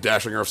give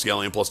Dashing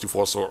Rapscallion +2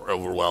 Force or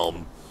Overwhelm,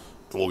 and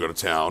we'll go to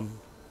town.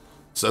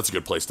 So that's a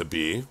good place to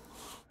be.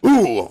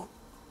 Ooh!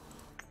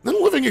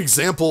 Then Living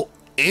Example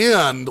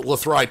and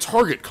Lethrai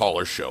Target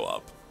Caller show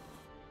up.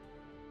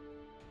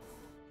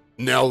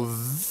 Now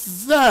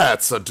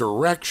that's a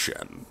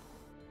direction.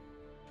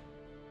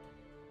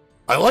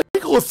 I like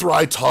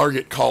Lethrai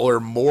Target Caller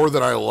more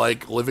than I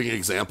like Living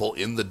Example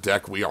in the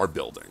deck we are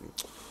building.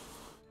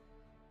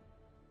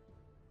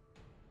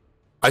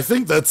 I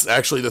think that's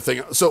actually the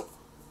thing. So,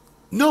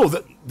 no,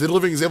 did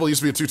Living Example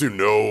used to be a 2-2?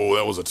 No,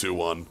 that was a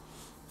 2-1.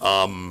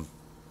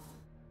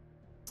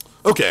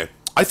 Okay,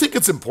 I think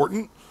it's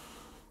important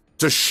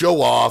to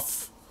show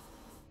off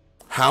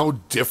how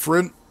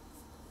different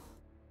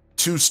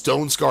 2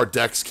 Stone Scar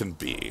decks can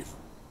be.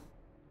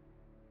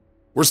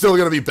 We're still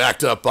going to be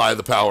backed up by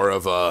the power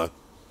of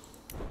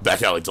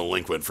Back Alley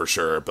Delinquent for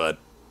sure, but,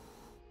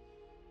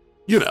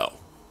 you know.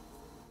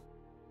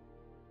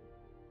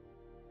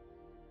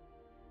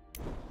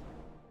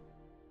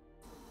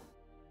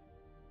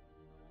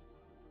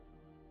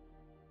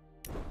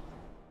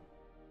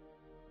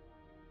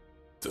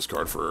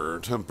 Discard for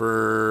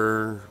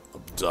Temper,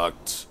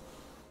 Abduct.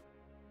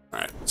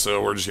 Alright,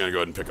 so we're just going to go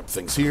ahead and pick up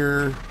things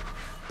here.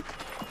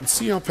 Let's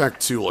see how Pack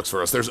 2 looks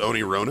for us. There's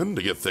Oni Ronin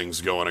to get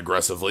things going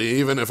aggressively.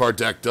 Even if our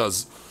deck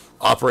does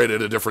operate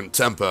at a different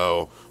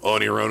tempo,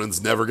 Oni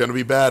Ronin's never going to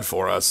be bad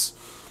for us.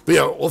 But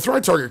yeah,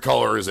 Lethrai Target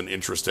Caller is an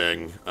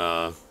interesting...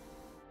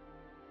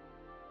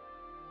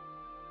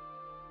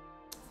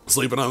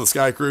 Sleeping on the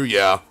Sky Crew?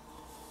 Yeah.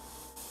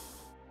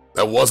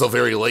 That was a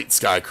very late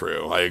Sky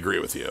Crew. I agree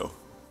with you.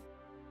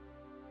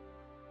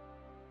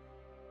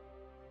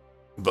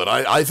 But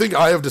I think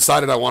I have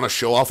decided I want to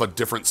show off a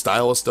different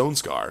style of Stone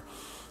Scar.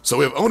 So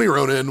we have Oni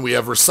Ronin, we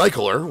have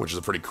Recycler, which is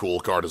a pretty cool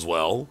card as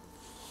well.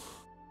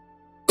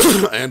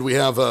 And we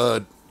have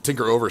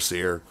Tinker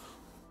Overseer.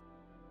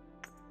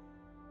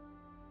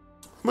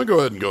 I'm going to go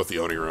ahead and go with the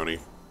Oni Ronin.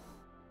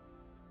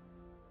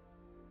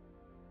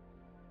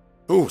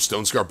 Ooh,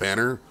 Stone Scar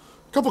Banner.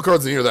 A couple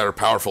cards in here that are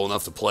powerful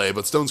enough to play,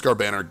 but Stone Scar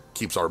Banner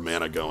keeps our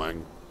mana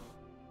going.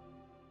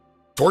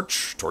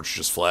 Torch. Torch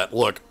just flat.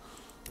 Look.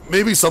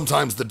 Maybe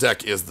sometimes the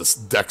deck is the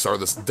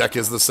deck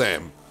is the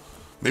same.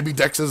 Maybe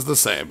Dex is the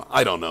same.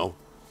 I don't know.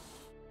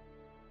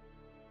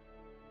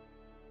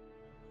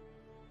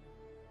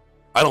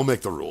 I don't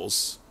make the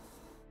rules.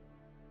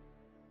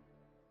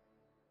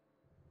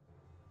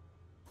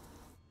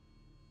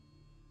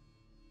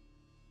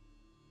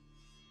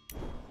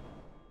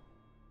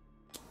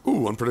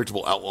 Ooh,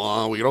 Unpredictable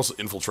Outlaw. We could also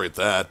infiltrate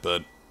that,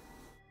 but...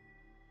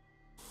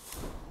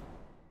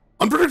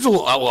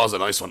 Unpredictable Outlaw is a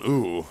nice one.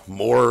 Ooh,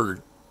 more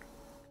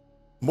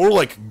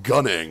like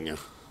gunning.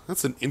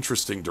 That's an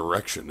interesting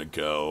direction to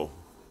go.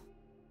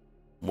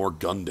 More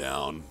gun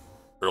down.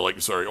 Or like,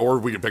 sorry, or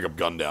we could pick up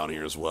gun down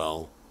here as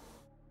well.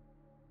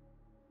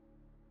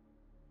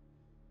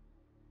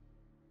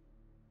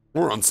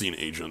 Or Unseen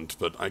Agent,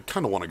 but I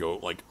kind of want to go,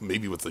 like,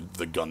 maybe with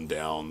the gun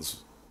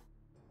downs.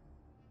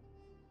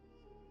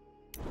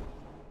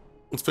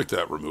 Let's pick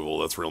that removal.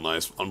 That's real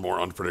nice.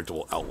 More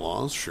Unpredictable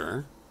Outlaws,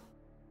 sure.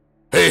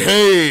 Hey,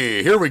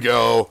 hey! Here we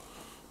go!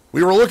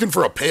 We were looking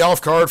for a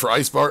payoff card for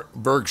Iceberg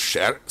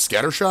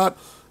Scattershot,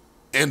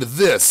 and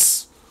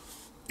this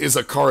is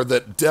a card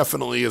that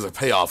definitely is a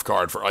payoff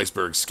card for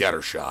Iceberg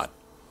Scattershot.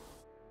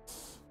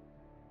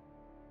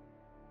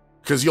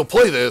 Because you'll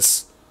play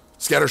this,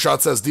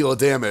 Scattershot says deal a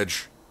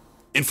damage,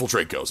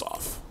 Infiltrate goes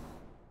off.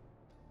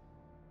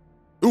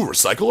 Ooh,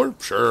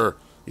 Recycler? Sure.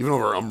 Even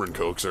over Umbran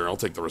Coaxer, I'll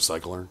take the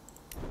Recycler.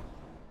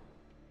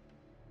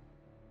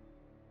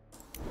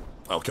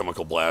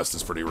 Alchemical Blast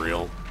is pretty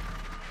real.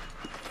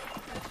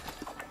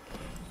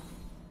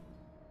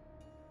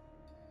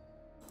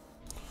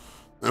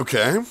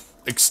 Okay.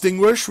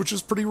 Extinguish, which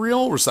is pretty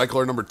real.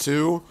 Recycler number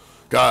 2.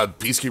 God,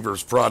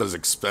 Peacekeeper's Prod is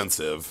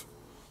expensive.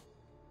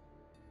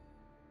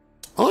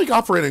 I like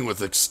operating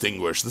with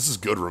Extinguish. This is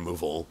good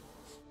removal.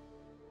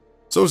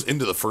 So is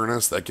Into the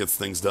Furnace. That gets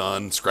things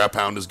done. Scrap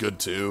Hound is good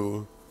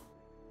too.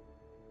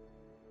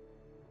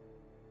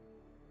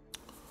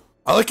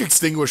 I like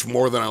Extinguish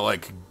more than I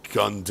like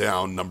Gun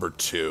Down number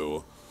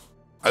 2.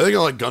 I think I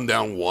like Gun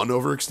Down 1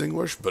 over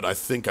Extinguish, but I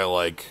think I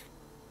like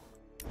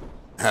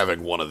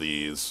having one of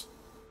these.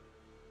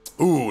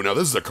 Ooh, now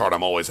this is a card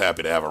I'm always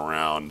happy to have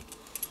around.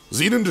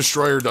 Xenon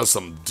Destroyer does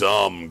some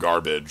dumb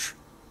garbage.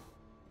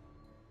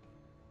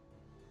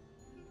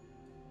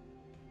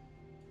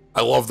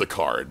 I love the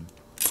card.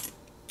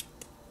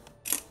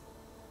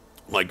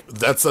 Like,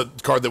 that's a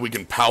card that we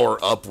can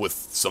power up with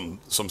some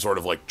sort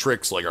of, like,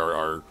 tricks, like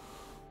our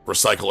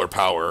Recycler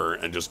power,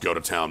 and just go to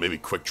town. Maybe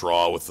Quick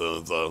Draw with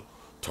the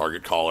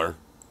target caller.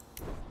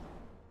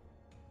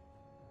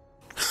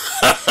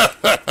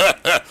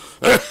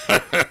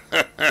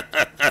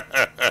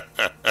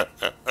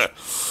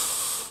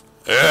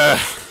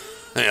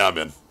 Yeah, I'm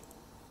in.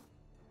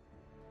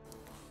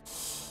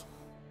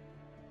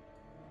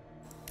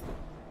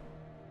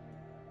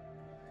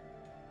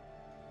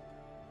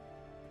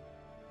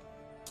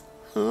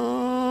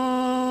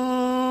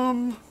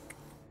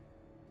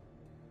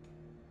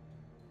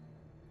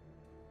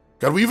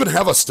 God, we even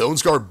have a Stone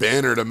Scar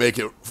banner to make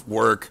it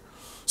work.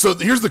 So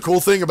here's the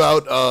cool thing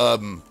about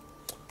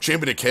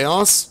Champion of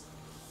Chaos.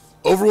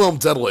 Overwhelm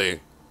Deadly.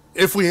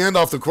 If we hand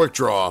off the Quick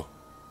Draw,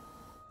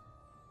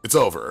 it's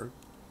over.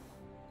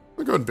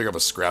 I'll go ahead and pick up a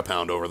Scrap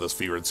Hound over this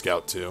Fevered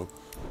Scout too.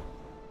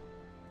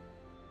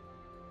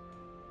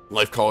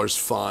 Life Caller's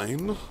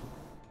fine.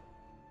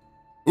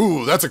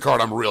 Ooh, that's a card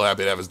I'm real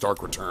happy to have as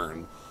Dark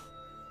Return.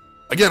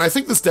 Again, I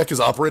think this deck is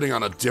operating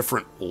on a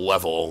different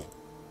level.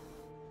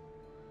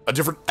 A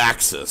different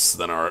axis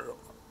than our...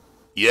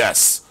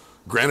 Yes.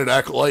 Granite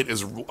Acolyte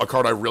is a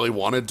card I really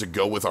wanted to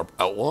go with our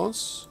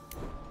Outlaws.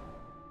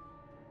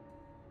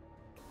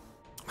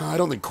 I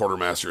don't think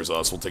Quartermaster is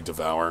us. We'll take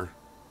Devour.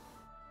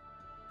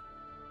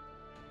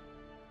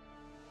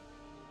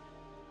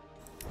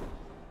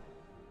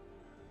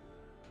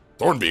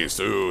 Thornbeast.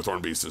 Ooh,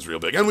 Thornbeast is real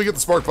big. And we get the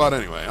Spark Pot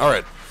anyway.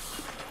 Alright.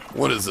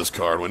 What is this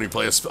card? When you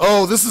play a...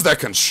 Oh, this is that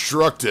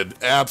constructed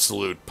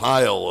absolute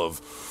pile of...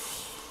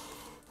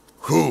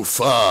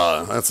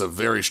 Hoofa. That's a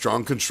very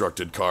strong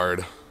constructed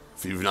card.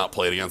 If you've not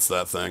played against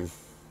that thing.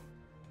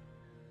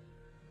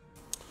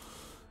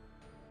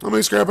 How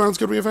many Scrap Hounds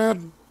could we have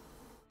had?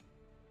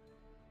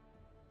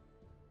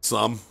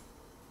 Some.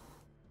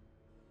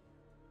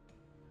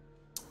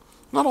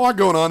 Not a lot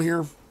going on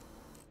here.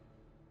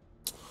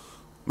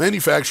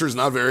 Manufacture is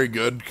not very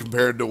good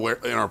compared to where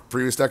in our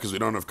previous deck because we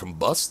don't have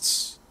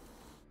Combusts.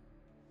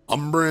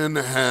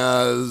 Umbran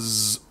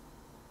has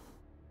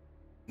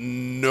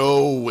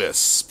no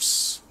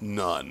Wisps.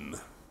 None.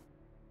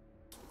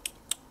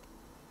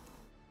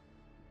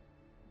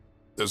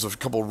 There's a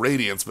couple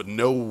Radiants, but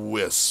no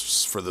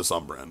Wisps for this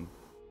Umbran.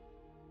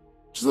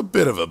 Which is a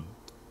bit of a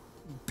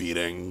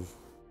beating.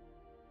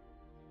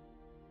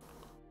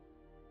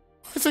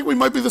 I think we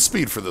might be the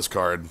speed for this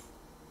card.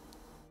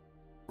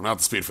 We're not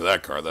the speed for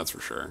that card, that's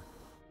for sure.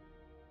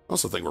 I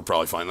also think we're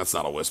probably fine. That's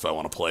not a Wisp I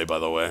want to play, by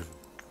the way.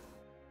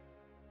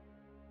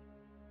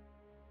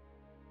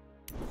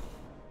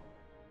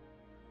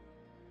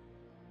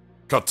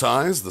 Cut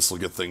Ties. This will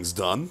get things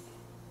done.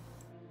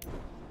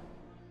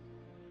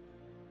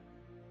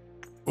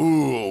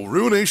 Ooh,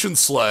 Ruination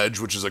Sledge,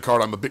 which is a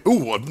card I'm a big...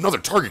 Ooh, another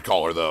Target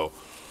Caller, though.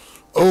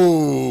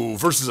 Oh,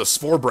 versus a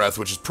Spore Breath,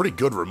 which is pretty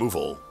good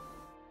removal.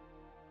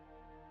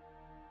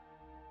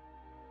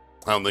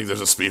 I don't think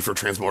there's a speed for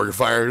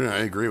Transmogrifier. I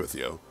agree with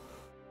you.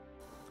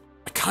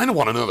 I kind of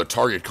want another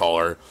target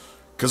caller,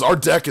 because our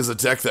deck is a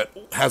deck that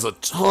has a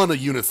ton of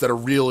units that are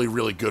really,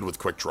 really good with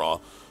Quick Draw.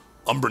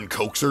 Umbran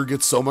Coaxer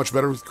gets so much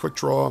better with Quick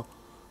Draw.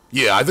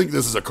 Yeah, I think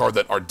this is a card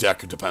that our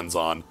deck depends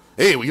on.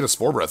 Hey, we get a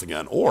Spore Breath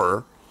again,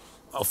 or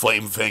a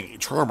Flame Fang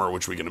Charmer,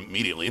 which we can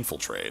immediately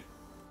infiltrate.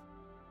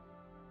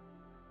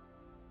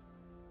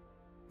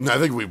 No, I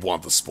think we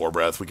want the Spore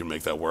Breath. We can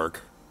make that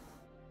work.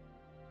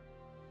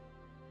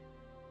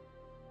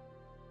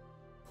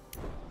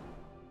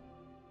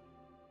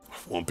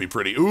 Won't be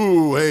pretty.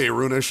 Ooh, hey,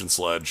 Ruination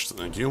Sledge.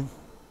 Thank you.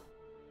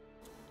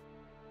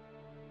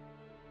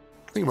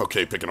 I think I'm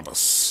okay picking up a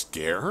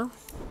Scare.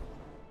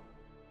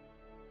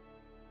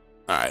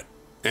 Alright.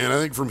 And I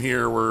think from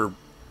here we're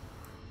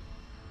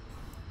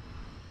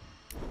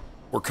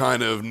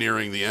kind of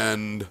nearing the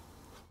end.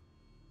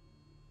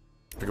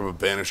 Pick up a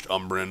Banished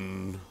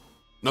Umbran.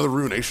 Another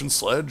Ruination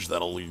Sledge.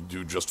 That'll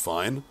do just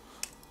fine.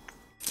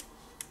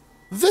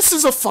 This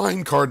is a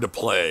fine card to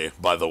play,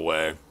 by the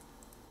way.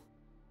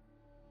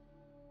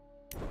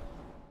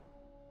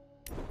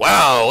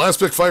 Wow, last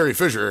pick Fiery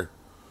Fissure.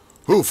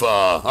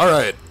 Hoofa.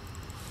 Alright.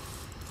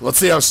 Let's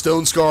see how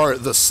Stone Scar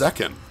the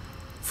second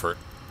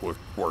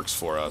works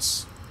for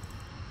us.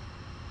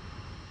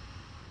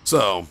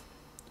 So,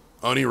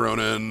 Oni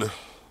Ronin,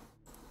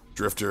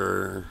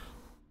 Drifter,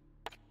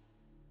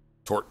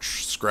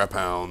 Torch, Scrap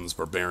Hounds,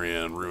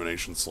 Barbarian,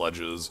 Ruination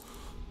Sledges,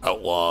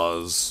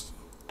 Outlaws,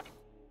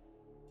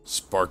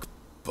 Spark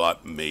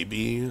Bot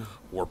maybe,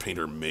 War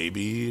Painter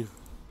maybe.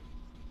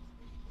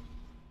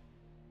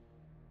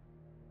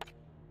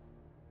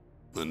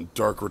 Then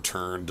Dark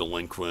Return,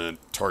 Delinquent,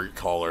 Target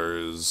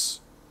Callers.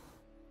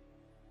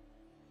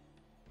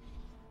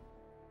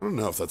 I don't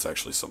know if that's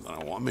actually something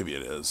I want. Maybe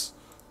it is.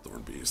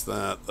 Thorn Beast,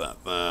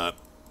 that.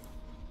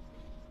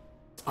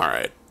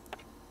 Alright.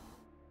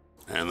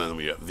 And then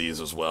we have these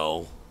as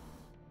well.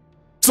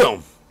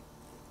 So,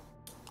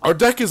 our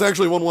deck is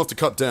actually one we'll have to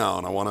cut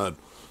down.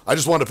 I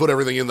just wanted to put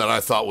everything in that I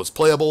thought was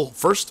playable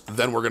first,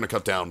 then we're going to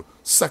cut down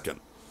second.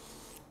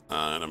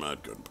 And I'm going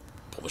to go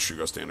pull the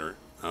Shugo Standard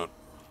out.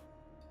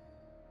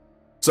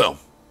 So,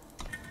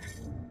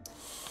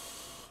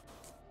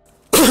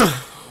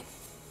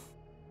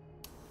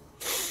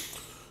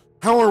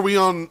 how are we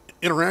on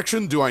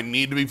interaction? Do I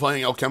need to be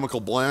playing Alchemical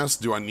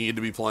Blast? Do I need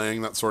to be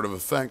playing that sort of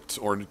effect?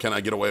 Or can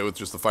I get away with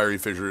just the Fiery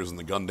Fissures and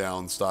the Gun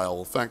Down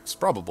style effects?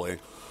 Probably.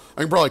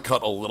 I can probably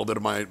cut a little bit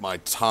of my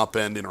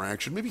top-end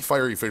interaction. Maybe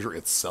Fiery Fissure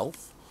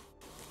itself.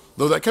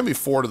 Though that can be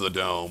 4 to the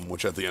Dome,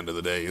 which at the end of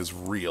the day is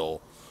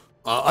real.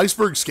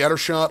 Iceberg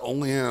Scattershot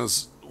only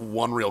has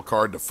 1 real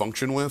card to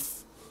function with.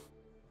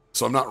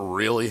 So I'm not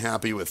really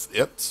happy with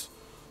it.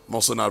 I'm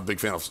also not a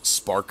big fan of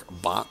Spark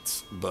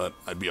Bot, but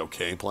I'd be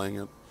okay playing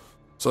it.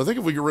 So I think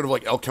if we get rid of,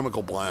 like,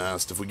 Alchemical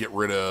Blast, if we get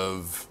rid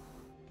of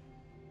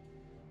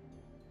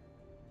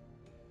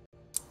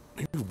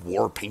maybe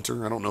War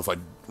Painter, I don't know if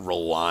I'd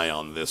rely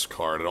on this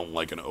card. I don't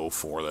like an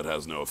 0-4 that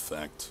has no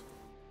effect.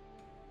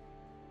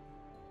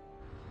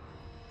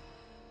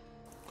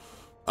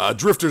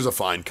 Drifter's a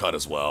fine cut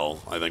as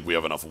well. I think we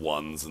have enough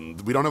 1s, and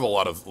we don't have a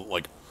lot of,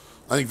 like,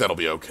 I think that'll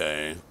be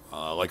okay.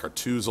 I like our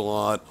 2s a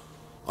lot.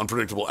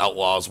 Unpredictable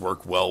Outlaws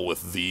work well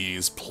with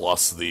these,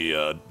 plus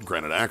the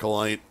Granite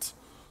Acolyte.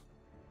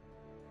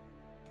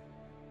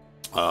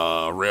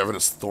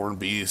 Ravenous Thorn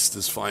Beast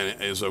is fine,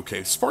 is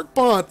okay.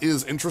 Sparkbot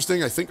is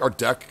interesting. I think our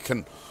deck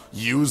can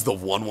use the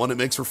 1/1 it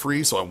makes for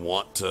free, so I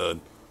want to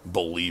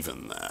believe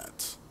in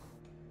that.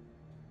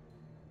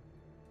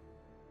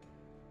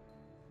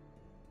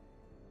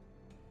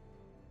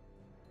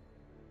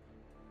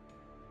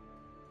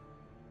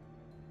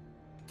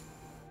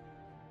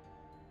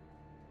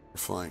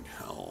 Flying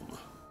Helm.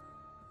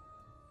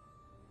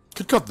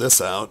 Could cut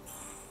this out.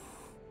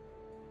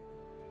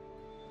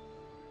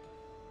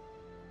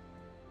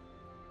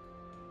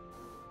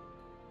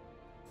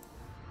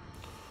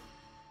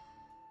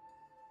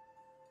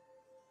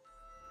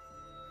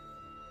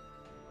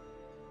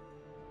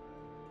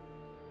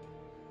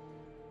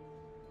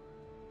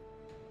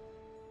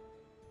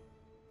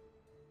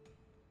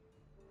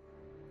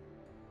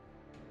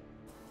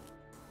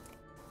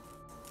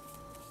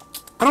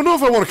 I don't know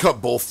if I want to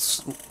cut both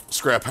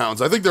Scrap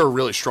Hounds. I think they're a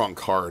really strong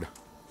card.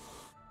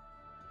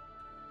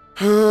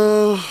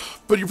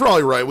 But you're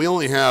probably right. We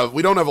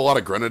don't have a lot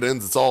of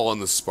Grenadins. It's all on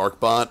the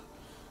Sparkbot.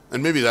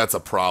 And maybe that's a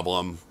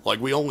problem.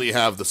 Like, we only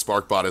have the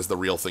Sparkbot as the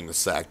real thing to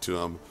sack to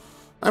him.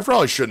 I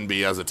probably shouldn't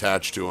be as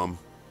attached to him.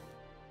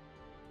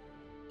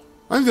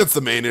 I think that's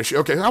the main issue.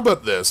 Okay, how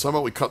about this? How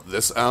about we cut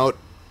this out,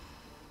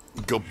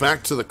 go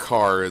back to the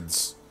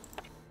cards,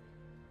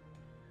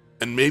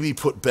 and maybe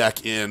put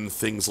back in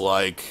things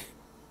like...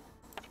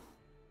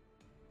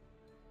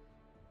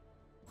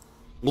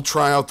 We'll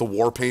try out the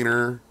War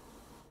Painter.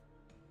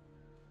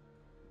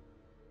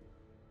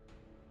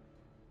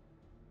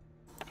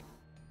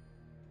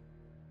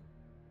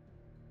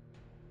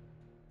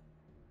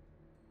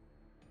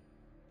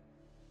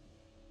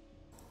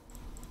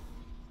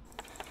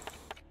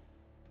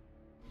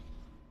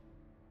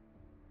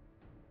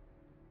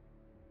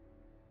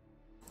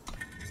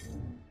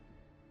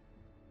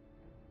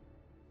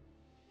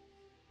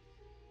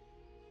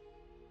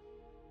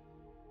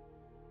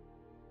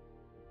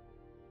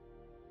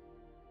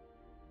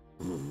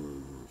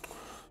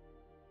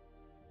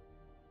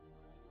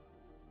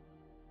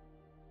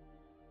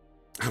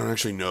 I don't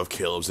actually know if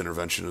Caleb's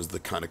Intervention is the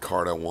kind of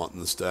card I want in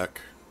this deck.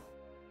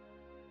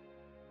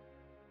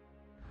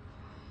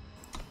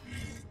 I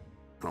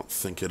don't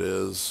think it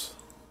is.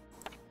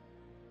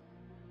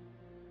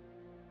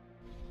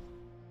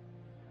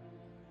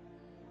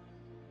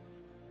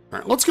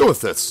 Alright, let's go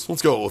with this.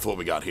 Let's go with what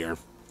we got here.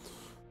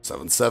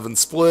 7-7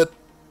 split.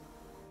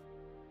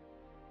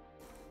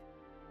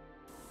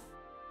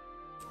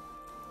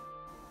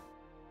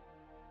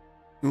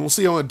 And we'll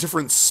see how a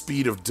different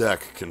speed of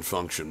deck can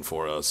function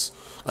for us.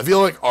 I feel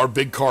like our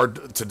big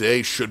card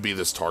today should be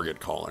this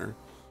target caller.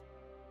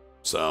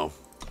 So.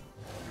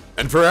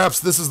 And perhaps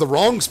this is the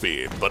wrong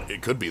speed, but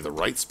it could be the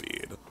right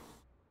speed.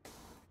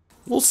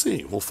 We'll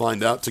see. We'll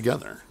find out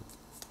together.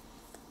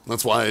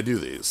 That's why I do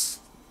these.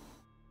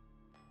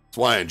 That's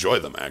why I enjoy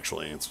them,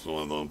 actually. It's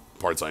one of the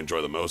parts I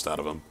enjoy the most out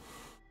of them.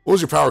 What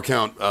was your power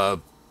count?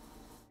 Was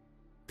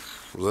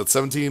that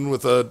 17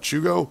 with a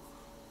Shugo?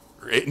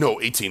 No,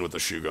 18 with the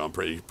Shugo. I'm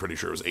pretty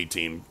sure it was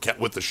 18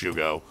 with the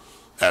Shugo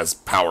as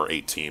power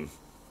 18.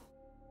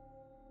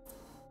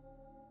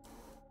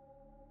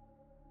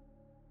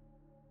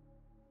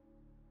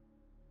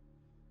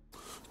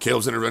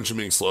 Caleb's Intervention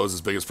being slow is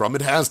his biggest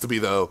problem. It has to be,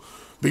 though,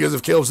 because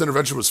if Caleb's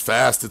Intervention was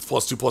fast, its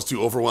 +2/+2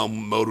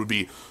 overwhelm mode would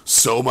be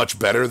so much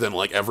better than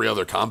like every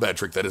other combat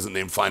trick that isn't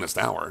named Finest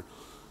Hour.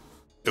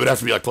 It would have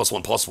to be like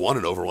 +1/+1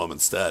 and overwhelm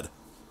instead.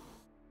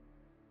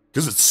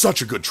 Because it's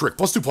such a good trick.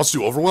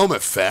 +2/+2 overwhelm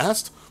at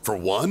fast for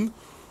 1?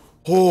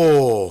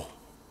 Oh.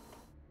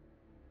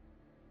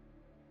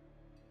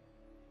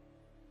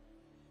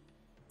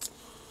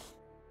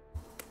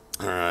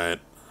 Alright.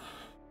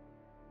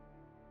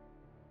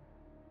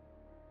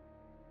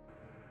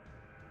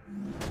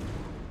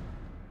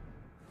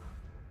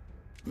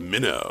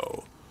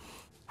 Minnow.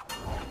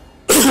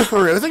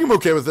 Alright, I think I'm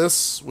okay with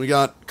this. We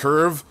got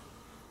Curve,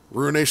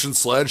 Ruination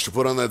Sledge to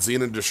put on that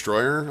Xenon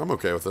Destroyer. I'm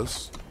okay with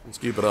this. Let's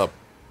keep it up.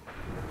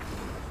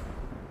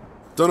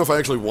 Don't know if I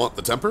actually want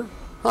the temper.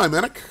 Hi,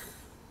 Manic.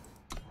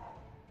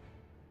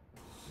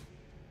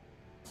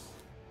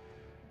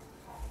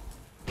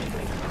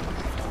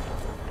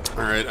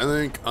 Alright, I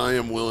think I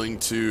am willing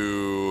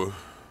to...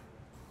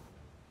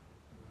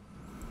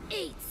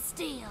 Eat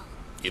steel.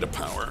 eat a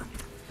power.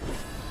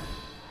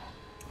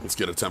 Let's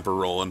get a temper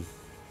rolling.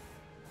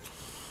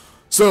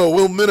 So,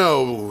 will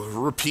Minnow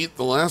repeat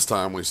the last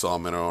time we saw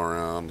Minnow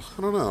around?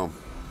 I don't know.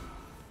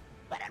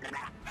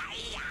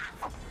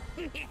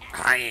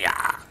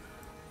 Hiya!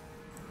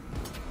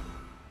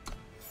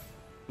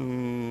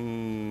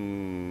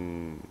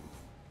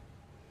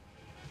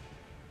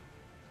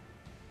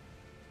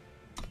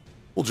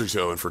 We'll just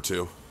go in for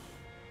 2.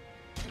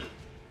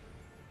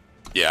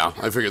 Yeah,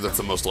 I figured that's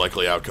the most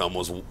likely outcome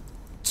was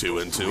 2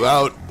 in, 2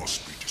 out.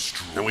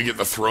 And we get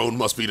the throne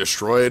must be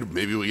destroyed.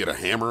 Maybe we get a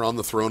hammer on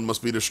the throne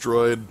must be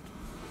destroyed.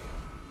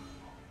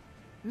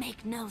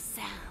 Make no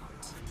sound.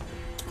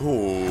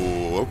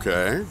 Oh,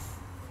 okay.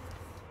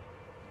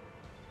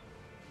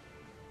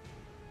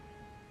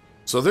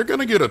 So they're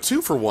gonna get a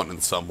 2-for-1 in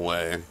some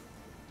way.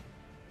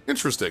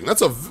 Interesting.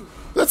 That's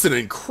an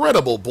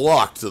incredible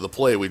block to the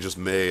play we just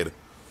made.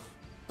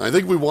 I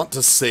think we want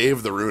to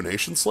save the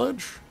Ruination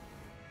Sledge.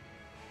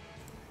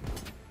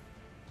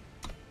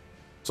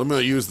 So I'm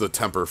gonna use the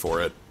temper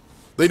for it.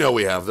 They know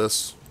we have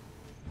this.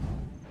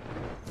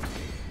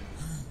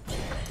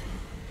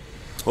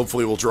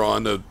 Hopefully we'll draw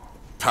into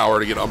power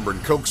to get Umbran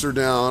Coaxer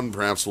down.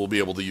 Perhaps we'll be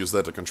able to use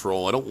that to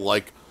control. I don't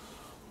like...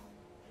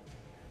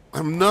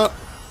 I'm not...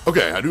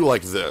 Okay, I do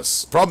like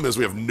this. Problem is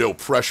we have no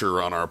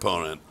pressure on our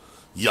opponent.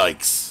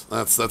 Yikes.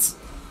 That's...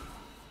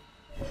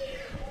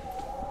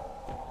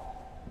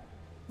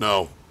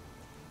 No.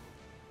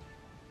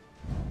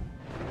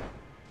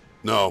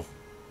 No.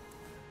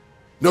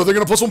 No, they're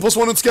gonna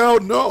 +1/+1 in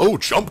Scout? No! Oh,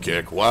 jump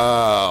kick.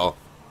 Wow.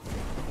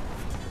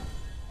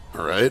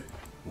 Alright.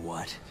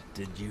 What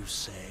did you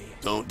say?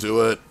 Don't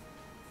do it.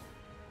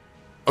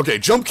 Okay,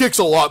 jump kick's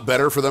a lot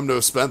better for them to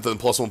have spent than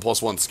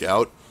 +1/+1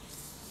 Scout.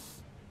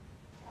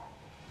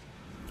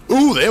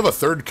 Ooh, they have a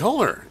third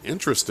color.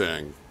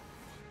 Interesting.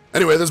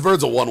 Anyway, this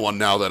bird's a 1/1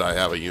 now that I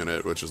have a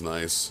unit, which is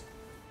nice.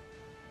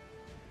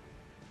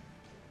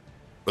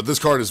 But this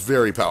card is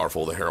very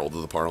powerful, the Herald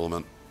of the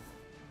Parliament.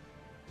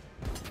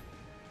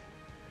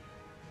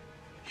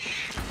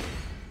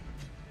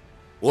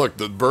 Look,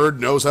 the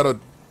bird knows how to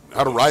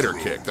rider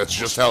kick. That's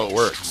just how it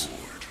works.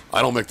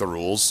 I don't make the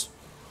rules.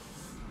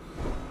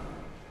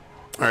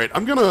 Alright,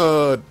 I'm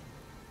gonna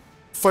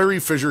Fiery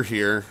Fissure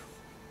here.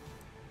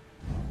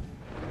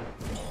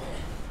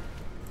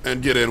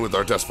 And get in with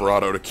our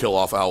Desperado to kill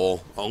off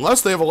Owl.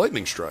 Unless they have a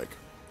Lightning Strike.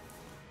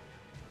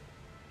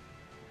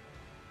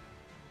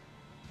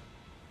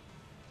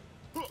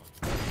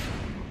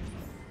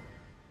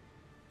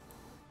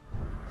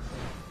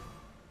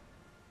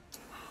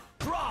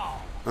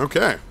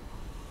 Okay.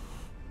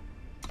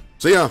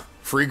 So yeah,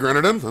 free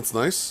Grenadin. That's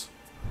nice.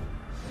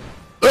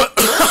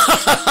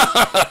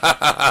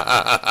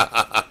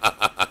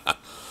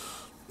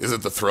 Is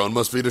it the throne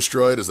must be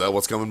destroyed? Is that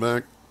what's coming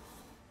back?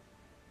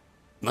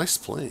 Nice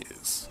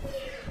plays.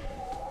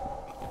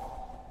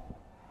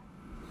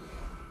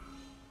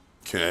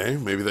 Okay,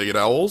 maybe they get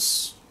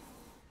owls.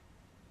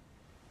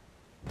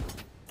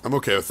 I'm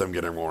okay with them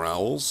getting more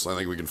owls. I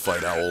think we can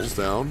fight owls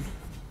down.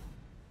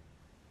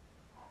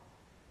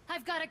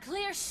 I've got a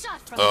clear shot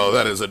from Oh,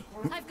 here. that is it.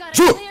 I've got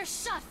a clear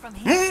shot from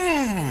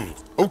here.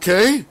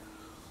 Okay.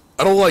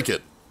 I don't like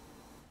it.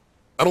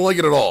 I don't like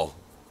it at all.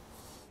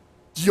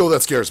 Yo,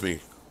 that scares me.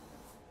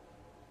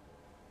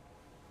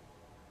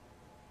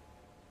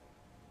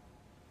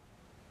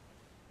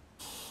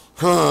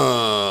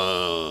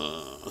 Huh.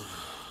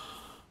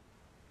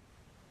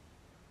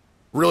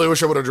 Really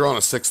wish I would have drawn a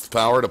 6th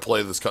power to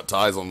play this cut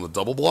ties on the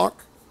double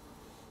block.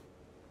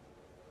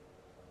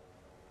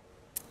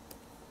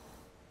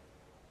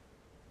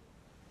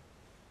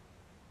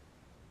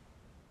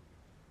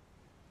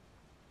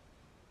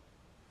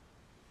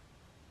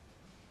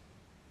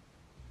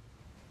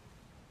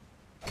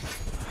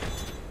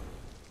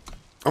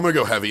 I'm gonna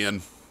go heavy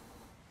in.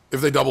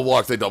 If they double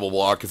block, they double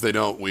block. If they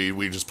don't,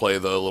 we just play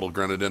the little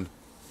Grenadin.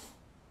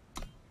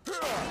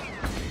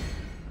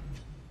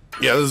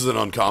 Yeah, this is an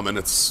uncommon.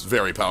 It's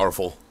very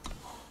powerful.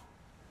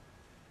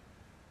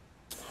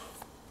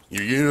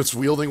 Your units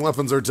wielding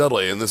weapons are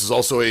deadly, and this is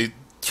also a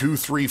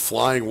 2/3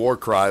 flying war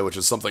cry, which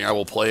is something I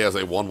will play as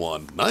a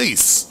 1/1.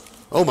 Nice!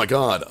 Oh my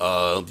god.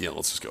 Yeah,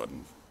 let's just go ahead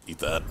and eat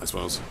that, I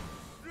suppose.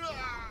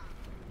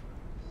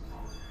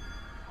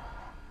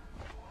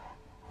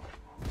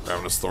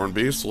 Ravenous Thorn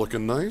Beast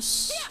looking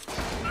nice.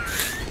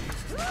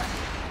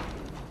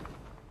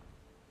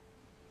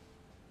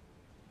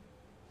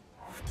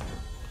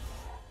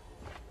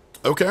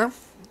 Okay.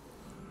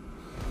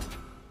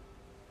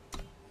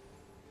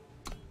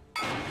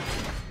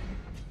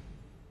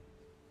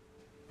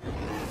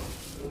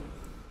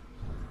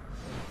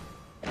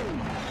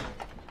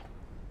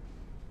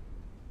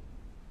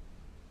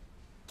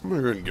 I'm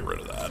gonna go ahead and get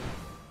rid of that.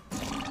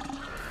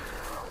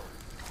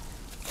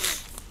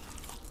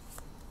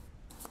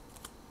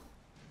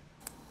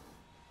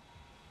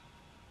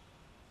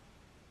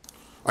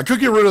 I could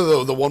get rid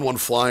of the 1/1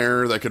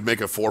 flyer that could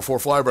make a 4/4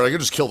 flyer, but I could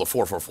just kill the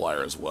 4/4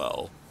 flyer as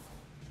well.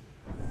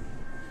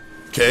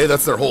 Okay,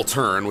 that's their whole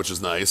turn, which is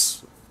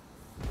nice.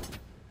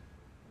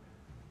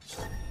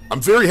 I'm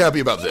very happy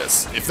about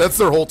this. If that's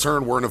their whole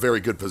turn, we're in a very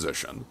good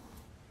position.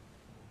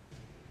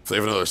 If they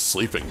have another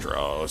sleeping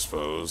draw, I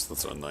suppose.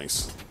 That's so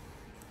nice.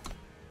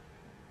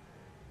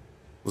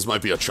 This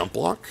might be a chump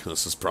block.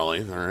 This is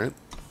probably, alright.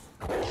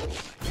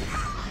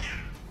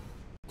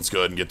 Let's go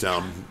ahead and get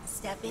down.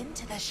 Step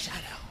into the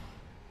shadow.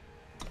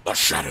 The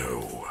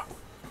shadow.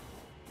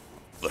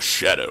 The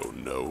shadow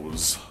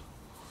knows.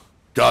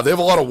 God, they have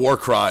a lot of war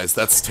cries.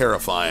 That's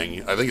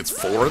terrifying. I think it's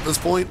 4 at this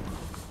point.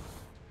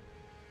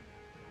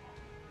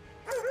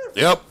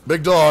 Yep,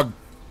 big dog.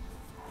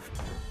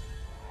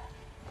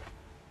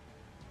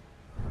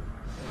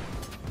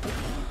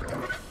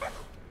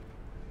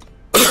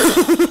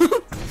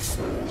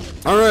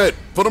 Alright,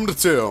 put them to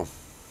 2.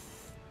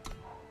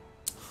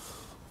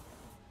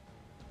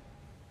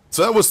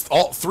 So that was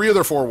all 3 of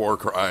their 4 war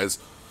cries.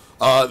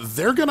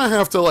 They're gonna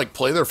have to, like,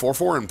 play their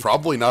 4/4 and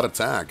probably not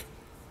attack.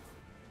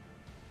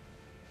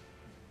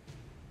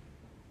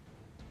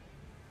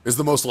 Is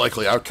the most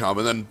likely outcome,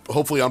 and then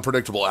hopefully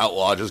Unpredictable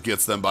Outlaw just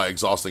gets them by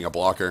exhausting a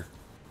blocker.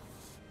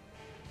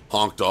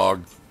 Honk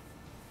dog.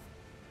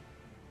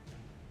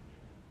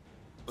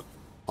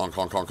 Honk,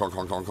 honk, honk, honk,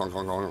 honk, honk, honk,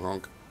 honk, honk,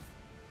 honk.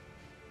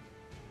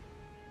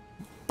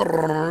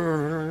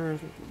 I'm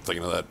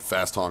thinking of that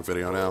fast honk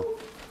video now. I'm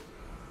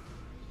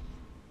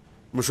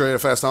gonna show you a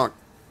fast honk.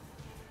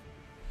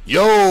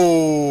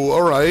 Yo!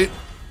 Alright.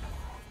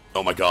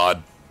 Oh my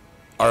god.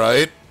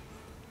 Alright.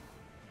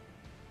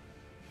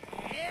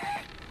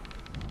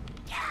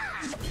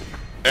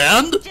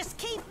 And? Just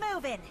keep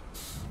moving.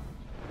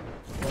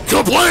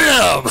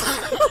 Kablam!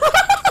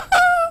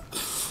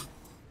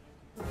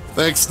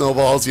 Thanks,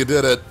 Snowballs, you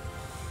did it.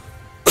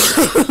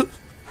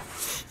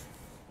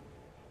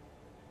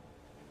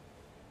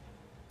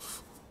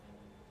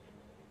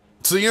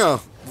 So yeah,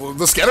 well,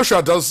 the scatter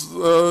shot does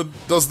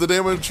the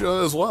damage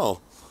as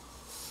well.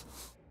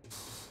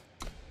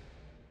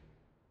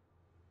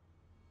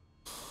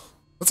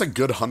 That's a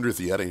good 100th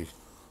Yeti.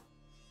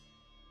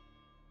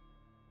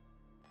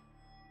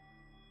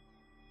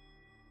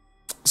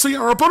 So yeah,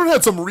 our opponent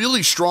had some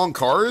really strong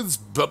cards,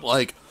 but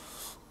like,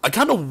 I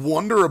kind of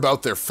wonder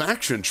about their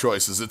faction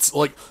choices. It's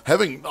like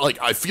having, like,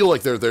 I feel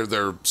like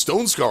their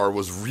Stone Scar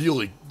was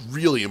really,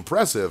 really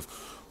impressive,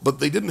 but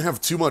they didn't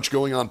have too much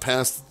going on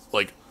past,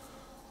 like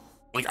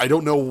I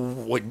don't know,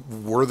 like,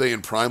 were they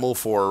in Primal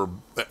for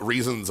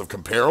reasons of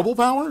comparable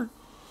power?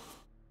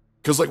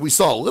 Because, like, we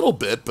saw a little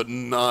bit, but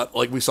not,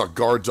 like, we saw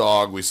Guard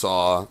Dog, we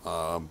saw,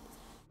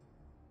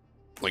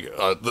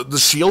 the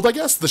shield, I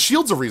guess? The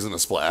shield's a reason to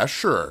splash,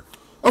 sure.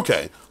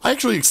 Okay, I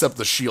actually accept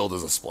the shield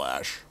as a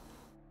splash.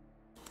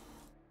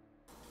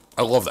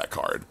 I love that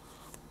card.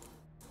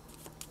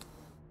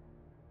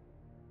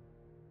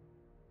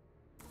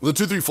 The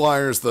 2/3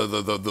 flyers,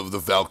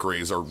 the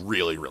Valkyries are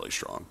really, really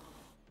strong.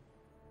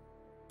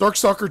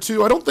 Darkstalker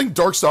 2, I don't think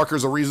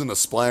Darkstalker's a reason to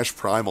splash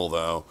Primal,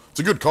 though. It's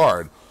a good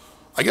card.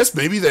 I guess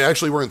maybe they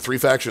actually were in 3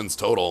 factions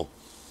total.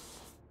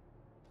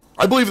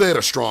 I believe they had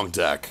a strong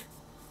deck.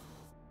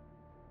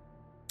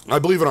 I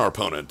believe in our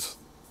opponent.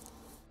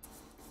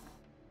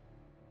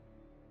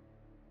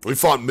 We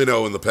fought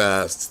Minnow in the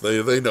past.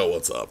 They know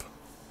what's up.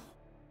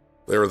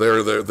 They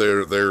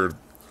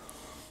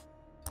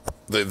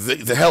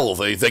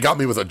got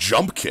me with a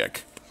jump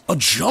kick. A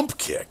jump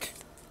kick.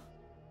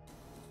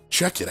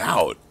 Check it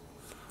out.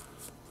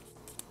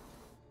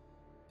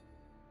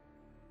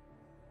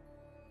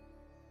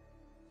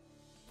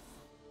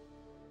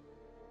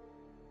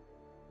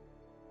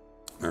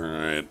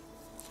 Alright.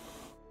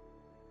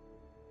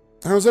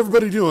 How's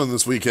everybody doing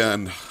this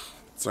weekend?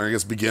 Sorry, I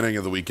guess beginning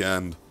of the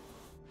weekend.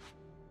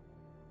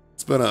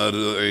 It's been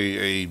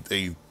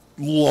a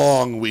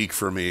long week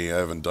for me. I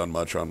haven't done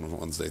much on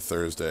Wednesday,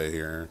 Thursday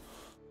here.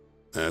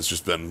 And it's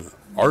just been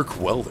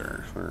Arc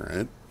Welder.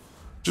 Alright.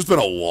 Just been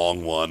a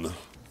long one.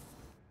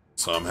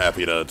 So I'm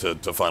happy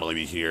to finally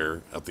be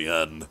here at the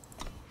end.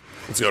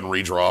 Let's go ahead and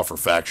redraw for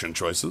faction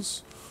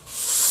choices.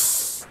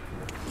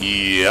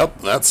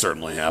 Yep, that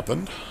certainly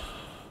happened.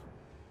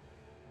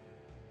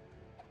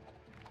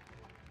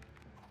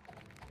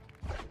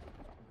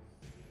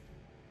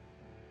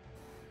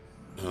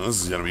 Oh,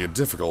 this is going to be a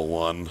difficult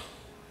one.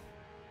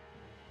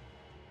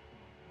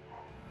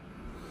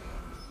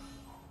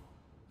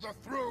 The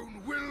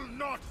throne will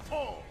not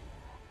fall.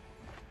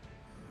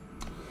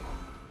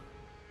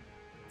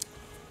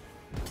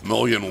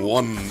 Mulligan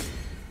one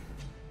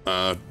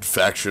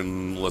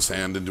factionless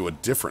hand into a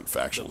different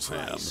factionless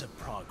hand.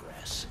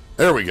 Progress.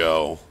 There we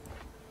go.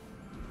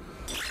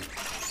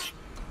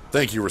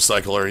 Thank you,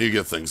 Recycler. You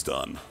get things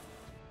done.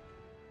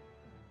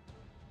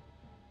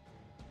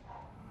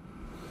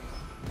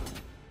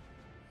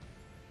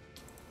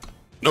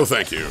 No,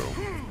 thank you.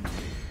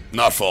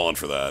 Not falling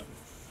for that.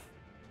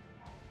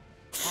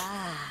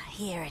 Ah,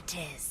 here it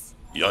is.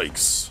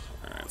 Yikes.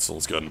 Alright, so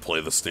let's go ahead and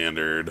play the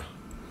standard.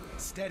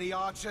 Steady,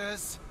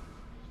 archers.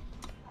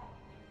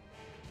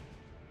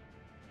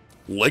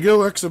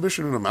 Lego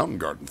exhibition in a mountain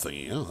garden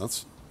thingy. Yeah,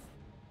 that's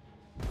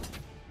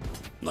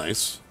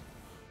nice.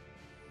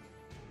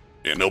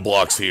 Yeah, no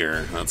blocks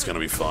here. That's gonna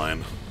be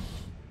fine.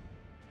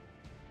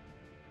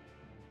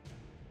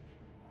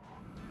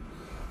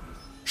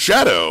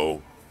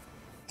 Shadow!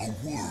 A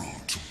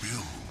world to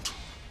build.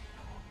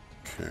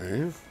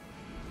 Okay.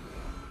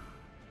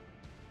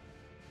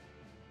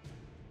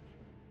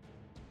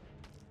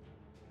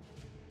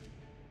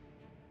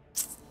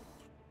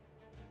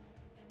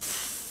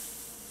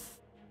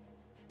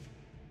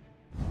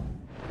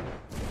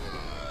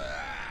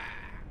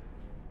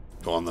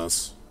 Go on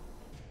this.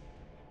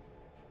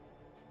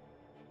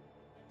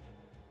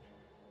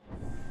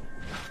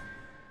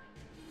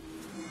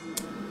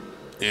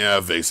 Yeah,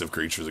 evasive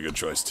creature's a good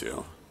choice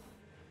too.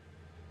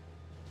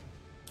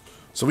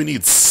 So we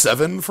need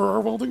 7 for our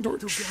welding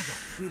torch? Together,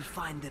 we'll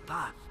find the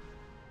path.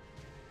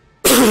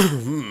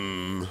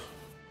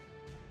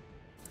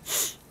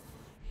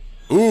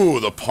 Ooh,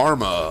 the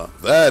Parma.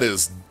 That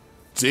is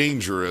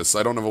dangerous.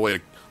 I don't have a way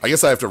to... I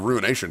guess I have to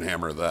Ruination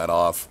Hammer that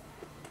off.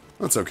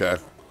 That's okay.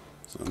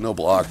 So no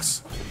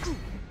blocks.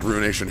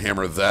 Ruination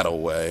Hammer that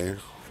away.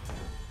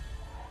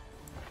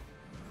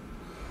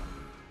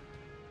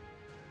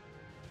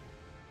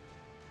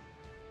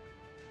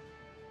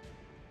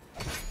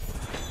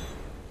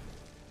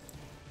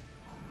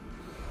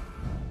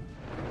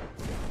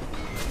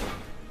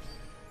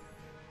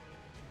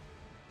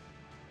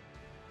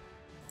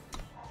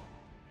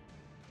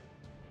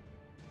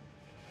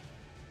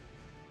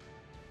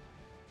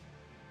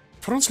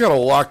 Opponent's got a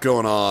lot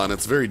going on.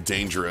 It's very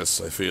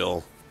dangerous, I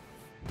feel.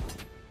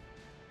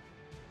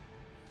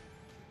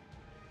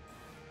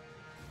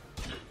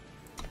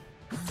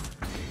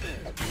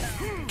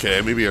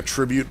 Okay, maybe a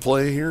tribute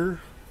play here.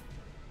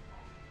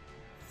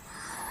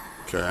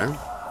 Okay.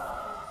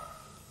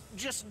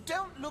 Just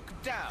don't look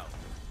down.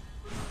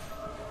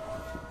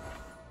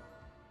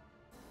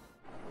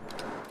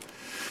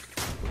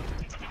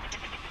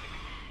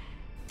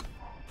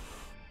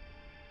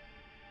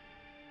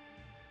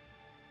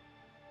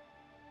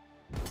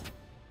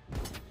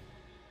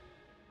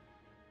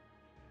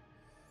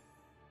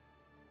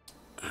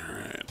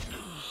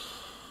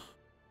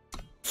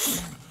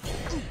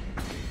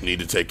 Need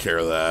to take care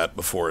of that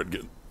before it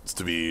gets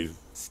to be...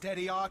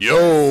 Steady, archers.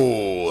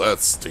 Yo,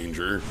 that's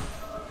danger.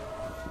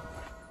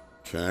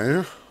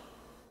 Okay.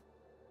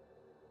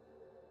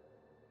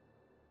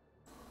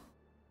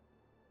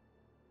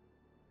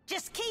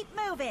 Just keep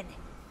moving.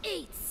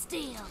 Eat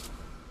steel.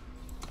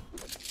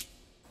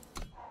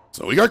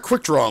 So we got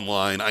quick draw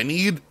online. I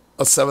need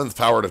a 7th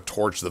power to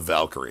torch the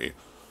Valkyrie.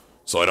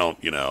 So I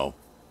don't, you know,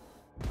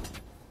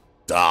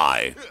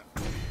 die.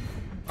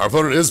 Our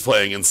opponent is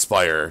playing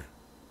Inspire.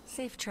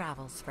 Safe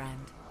travels,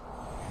 friend.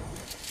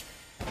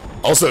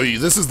 Also,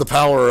 this is the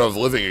power of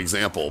Living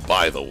Example,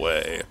 by the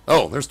way.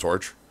 Oh, there's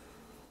Torch.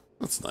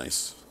 That's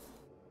nice.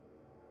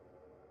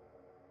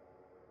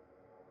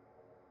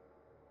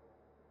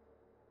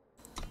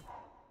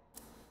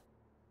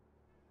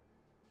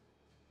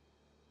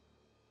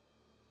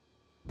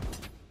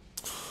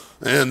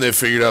 And they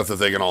figured out that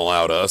they can all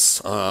out us.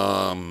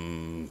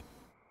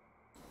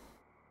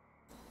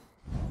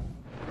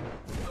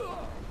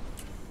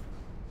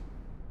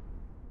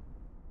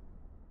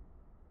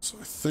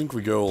 think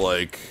we go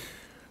like...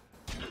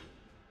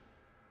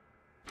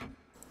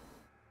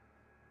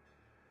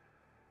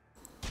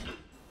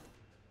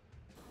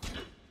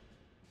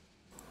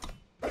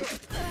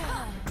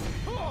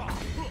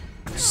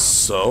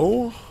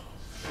 So?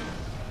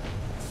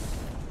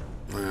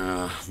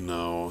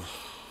 No.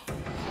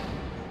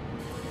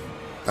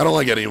 I don't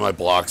like any of my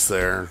blocks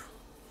there.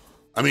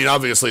 I mean,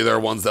 obviously there are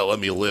ones that let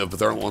me live, but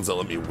there aren't ones that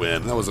let me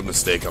win. That was a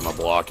mistake on the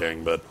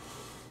blocking, but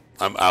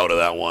I'm out of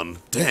that one.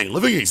 Dang,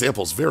 Living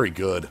Example is very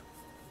good.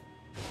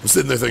 I'm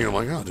sitting there thinking, I'm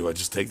like, oh, do I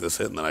just take this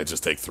hit? And then I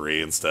just take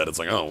 3 instead. It's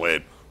like, oh,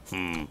 wait.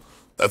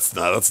 That's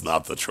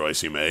not the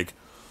choice you make.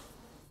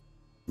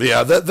 But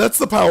yeah, that's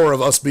the power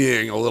of us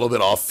being a little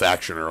bit off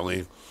faction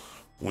early.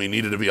 We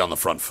needed to be on the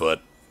front foot.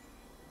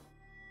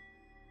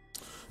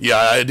 Yeah,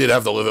 I did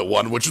have to live at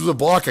 1, which was a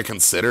block I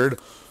considered.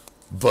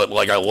 But,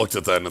 like, I looked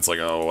at that and it's like,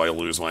 oh, I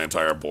lose my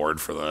entire board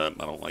for that.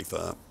 I don't like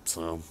that,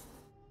 so...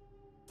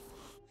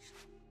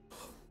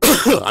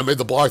 I made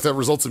the block that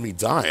results in me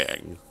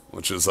dying,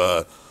 which is,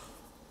 not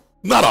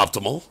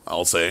optimal,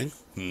 I'll say.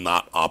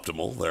 Not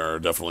optimal. There are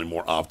definitely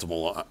more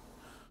optimal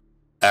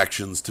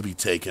actions to be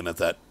taken at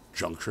that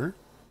juncture.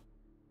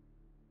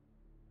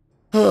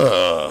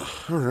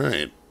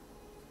 Alright.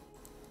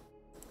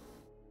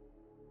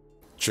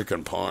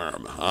 Chicken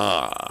parm.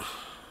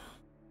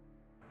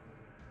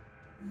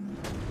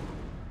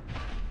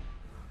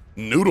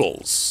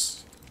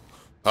 Noodles.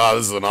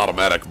 This is an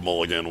automatic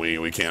mulligan.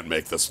 We can't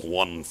make this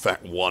one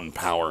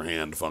power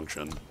hand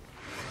function.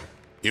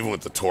 Even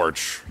with the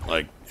torch,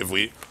 like, if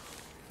we...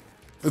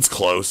 It's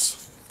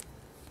close.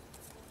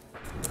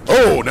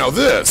 Oh, now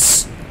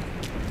this!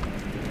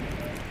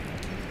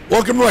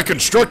 Welcome to my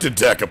constructed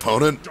deck,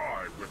 opponent.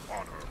 Die with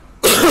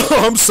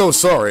honor. I'm so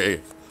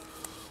sorry.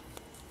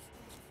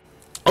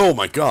 Oh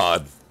my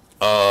god.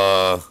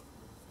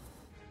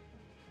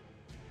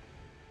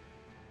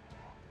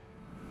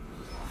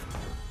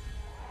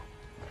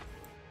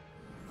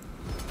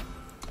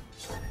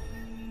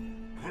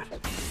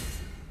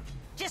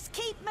 Just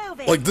keep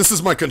moving. Like, this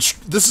is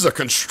this is a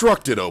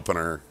constructed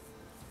opener.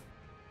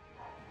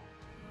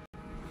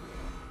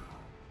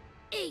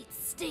 Eat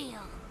steel.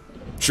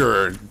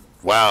 Sure.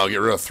 Wow, get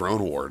rid of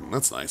Throne Warden.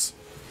 That's nice.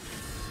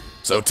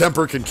 So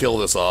Temper can kill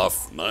this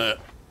off.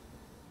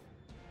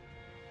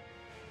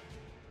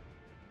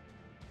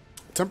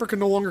 Temper can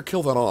no longer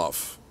kill that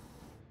off.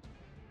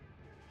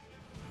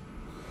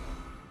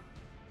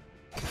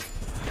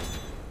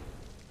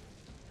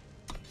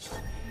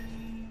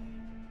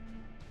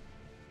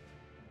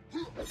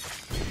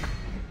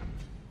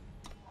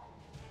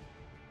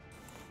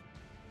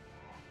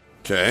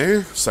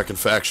 Okay, second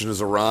faction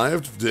has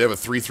arrived. Do they have a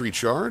 3/3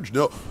 charge?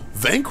 No.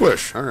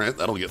 Vanquish! Alright,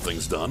 that'll get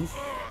things done.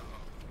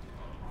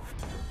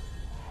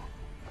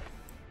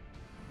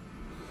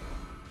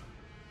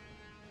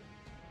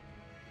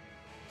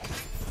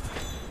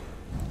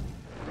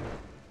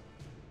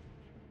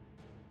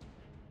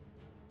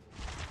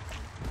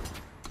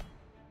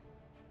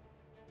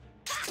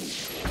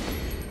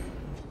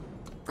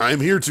 I'm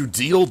here to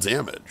deal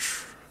damage.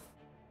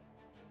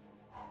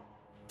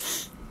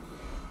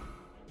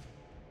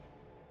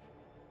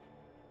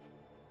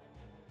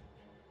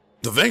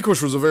 The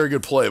Vanquish was a very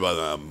good play by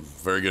them.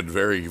 Very good,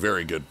 very,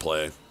 very good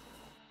play.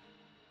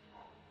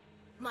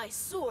 My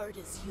sword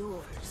is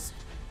yours.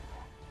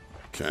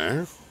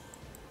 Okay.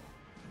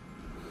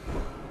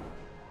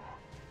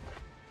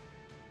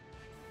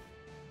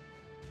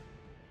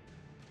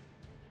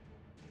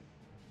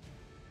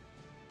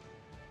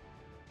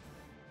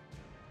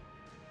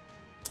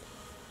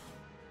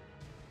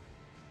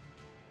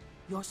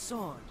 Your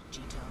sword,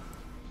 Jito.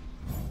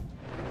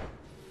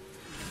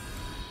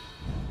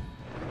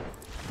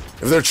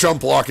 If they're chump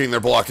blocking, they're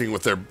blocking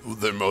with their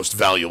most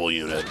valuable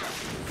unit.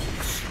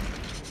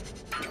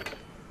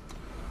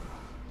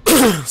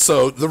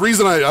 So the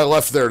reason I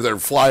left their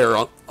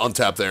flyer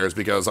untapped there is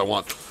because I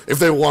want, if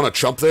they want to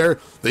chump there,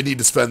 they need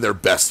to spend their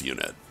best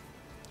unit.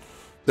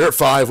 They're at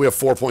 5. We have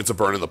 4 points of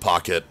burn in the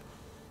pocket.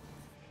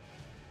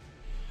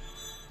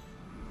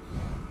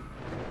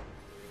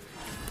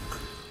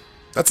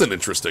 That's an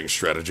interesting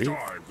strategy.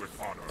 Die with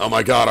honor. Oh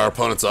my god, our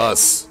opponent's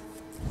us.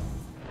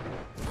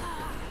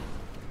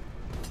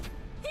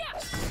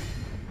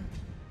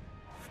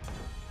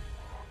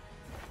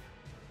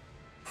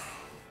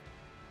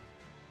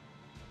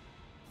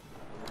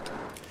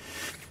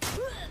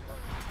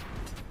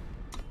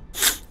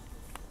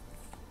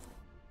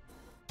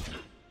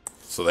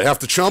 So they have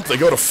to chump, they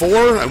go to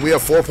 4, and we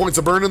have 4 points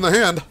of burn in the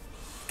hand.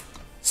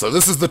 So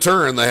this is the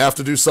turn, they have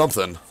to do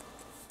something.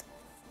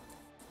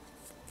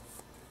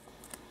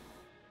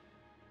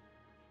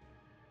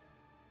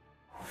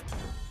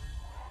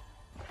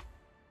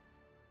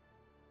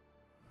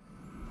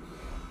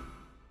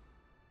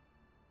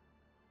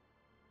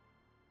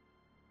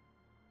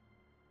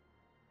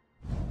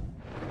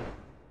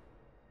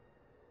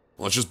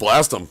 Let's just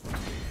blast them.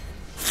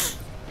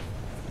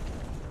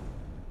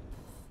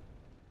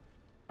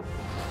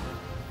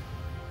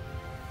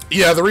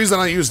 Yeah, the reason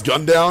I used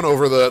Gun Down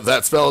over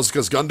that spell is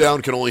because Gun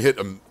Down can only hit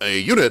a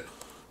unit.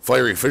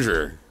 Fiery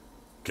Fissure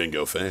can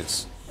go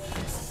face.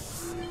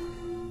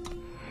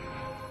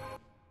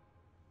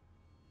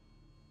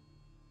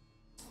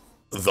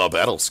 The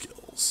battle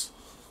skills.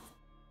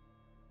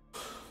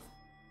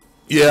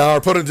 Yeah, our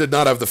opponent did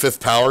not have the 5th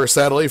power,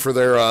 sadly, for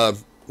their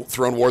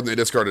Throne Warden. They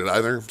discarded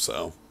either,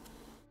 so...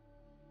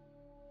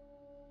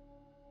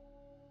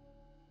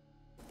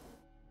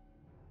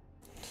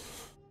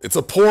 It's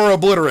a poor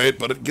obliterate,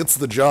 but it gets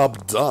the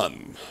job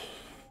done.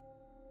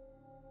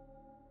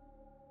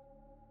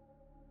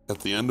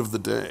 At the end of the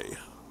day.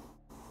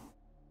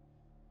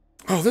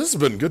 Oh, this has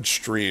been a good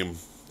stream.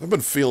 I've been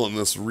feeling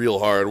this real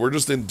hard. We're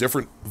just in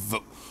different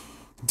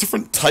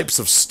types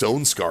of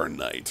Stone Scar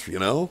Knight, you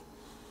know?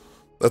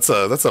 That's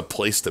a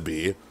place to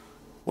be.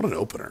 What an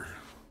opener.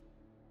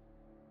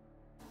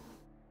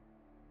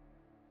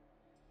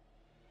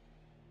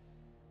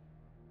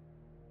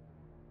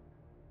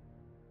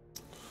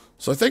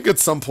 So I think at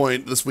some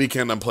point this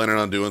weekend I'm planning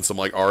on doing some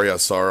like Aria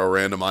Sorrow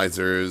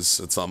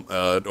randomizers at some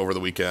over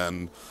the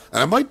weekend,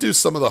 and I might do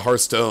some of the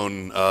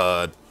Hearthstone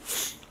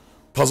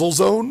Puzzle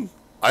Zone.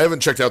 I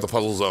haven't checked out the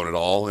Puzzle Zone at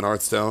all in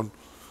Hearthstone,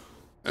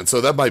 and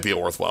so that might be a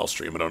worthwhile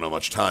stream. I don't know how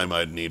much time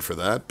I'd need for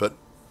that, but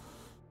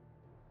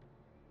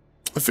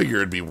I figure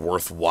it'd be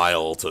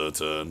worthwhile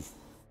to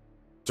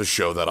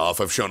show that off.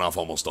 I've shown off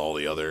almost all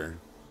the other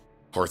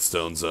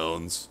Hearthstone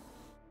zones,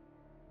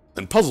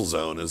 and Puzzle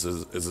Zone is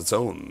its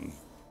own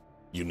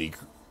unique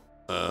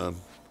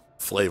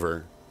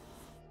flavor.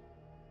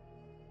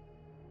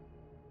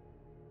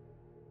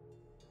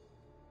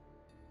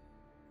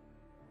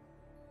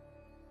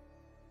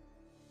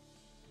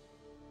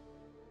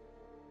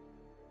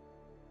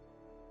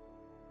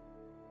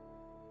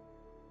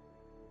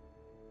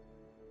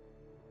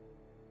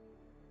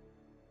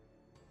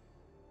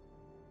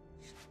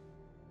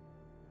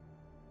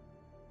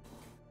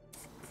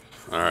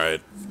 All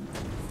right,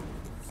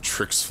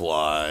 tricks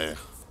fly.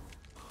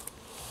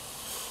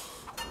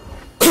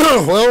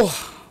 Well,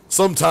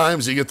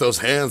 sometimes you get those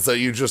hands that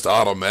you just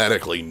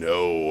automatically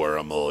know are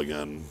a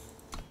mulligan.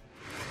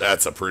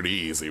 That's a pretty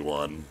easy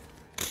one.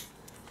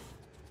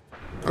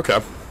 Okay.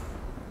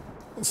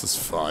 This is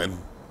fine.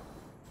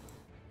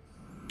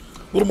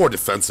 A little more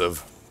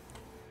defensive.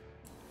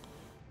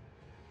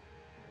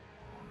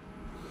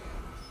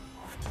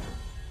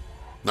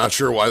 Not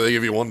sure why they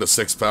give you 1 to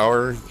 6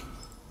 power.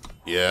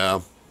 Yeah.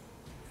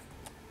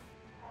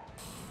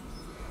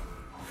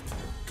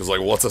 Because,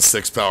 like, what's a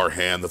 6 power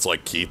hand that's,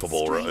 like,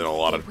 keepable in a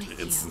lot of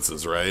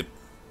instances, right?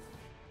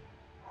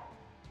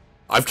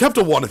 I've kept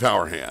a 1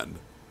 power hand.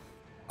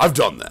 I've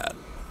done that.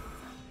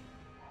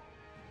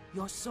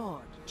 Your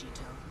sword, Jito.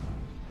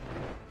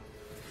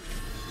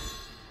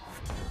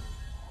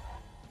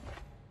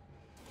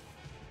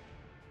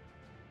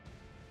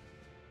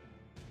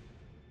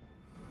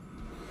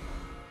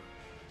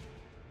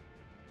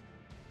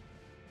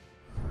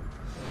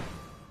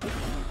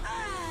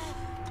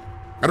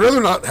 I'd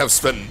rather not have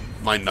spent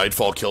my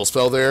Nightfall kill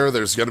spell there.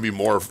 There's going to be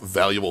more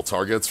valuable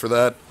targets for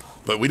that.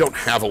 But we don't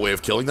have a way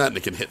of killing that, and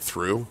it can hit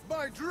through.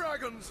 My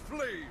dragons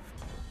flee.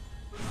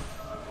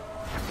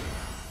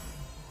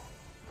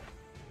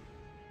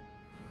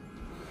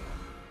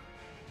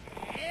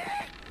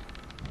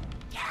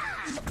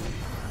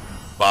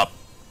 Bop.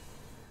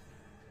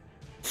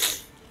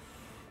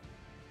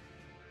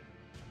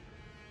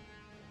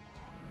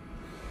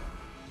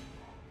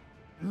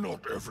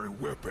 Not every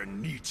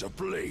weapon needs a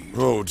blade.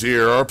 Oh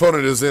dear, our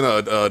opponent is in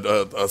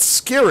a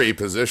scary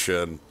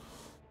position.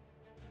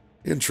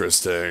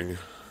 Interesting.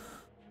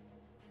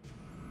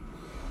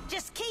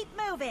 Just keep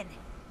moving.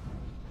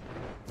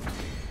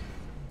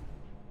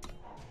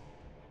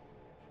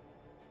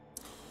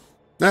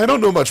 Now, I don't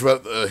know much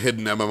about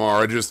hidden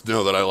MMR, I just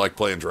know that I like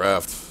playing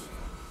draft.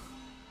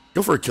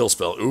 Go for a kill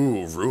spell.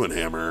 Ooh, Ruin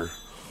Hammer.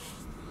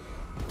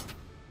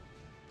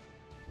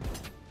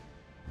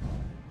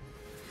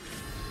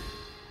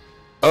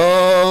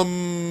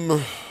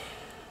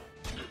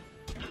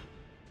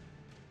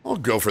 I'll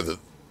go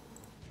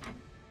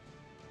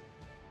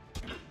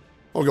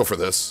for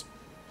this.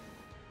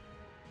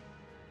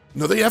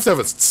 No, they have to have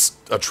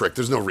a trick.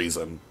 There's no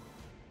reason.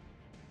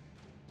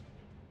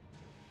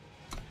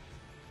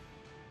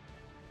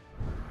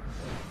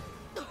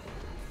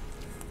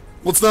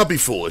 Let's not be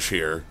foolish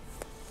here.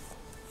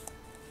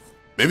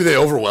 Maybe they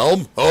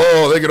overwhelm?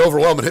 Oh, they could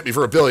overwhelm and hit me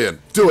for 1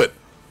 billion. Do it.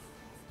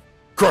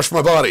 Crush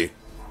my body.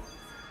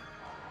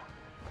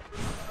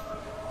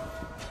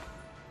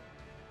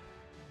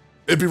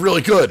 It'd be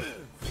really good.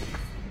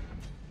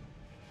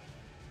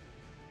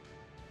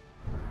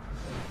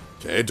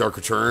 Okay, Dark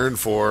Return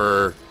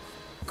for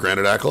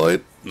Granite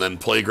Acolyte, and then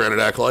play Granite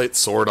Acolyte,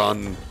 sword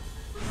on...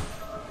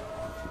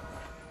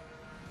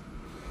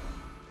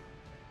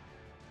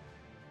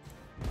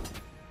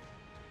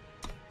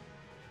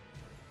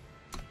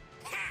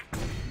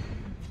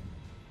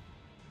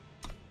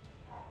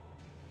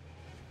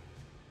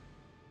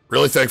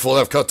 Really thankful to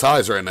have cut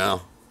ties right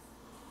now.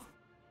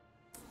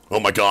 Oh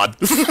my god.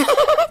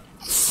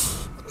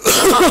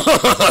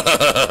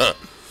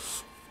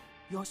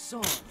 Your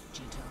sword,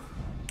 Jito.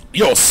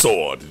 Your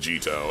sword,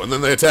 Jito. And then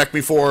they attack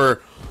me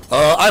for,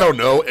 I don't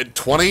know, at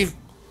 20?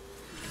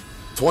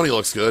 20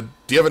 looks good.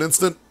 Do you have an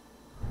instant?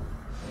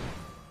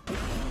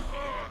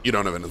 You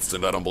don't have an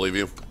instant. I don't believe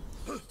you.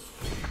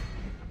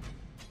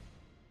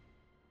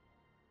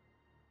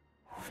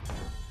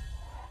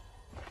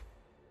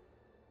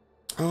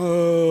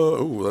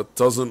 Oh, that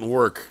doesn't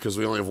work because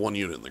we only have one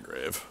unit in the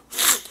grave.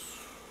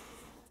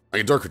 I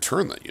can Dark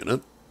Return that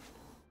unit.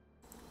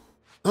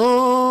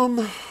 How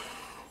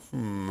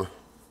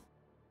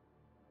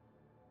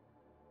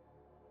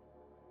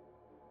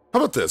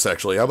about this,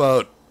 actually? How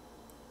about...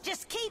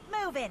 Just keep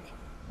moving.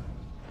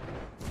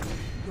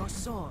 Your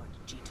sword,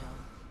 Jito.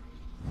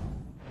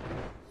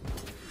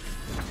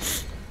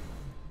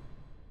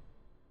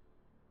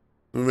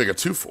 Let me make a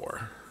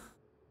 2/4.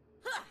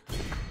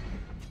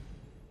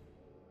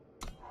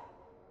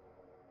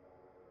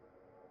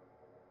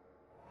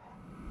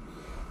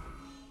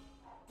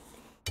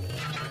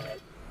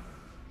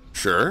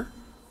 Sure.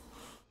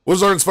 What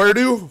does our Inspire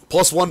do?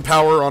 +1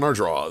 power on our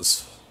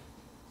draws.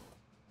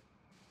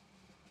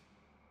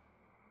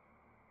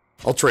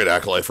 I'll trade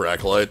Acolyte for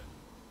Acolyte.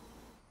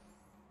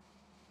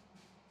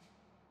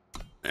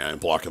 Yeah, I'm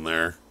blocking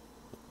there.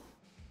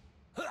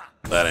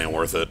 That ain't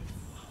worth it.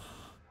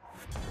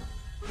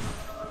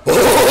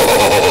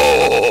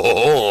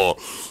 Oh!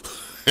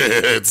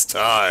 It's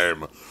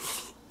time.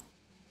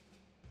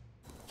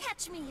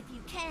 Catch me if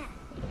you can.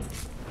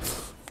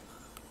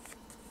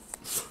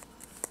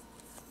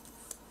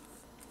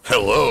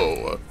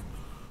 Hello.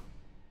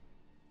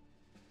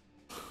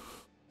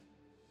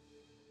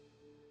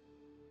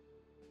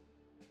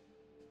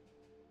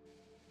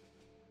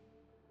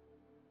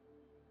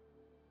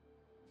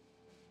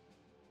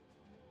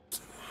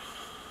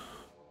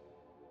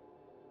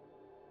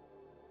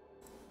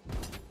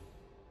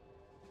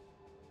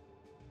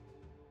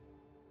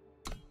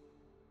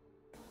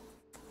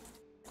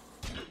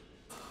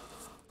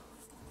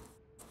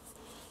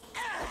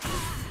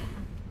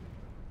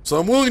 So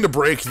I'm willing to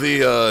break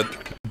the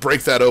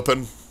break that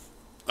open.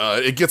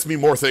 It gets me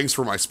more things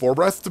for my Spore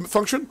Breath to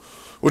function,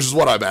 which is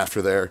what I'm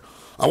after there.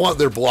 I want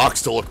their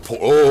blocks to look...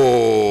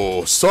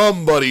 Oh,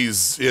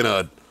 somebody's in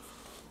a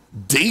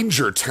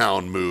Danger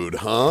Town mood,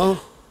 huh?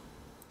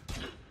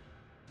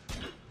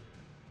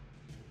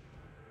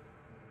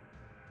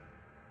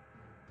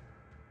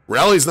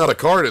 Rally's not a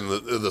card in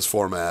this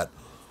format.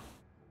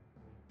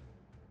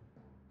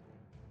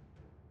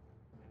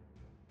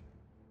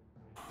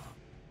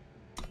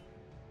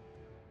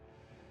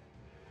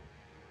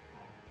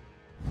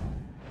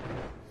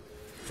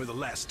 For the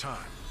last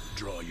time,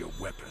 draw your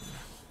weapon.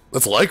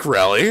 That's like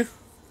Rally.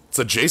 It's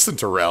adjacent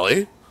to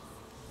Rally.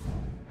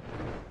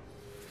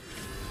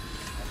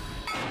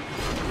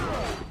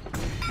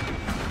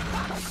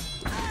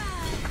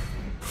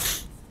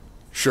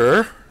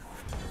 Sure.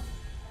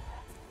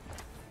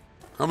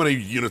 How many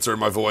units are in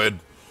my void?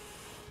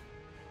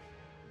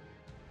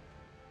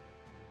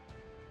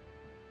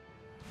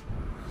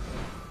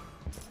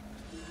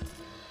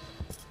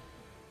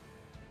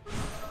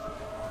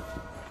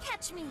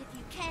 Catch me if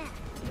you can.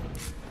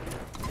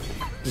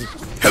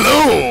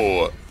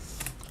 Hello!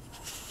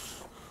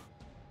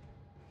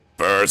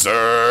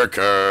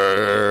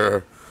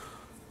 Berserker!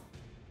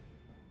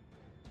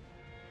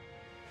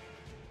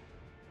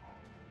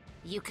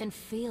 You can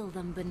feel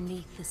them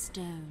beneath the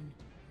stone.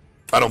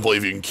 I don't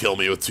believe you can kill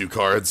me with 2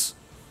 cards.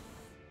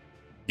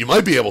 You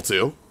might be able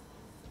to.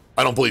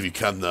 I don't believe you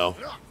can, though.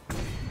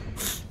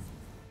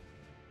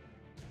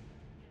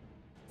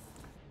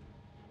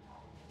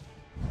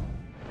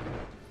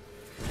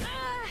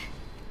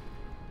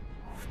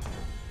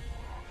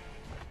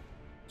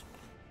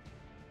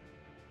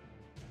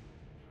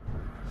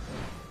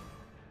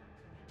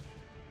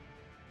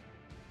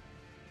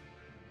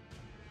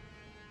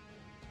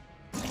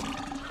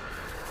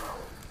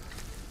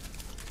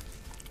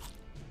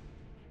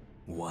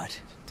 What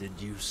did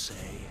you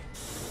say?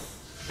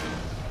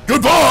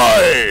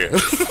 Goodbye!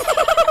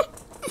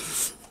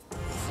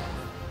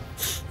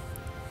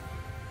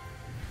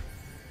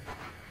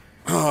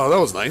 Oh, that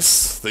was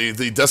nice.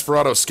 The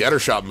Desperado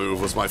Scattershot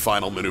move was my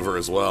final maneuver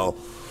as well.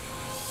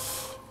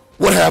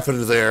 What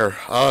happened there?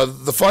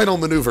 The final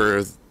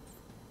maneuver...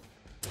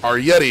 Our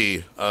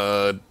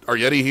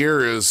Yeti here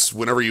is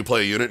whenever you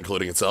play a unit,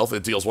 including itself,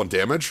 it deals 1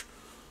 damage.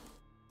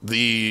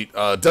 The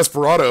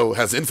Desperado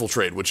has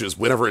Infiltrate, which is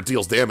whenever it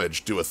deals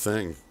damage, do a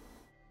thing.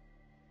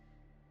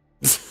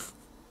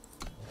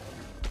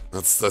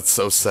 That's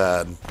so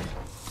sad.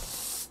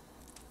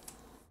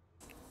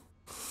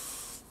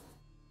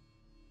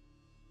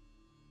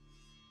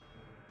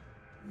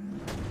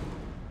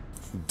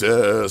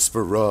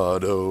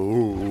 Desperado.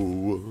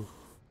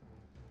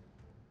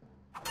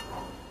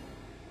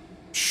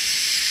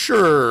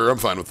 Sure, I'm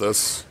fine with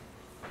this.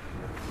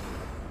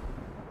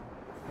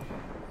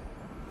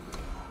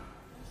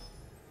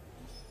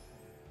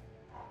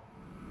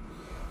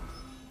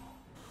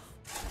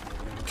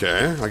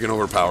 Okay, I can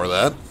overpower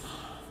that.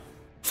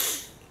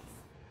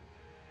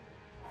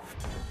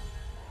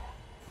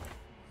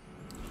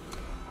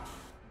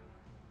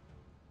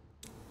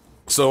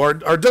 So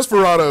our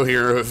Desperado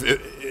here, if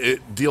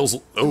it deals...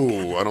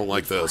 Oh, I don't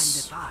like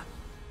this.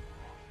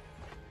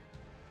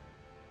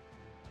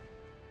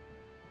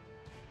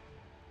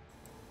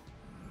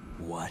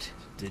 What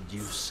did you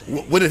say?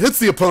 When it hits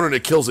the opponent,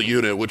 it kills a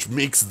unit, which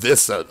makes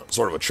this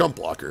sort of a chump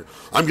blocker.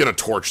 I'm going to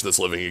torch this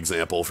living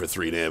example for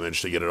 3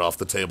 damage to get it off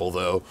the table,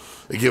 though.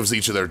 It gives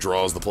each of their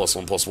draws the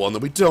 +1/+1 that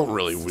we don't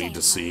really need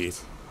to see.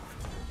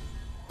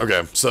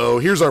 Okay, so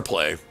here's our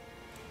play.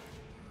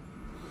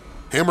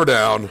 Hammer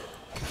down.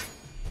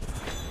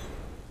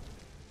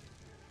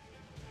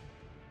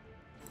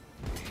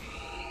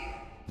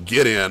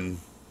 Get in.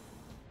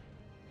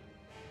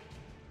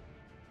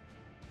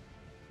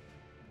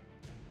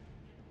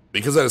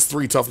 Because that has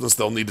 3 toughness,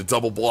 they'll need to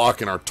double block,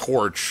 and our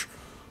torch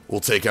will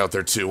take out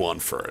their 2/1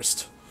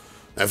 first.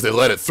 And if they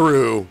let it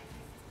through,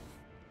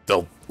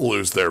 they'll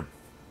lose their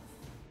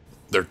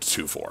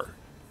 2/4.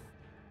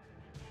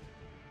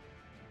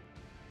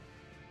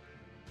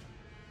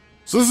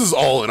 So this is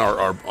all in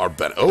our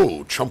bet.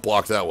 Oh, chump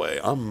block that way.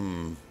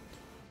 I'm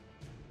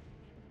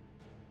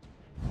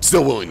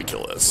still willing to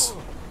kill this.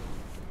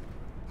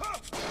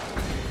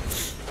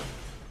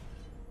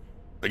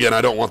 Again,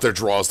 I don't want their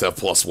draws to have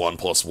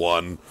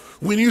 +1/+1.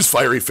 We can use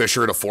Fiery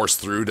Fisher to force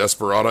through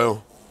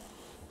Desperado.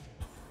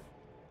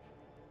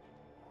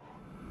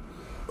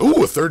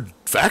 Ooh, a 3rd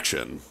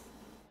faction.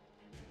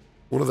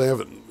 What do they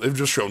have? They've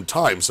just shown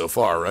time so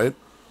far, right?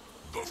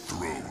 The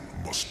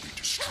throne must be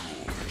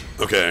destroyed.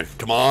 Okay,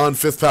 come on,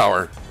 5th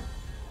power.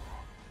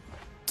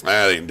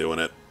 That ain't doing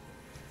it.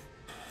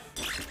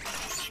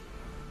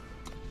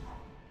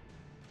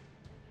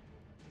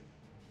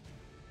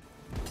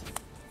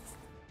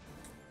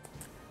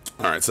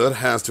 Alright, so that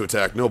has to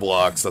attack. No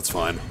blocks, that's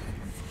fine.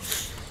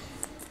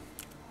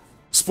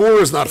 Spore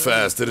is not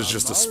fast, it is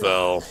just a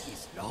spell.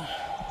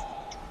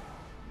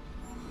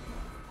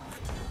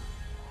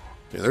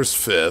 Okay, there's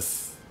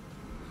 5th.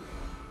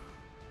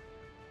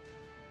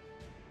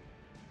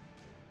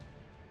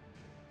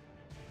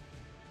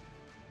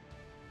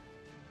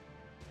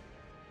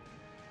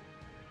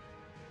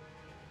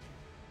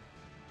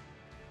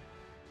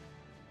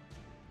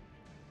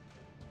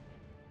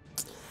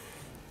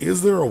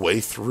 Is there a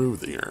way through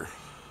there?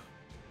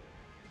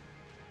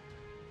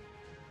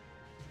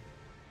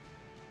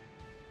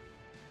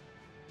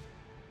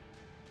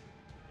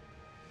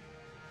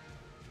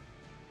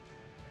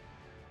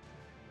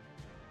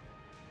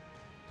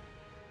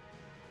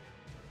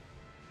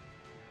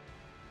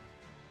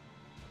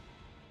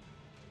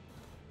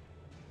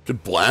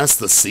 Could blast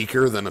the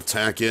Seeker, then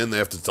attack in. They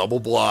have to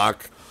double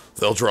block.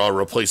 They'll draw a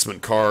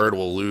replacement card.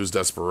 We'll lose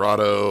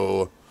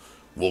Desperado.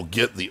 We'll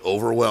get the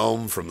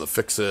Overwhelm from the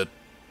Fix-It.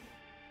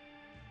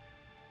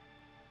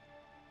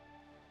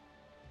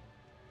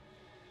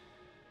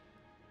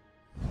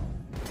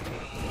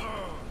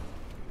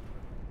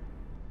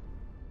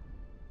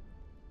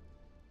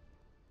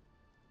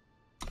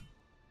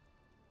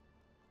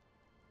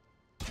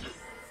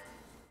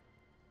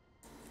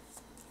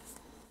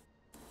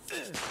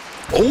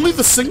 Only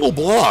the single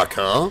block,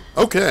 huh?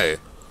 Okay.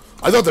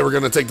 I thought they were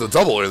going to take the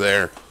doubler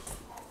there.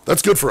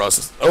 That's good for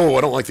us. Oh,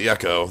 I don't like the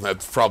Echo.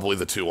 That's probably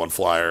the 2/1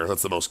 flyer.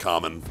 That's the most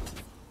common.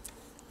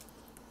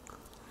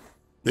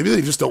 Maybe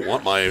they just don't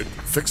want my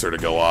Fixer to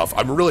go off.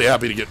 I'm really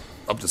happy to get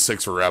up to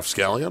 6 for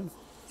Rapscallion.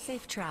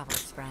 Safe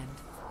travels, friend.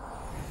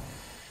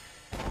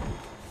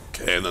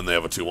 Okay, and then they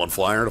have a 2/1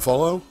 flyer to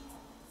follow.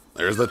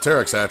 There's the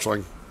Terex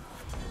hatchling.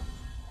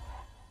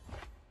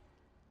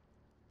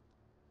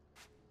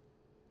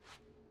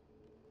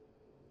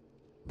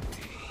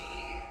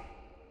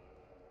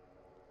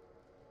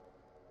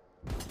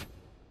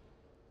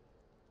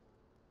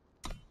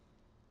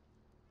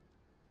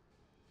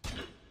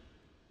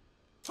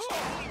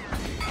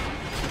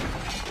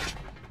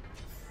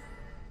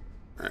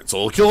 Alright,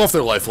 so we'll kill off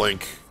their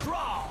lifelink.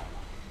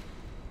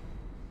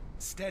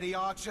 Steady,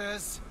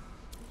 archers.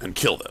 And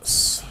kill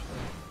this.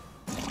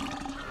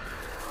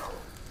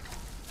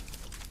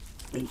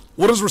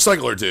 What does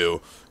Recycler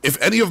do? If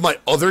any of my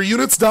other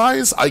units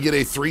dies, I get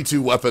a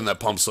 3/2 weapon that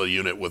pumps a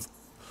unit with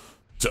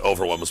to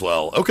Overwhelm as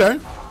well. Okay.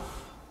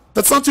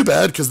 That's not too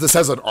bad, because this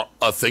has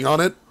a thing on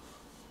it.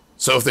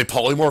 So if they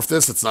polymorph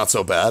this, it's not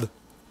so bad.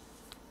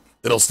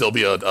 It'll still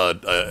be a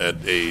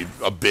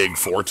big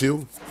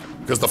 4/2.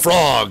 Because the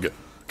frog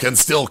can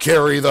still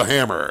carry the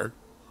hammer.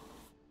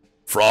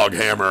 Frog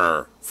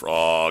hammer.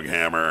 Frog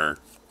hammer.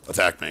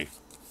 Attack me.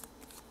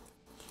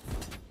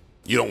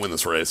 You don't win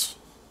this race.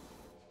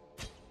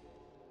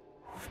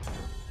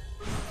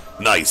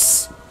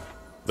 Nice.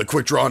 The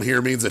quick draw on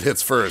here means it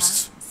hits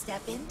first.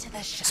 Step into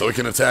the shadow. So we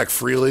can attack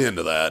freely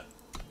into that.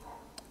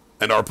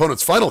 And our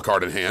opponent's final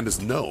card in hand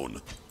is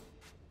known.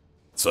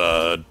 It's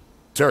a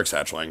Terex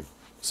hatchling.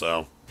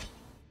 So...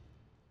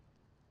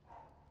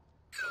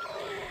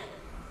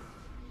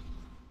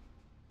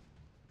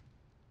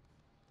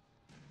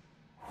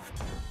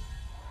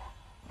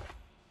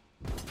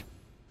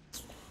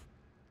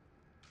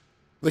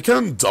 they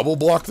can double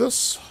block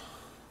this.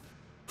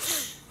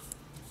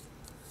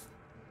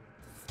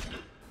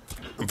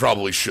 And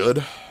probably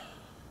should.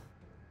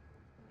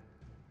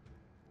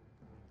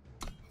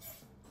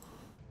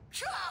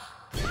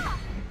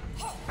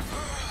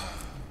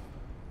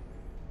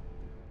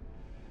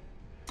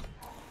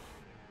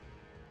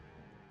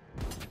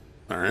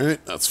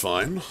 Alright, that's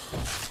fine.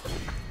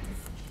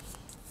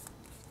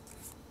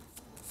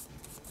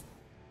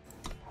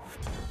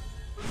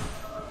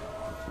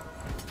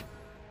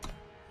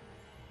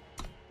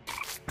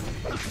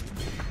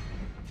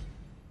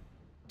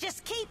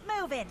 Just keep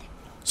moving.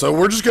 So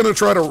we're just going to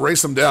try to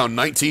race them down.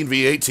 19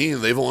 v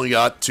 18. They've only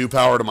got 2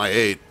 power to my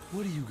 8.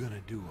 What are you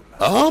gonna do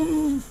about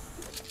it?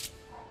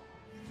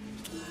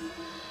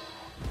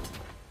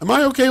 Am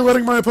I okay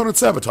letting my opponent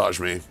sabotage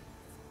me?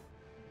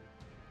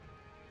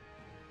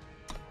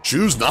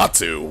 Choose not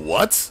to.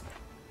 What?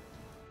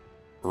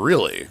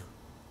 Really?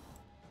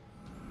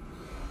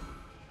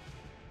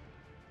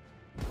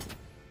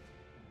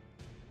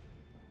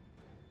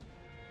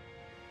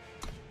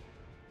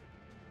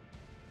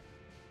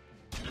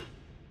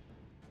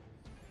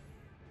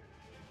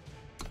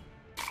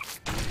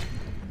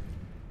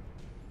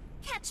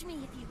 Catch me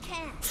if you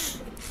can.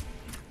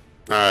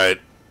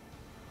 Alright.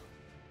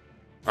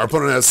 Our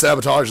opponent has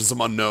sabotage and some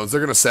unknowns. They're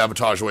going to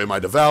sabotage away my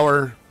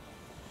Devour.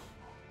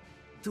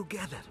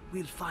 Together,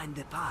 we'll find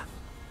the path.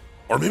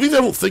 Or maybe they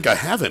don't think I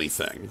have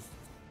anything.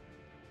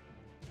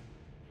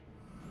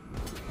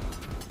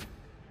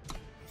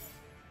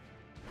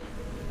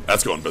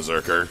 That's going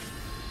Berserker.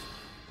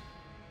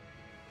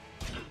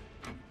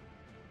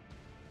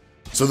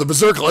 So the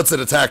Berserker lets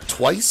it attack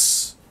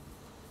twice,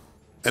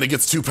 and it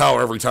gets 2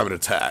 power every time it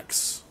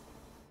attacks.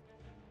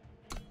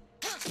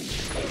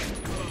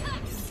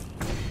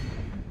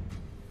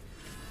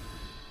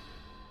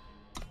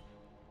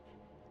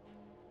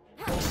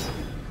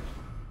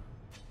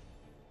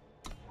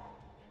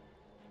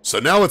 So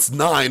now it's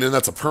 9, and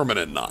that's a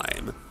permanent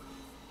 9.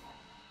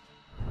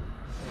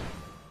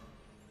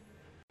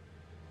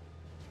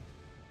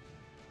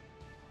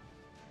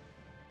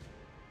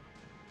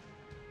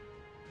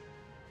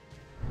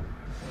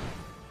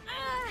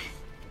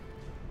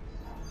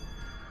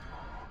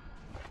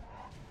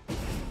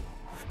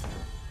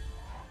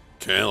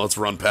 Okay, let's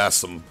run past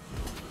some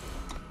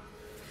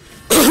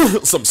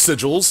some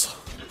sigils.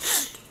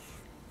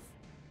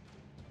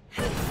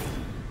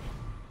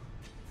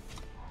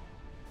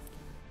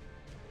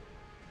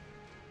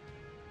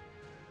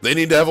 They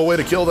need to have a way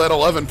to kill that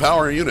 11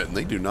 power unit, and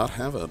they do not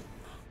have it.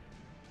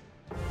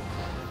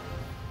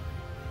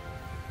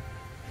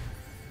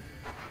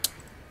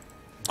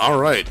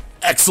 Alright,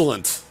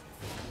 excellent.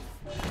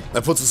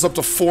 That puts us up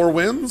to 4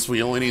 wins.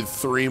 We only need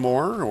 3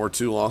 more, or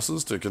 2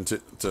 losses,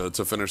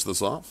 to finish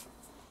this off.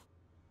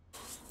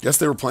 Guess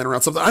they were playing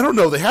around something. I don't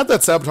know, they had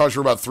that sabotage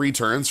for about 3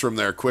 turns from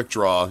their quick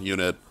draw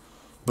unit,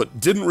 but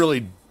didn't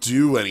really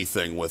do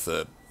anything with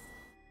it.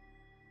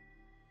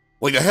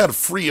 Like, I had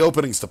free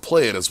openings to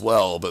play it as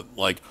well, but,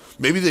 like,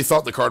 maybe they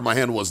thought the card in my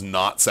hand was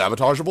not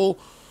sabotageable,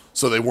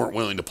 so they weren't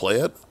willing to play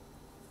it.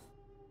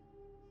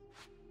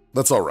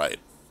 That's alright.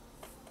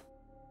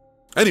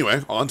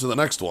 Anyway, on to the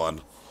next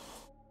one.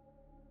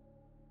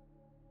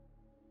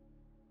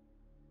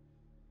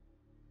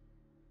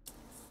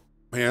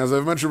 Yeah, as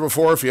I've mentioned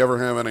before, if you ever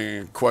have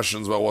any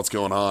questions about what's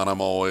going on, I'm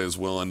always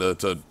willing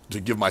to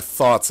give my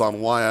thoughts on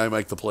why I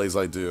make the plays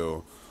I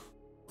do.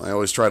 I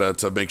always try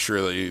to make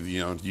sure that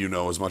you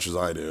know as much as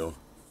I do.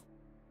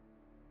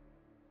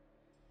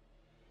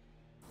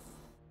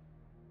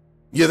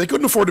 Yeah, they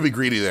couldn't afford to be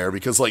greedy there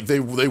because like they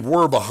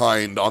were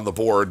behind on the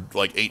board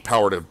like 8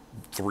 power to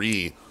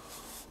 3,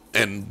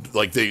 and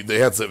like they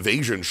had some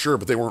evasion, sure,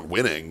 but they weren't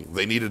winning.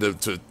 They needed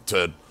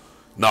to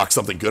knock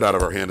something good out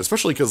of our hand,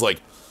 especially because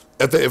like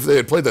if they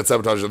had played that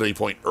sabotage at any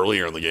point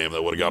earlier in the game, they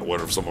would have got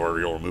rid of some of our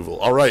real removal.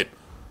 All right,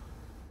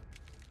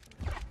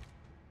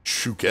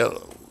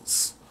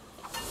 Shukels.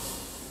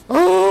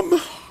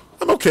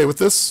 I'm okay with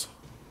this.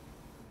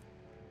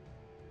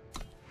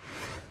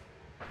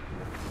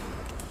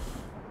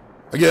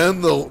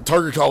 Again, the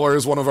target collar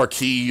is one of our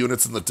key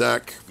units in the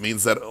deck.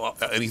 Means that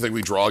anything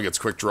we draw gets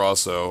quick draw,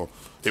 so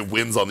it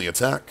wins on the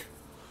attack.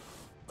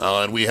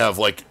 And we have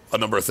like a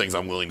number of things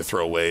I'm willing to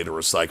throw away to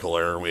recycle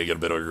her, and we get a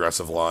bit of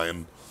aggressive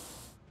line.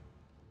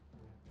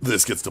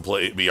 This gets to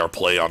be our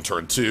play on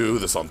turn 2,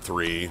 this on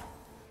 3.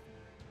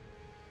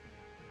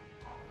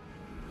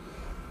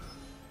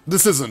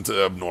 This isn't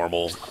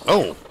abnormal.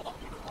 Oh,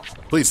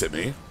 please hit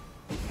me.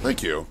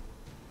 Thank you.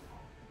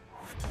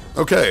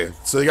 Okay,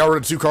 so they got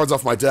rid of 2 cards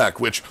off my deck,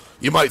 which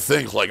you might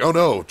think, like, oh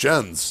no,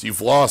 Jens,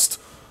 you've lost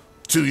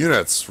 2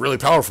 units, really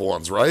powerful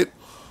ones, right?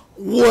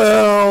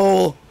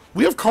 Well,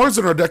 we have cards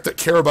in our deck that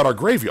care about our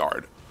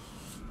graveyard.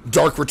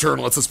 Dark Return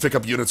lets us pick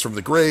up units from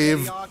the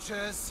grave.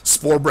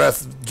 Spore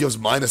Breath gives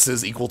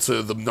minuses equal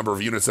to the number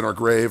of units in our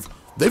grave.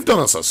 They've done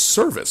us a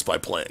service by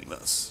playing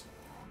this.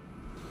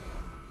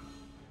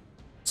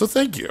 So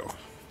thank you.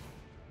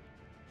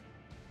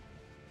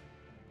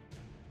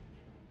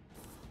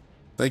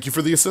 Thank you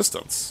for the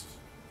assistance.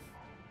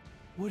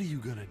 What are you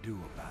gonna do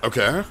about it?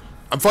 Okay.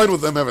 I'm fine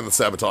with them having the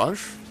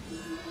sabotage.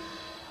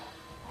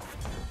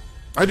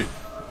 I do.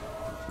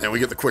 And we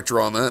get the quick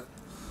draw on that.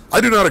 I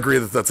do not agree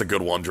that that's a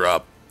good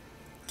 1-drop.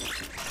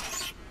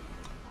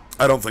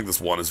 I don't think this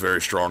 1 is very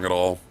strong at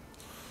all.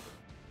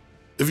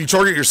 If you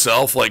target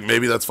yourself, like,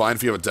 maybe that's fine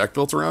if you have a deck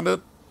built around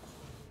it.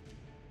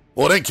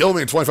 Well, it ain't killing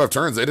me in 25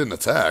 turns. They didn't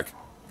attack.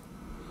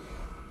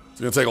 It's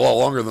going to take a lot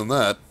longer than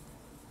that.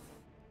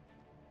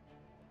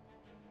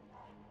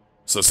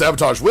 So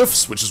Sabotage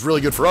whiffs, which is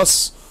really good for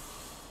us.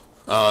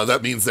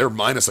 That means they're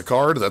minus a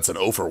card. That's an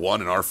 0 for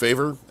 1 in our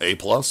favor. A+,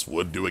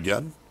 would do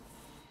again.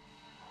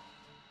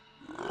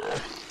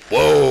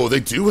 Whoa, they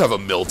do have a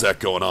mill deck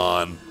going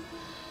on.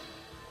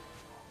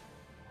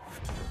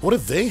 What do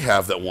they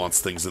have that wants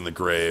things in the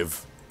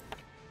grave?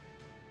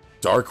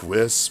 Dark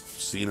Wisp,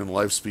 Seen in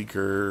Life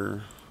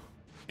Speaker.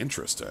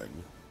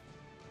 Interesting.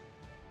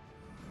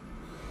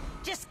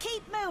 Just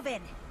keep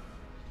moving.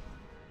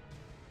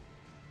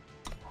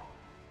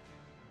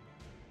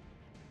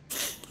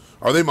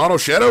 Are they mono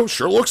shadow?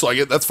 Sure looks like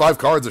it. That's 5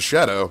 cards of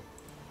shadow.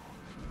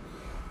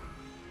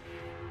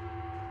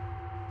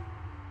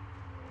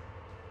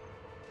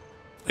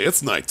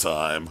 It's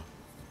nighttime.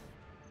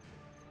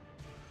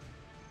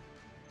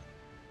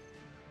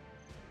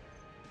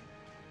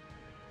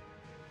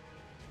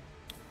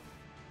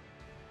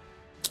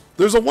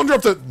 There's a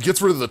 1-drop that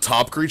gets rid of the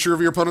top creature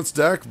of your opponent's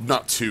deck,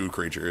 not 2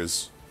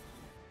 creatures.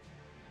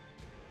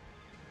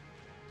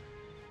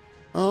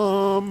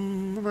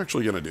 I'm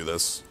actually gonna do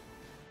this.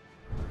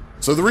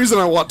 So the reason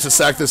I want to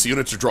sack this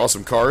unit to draw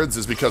some cards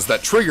is because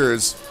that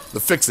triggers the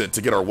Fix-It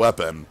to get our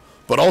weapon,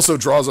 but also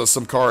draws us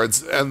some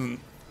cards and,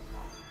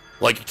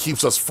 like,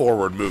 keeps us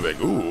forward moving.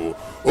 Ooh.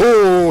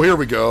 Oh, here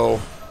we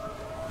go.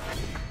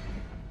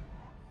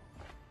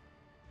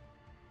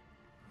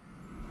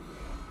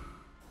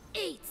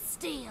 Eat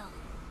steel.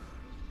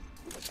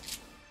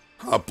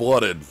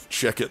 Hot-blooded.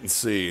 Check it and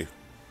see.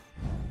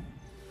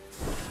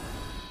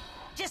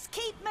 Just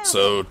keep moving.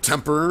 So,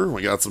 Temper,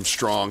 we got some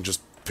strong just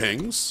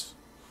pings.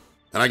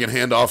 And I can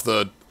hand off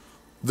the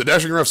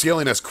Dashing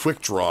Rapscallion has Quick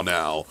Draw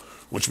now,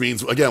 which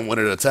means, again, when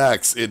it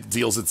attacks, it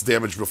deals its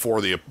damage before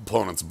the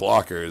opponent's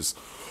blockers.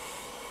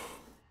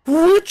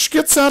 Which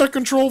gets out of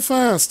control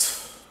fast.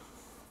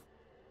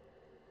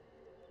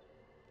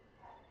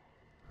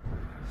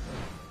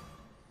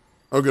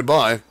 Oh,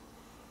 goodbye.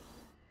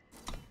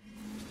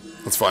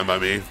 That's fine by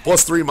me.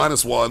 +3,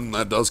 -1,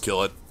 that does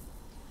kill it.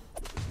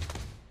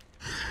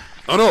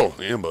 Oh no,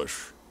 the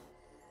ambush.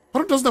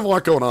 But it doesn't have a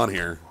lot going on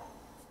here.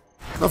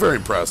 Not very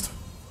impressed.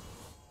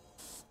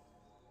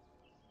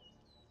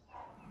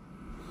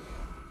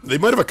 They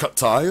might have a cut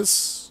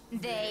ties.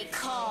 They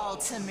call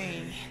to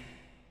me.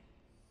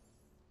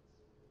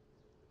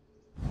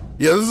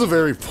 Yeah, this is a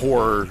very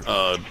poor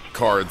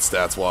card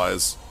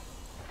stats-wise.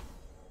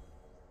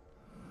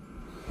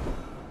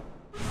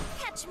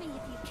 Catch me if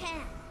you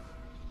can.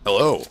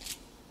 Hello.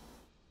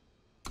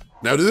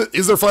 Now,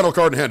 is their final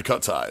card in hand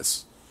cut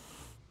ties?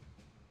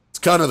 It's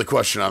kind of the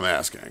question I'm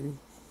asking.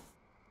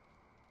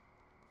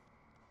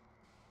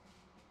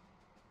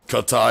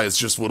 Cut ties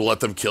just would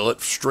let them kill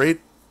it straight.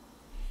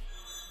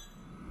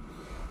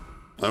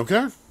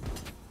 Okay.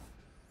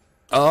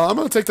 I'm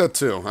going to take that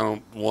too. I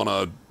don't want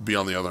to be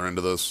on the other end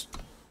of this.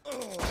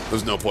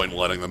 There's no point in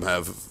letting them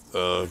have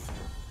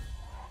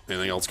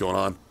anything else going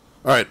on.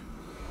 Alright.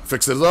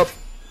 Fix it up.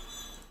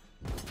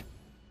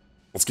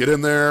 Let's get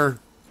in there.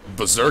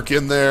 Berserk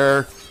in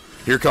there.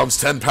 Here comes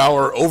 10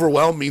 power.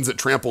 Overwhelm means it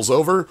tramples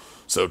over.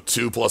 So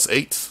 2 +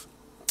 8.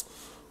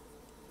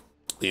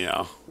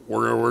 Yeah.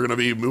 We're going to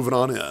be moving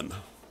on in.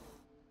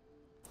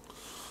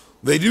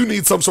 They do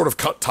need some sort of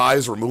cut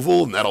ties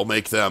removal, and that'll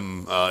make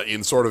them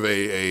in sort of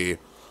a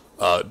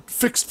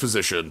fixed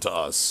position to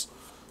us.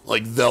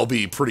 Like, they'll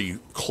be pretty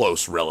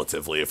close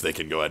relatively if they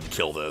can go ahead and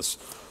kill this.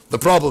 The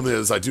problem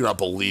is, I do not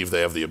believe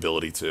they have the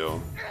ability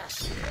to.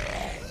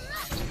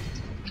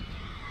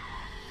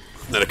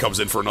 Then it comes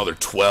in for another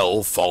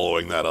 12,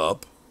 following that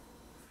up.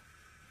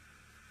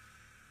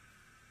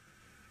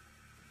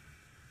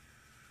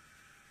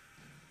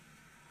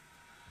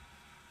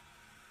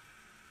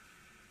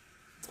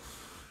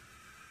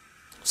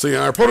 So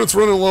yeah, our opponent's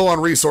running low on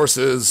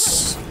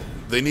resources.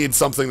 They need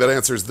something that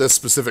answers this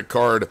specific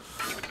card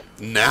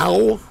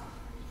now,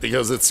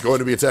 because it's going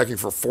to be attacking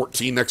for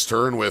 14 next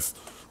turn with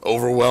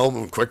Overwhelm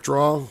and Quick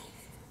Draw.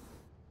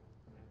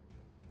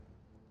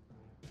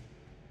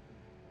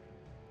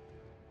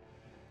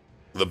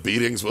 The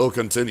beatings will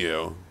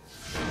continue.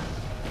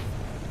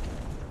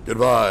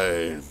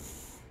 Goodbye.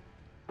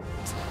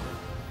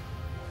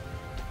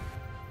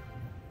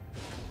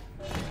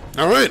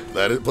 Alright,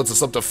 that puts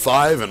us up to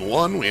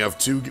 5-1. We have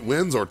 2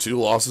 wins or 2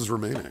 losses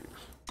remaining.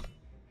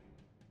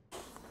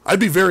 I'd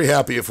be very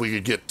happy if we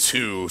could get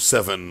 2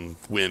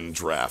 7-win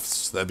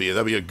drafts. That'd be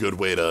a good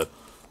way to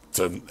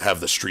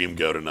have the stream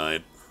go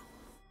tonight.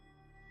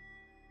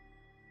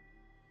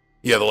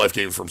 Yeah, the life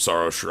gain from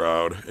Sorrow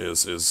Shroud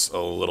is a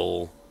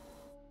little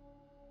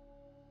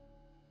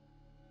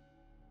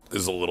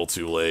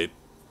too late.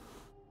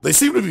 They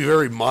seem to be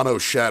very mono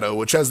shadow,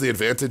 which has the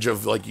advantage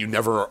of, like, you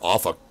never are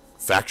off a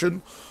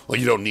faction. Like,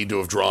 you don't need to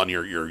have drawn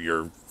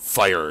your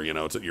fire, you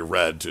know, your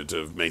red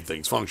to make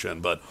things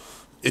function, but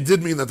it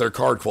did mean that their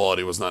card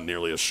quality was not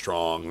nearly as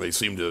strong. They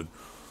seem to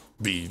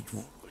be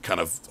kind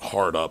of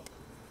hard up.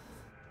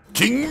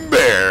 King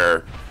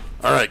Bear!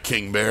 Alright,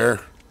 King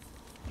Bear.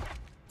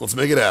 Let's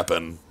make it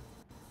happen.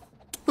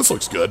 This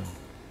looks good.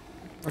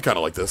 I kind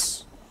of like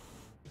this.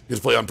 You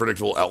just play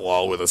Unpredictable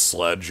Outlaw with a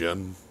sledge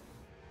in.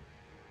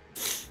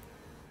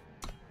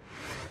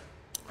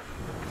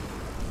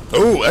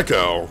 Oh,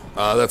 Echo.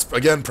 That's,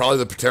 again, probably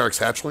the Pteryx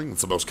Hatchling. It's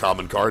the most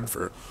common card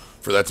for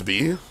that to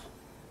be.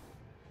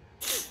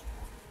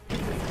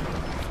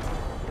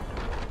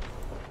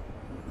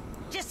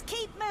 Just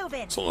keep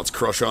moving. So let's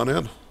crush on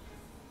in.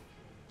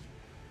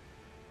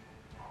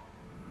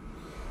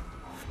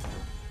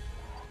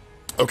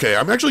 Okay,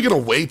 I'm actually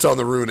going to wait on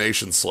the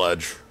Ruination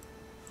Sledge.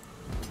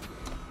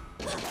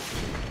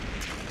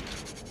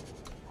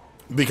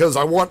 Because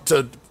I want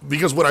to...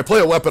 Because when I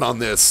play a weapon on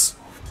this...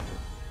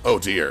 Oh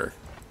dear.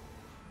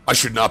 I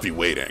should not be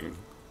waiting.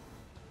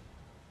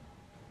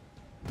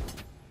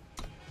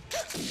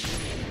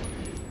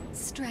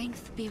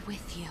 Strength be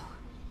with you.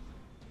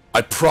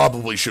 I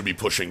probably should be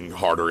pushing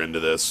harder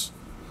into this.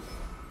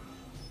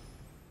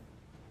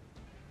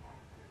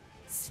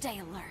 Stay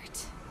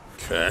alert.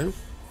 Okay.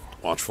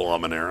 Watchful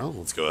Amonero.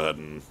 Let's go ahead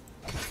and...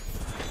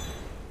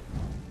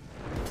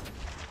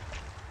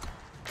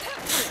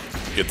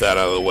 get that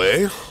out of the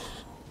way.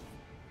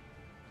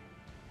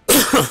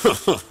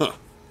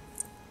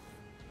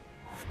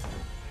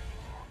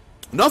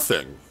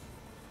 Nothing.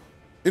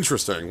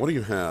 Interesting. What do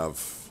you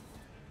have?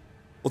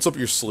 What's up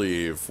your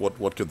sleeve?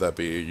 What could that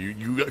be?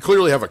 You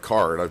clearly have a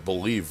card. I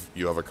believe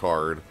you have a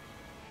card.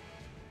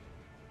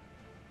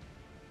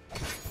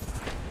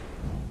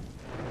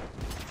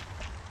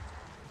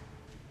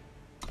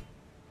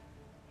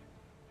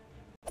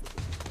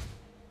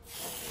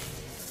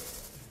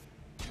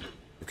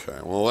 Okay,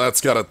 well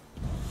that's gotta...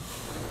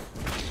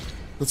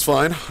 That's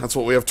fine. That's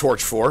what we have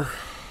Torch for.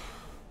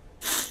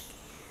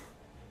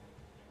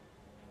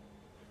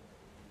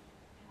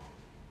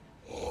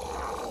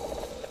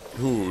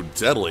 Ooh,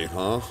 deadly,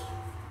 huh?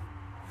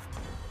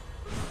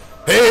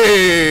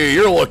 Hey,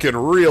 you're looking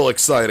real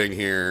exciting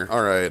here.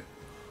 Alright.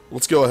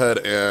 Let's go ahead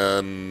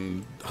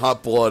and...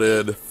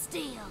 Hot-blooded.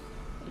 Steel.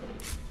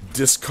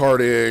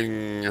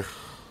 Discarding...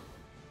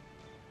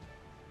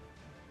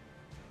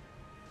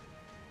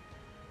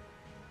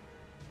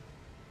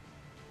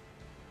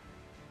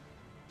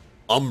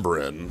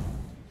 Umbrin.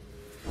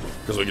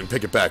 Because we can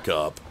pick it back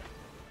up.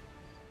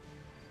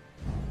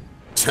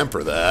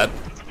 Temper that.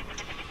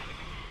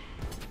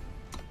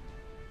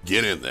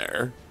 Get in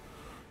there.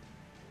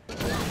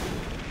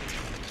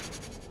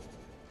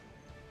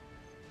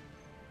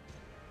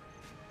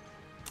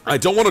 I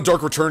don't want a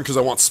Dark Return because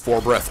I want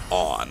Spore Breath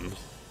on.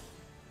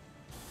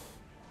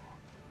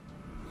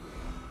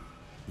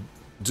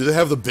 Do they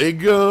have the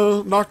big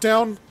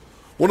knockdown?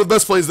 One of the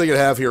best plays they could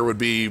have here would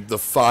be the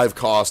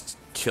 5-cost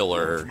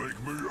killer.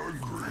 Make me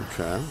angry.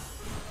 Okay.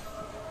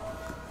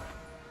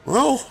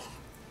 Well...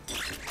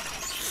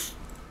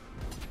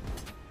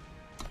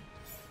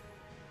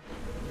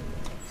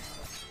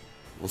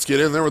 let's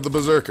get in there with the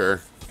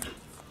Berserker.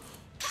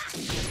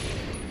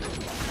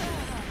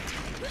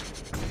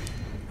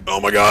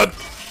 Oh my god!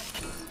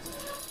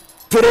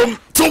 Put him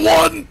to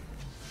 1!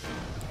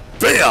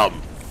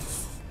 Bam!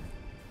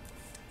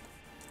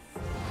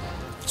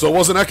 So it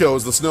wasn't Echo, it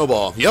was the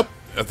Snowball. Yep,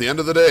 at the end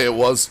of the day it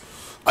was...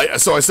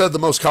 So I said the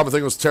most common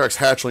thing was Pteryx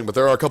Hatchling, but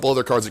there are a couple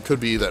other cards it could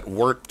be that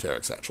weren't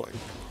Pteryx Hatchling.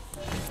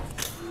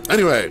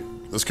 Anyway,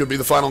 this could be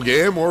the final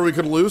game, or we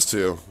could lose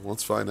to.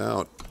 Let's find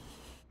out.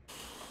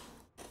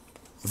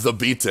 The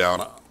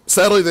beatdown.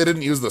 Sadly, they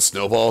didn't use the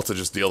Snowball to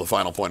just deal the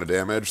final point of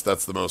damage.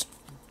 That's the most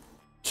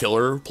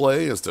killer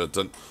play, is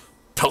to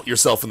pelt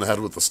yourself in the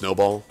head with the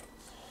Snowball.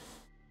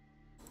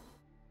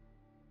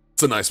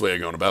 It's a nice way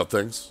of going about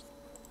things.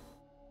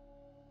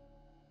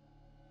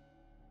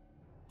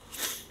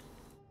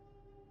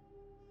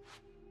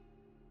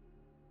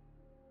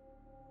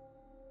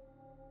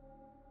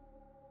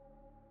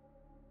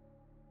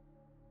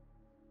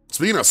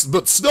 Speaking of,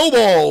 but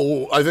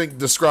Snowball, I think,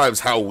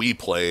 describes how we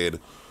played.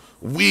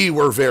 We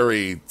were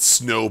very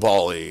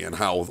snowball-y in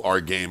how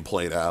our game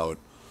played out.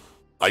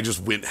 I just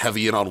went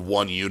heavy in on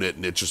one unit,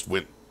 and it just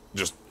went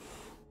just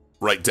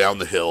right down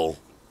the hill,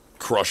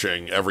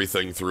 crushing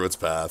everything through its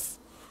path.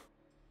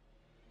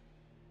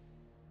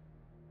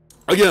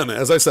 Again,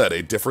 as I said,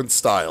 a different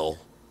style.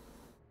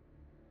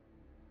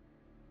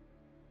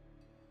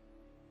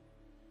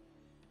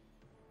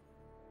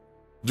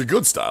 A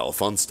good style, a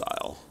fun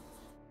style.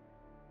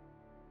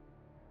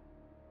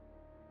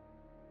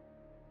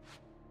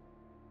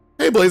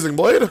 Hey, Blazing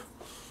Blade.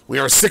 We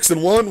are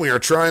 6-1. We are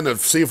trying to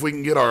see if we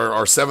can get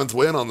our 7th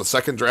win on the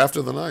second draft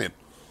of the night.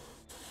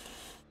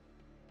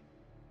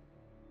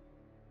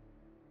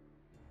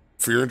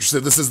 If you're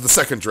interested, this is the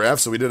second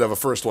draft, so we did have a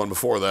first one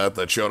before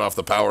that showed off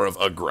the power of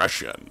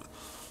aggression.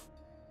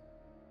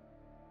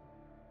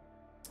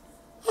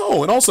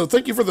 Oh, and also,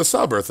 thank you for the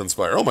sub, Earth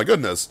Inspire. Oh my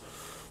goodness.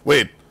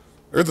 Wait,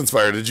 Earth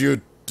Inspire, did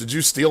you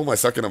steal my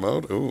second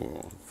emote?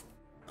 Ooh.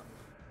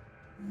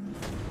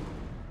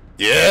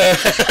 Yeah!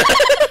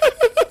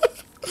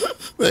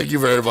 Thank you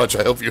very much.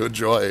 I hope you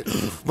enjoy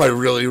my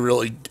really,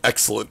 really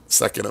excellent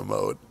second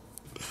emote.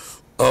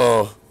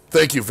 Oh,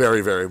 thank you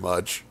very, very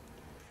much.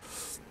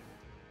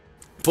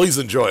 Please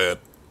enjoy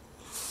it.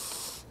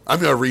 I'm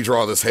going to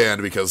redraw this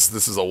hand because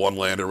this is a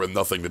one-lander with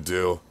nothing to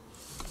do.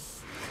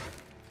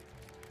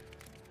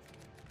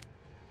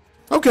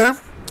 Okay.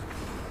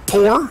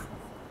 Poor.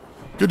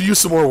 Good to use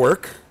some more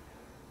work.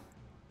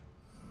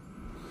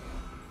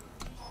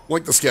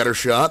 Like the scatter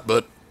shot,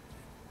 but...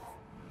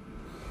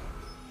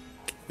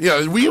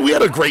 Yeah, we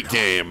had a great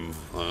game.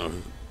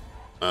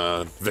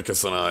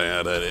 Vicus and I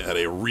had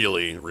a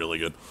really, really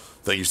good...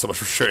 Thank you so much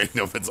for sharing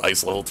Novid's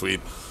ice level tweet.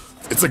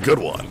 It's a good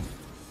one.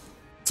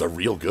 It's a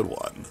real good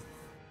one.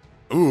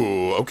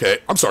 Ooh, okay.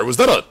 I'm sorry, was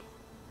that a...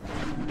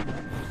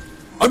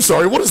 I'm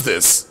sorry, what is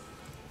this?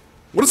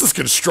 What is this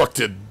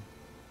constructed,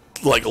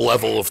 like,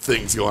 level of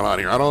things going on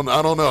here? I don't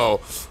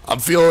know. I'm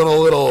feeling a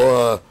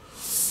little,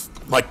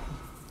 like,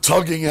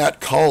 tugging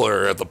at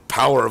collar at the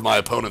power of my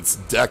opponent's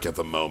deck at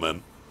the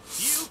moment.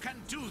 You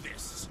can do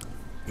this.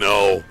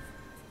 No.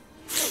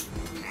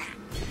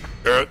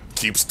 It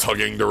keeps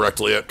tugging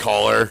directly at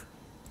collar.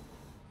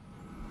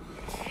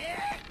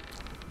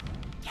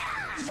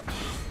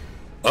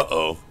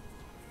 Uh-oh.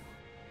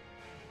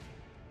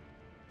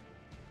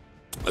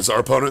 Is our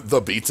opponent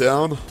the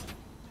beatdown?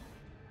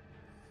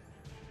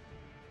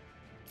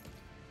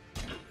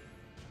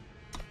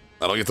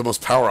 I don't get the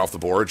most power off the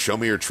board. Show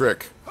me your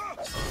trick.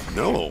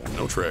 No,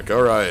 no trick.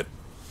 All right.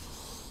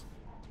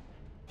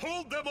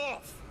 Hold them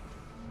off.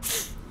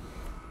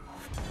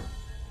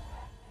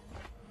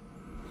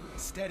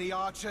 Steady,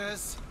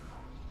 archers.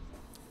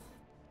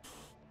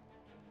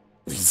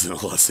 He's in a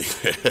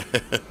Lussie.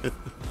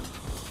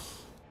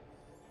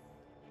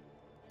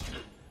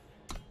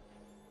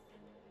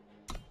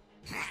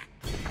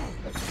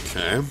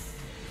 Okay.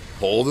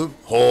 Hold it.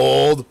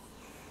 Hold.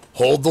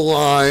 Hold the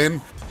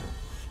line.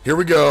 Here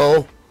we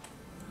go.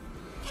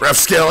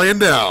 Rapscallion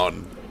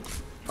down.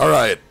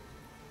 Alright.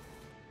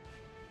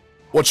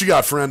 What you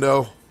got,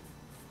 friendo?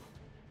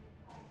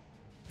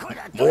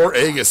 More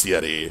Aegis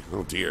Yeti.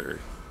 Oh dear.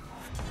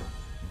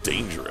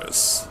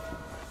 Dangerous.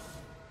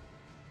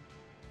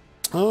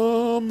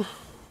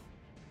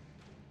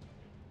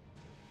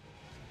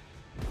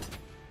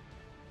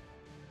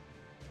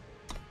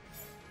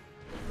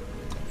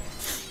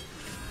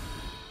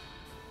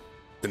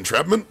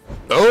 Entrapment?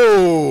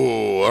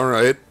 Oh,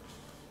 alright.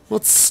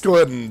 Let's go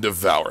ahead and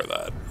devour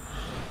that.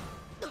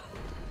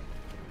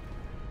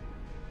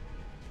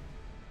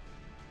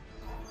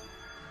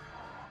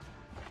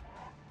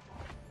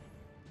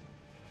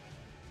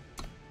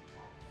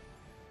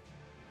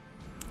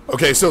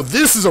 Okay, so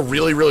this is a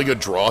really, really good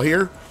draw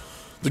here.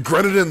 The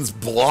Grenadins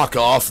block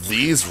off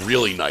these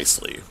really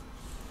nicely.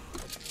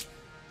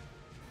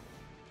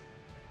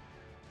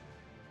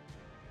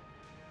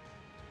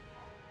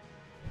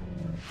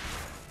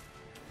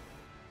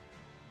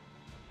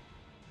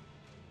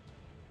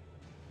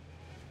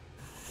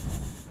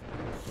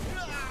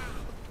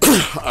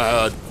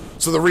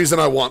 So the reason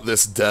I want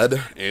this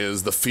dead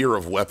is the fear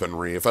of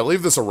weaponry. If I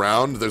leave this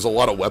around, there's a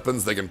lot of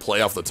weapons they can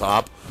play off the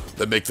top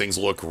that make things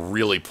look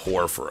really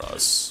poor for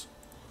us.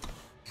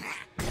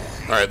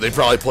 Alright, they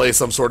probably play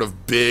some sort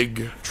of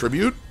big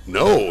tribute?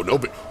 No, no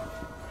big...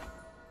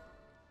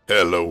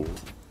 Hello.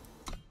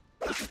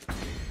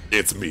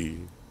 It's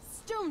me.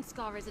 Stone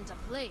Scar isn't a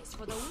place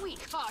for the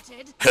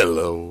weak-hearted.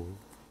 Hello.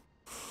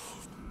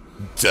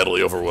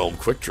 Deadly Overwhelmed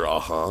Quick Draw,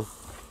 huh?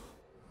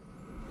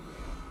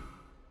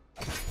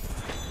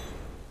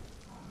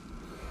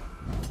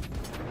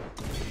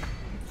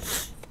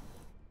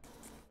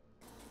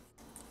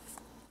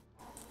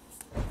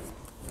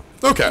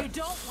 Okay. You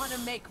don't want to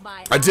make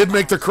my I did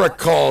make the correct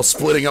call,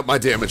 splitting up my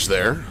damage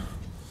there.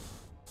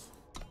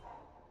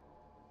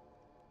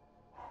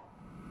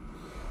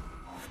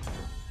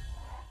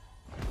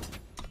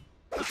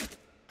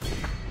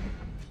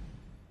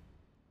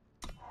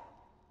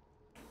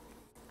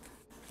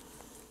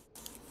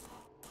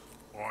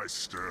 I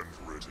stand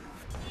ready.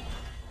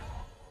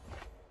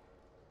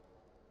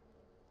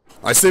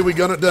 I say we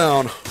gun it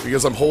down,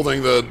 because I'm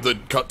holding the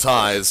cut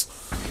ties,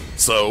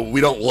 so we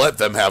don't let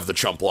them have the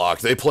chump block.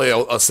 They play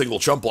a single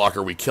chump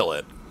blocker, we kill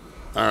it.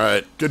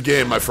 Alright, good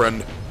game, my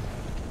friend.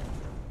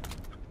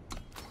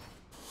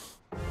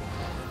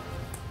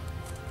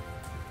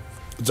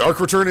 Dark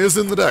Return is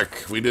in the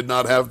deck. We did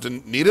not have to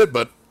need it,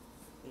 but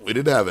we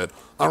did have it.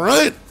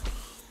 Alright!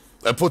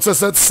 That puts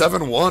us at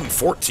 7-1,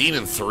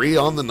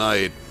 14-3 on the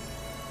night.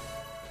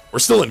 We're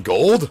still in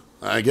gold?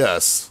 I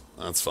guess.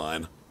 That's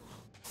fine.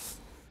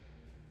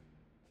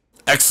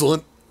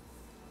 Excellent.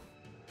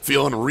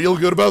 Feeling real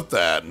good about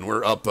that, and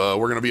we're up.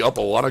 We're gonna be up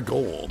a lot of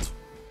gold.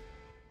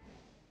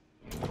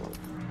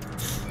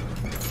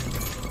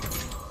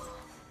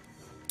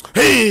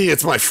 Hey,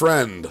 it's my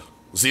friend.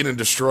 Xenon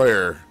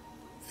Destroyer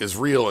is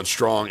real and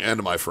strong,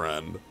 and my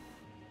friend.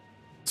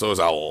 So is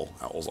Owl.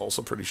 Owl's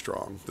also pretty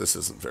strong. This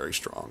isn't very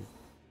strong.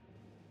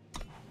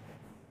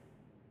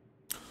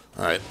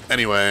 All right.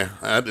 Anyway,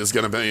 that is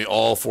gonna be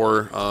all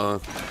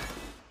for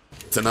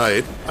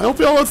tonight. I hope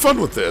you all had fun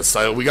with this.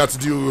 We got to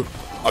do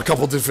a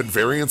couple different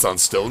variants on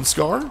Stone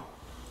Scar.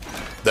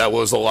 That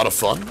was a lot of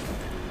fun.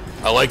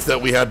 I like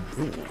that we had...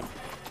 Ooh.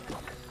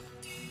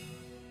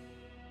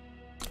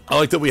 I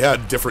like that we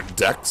had different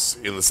decks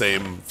in the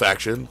same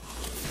faction.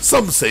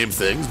 Some same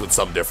things, but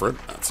some different.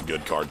 That's a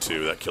good card,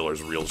 too. That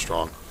killer's real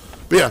strong.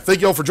 But yeah,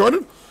 thank you all for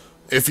joining.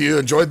 If you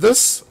enjoyed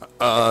this,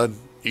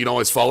 you can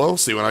always follow,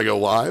 see when I go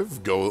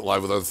live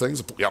with other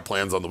things. We got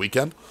plans on the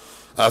weekend.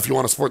 If you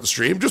want to support the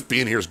stream, just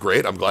being here is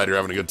great. I'm glad you're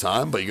having a good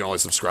time, but you can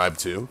always subscribe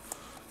too.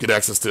 Get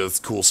access to this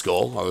cool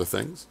skull, other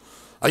things.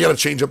 I got to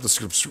change up the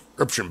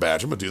subscription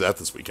badge. I'm going to do that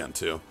this weekend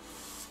too.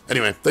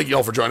 Anyway, thank you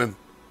all for joining.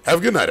 Have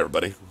a good night,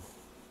 everybody.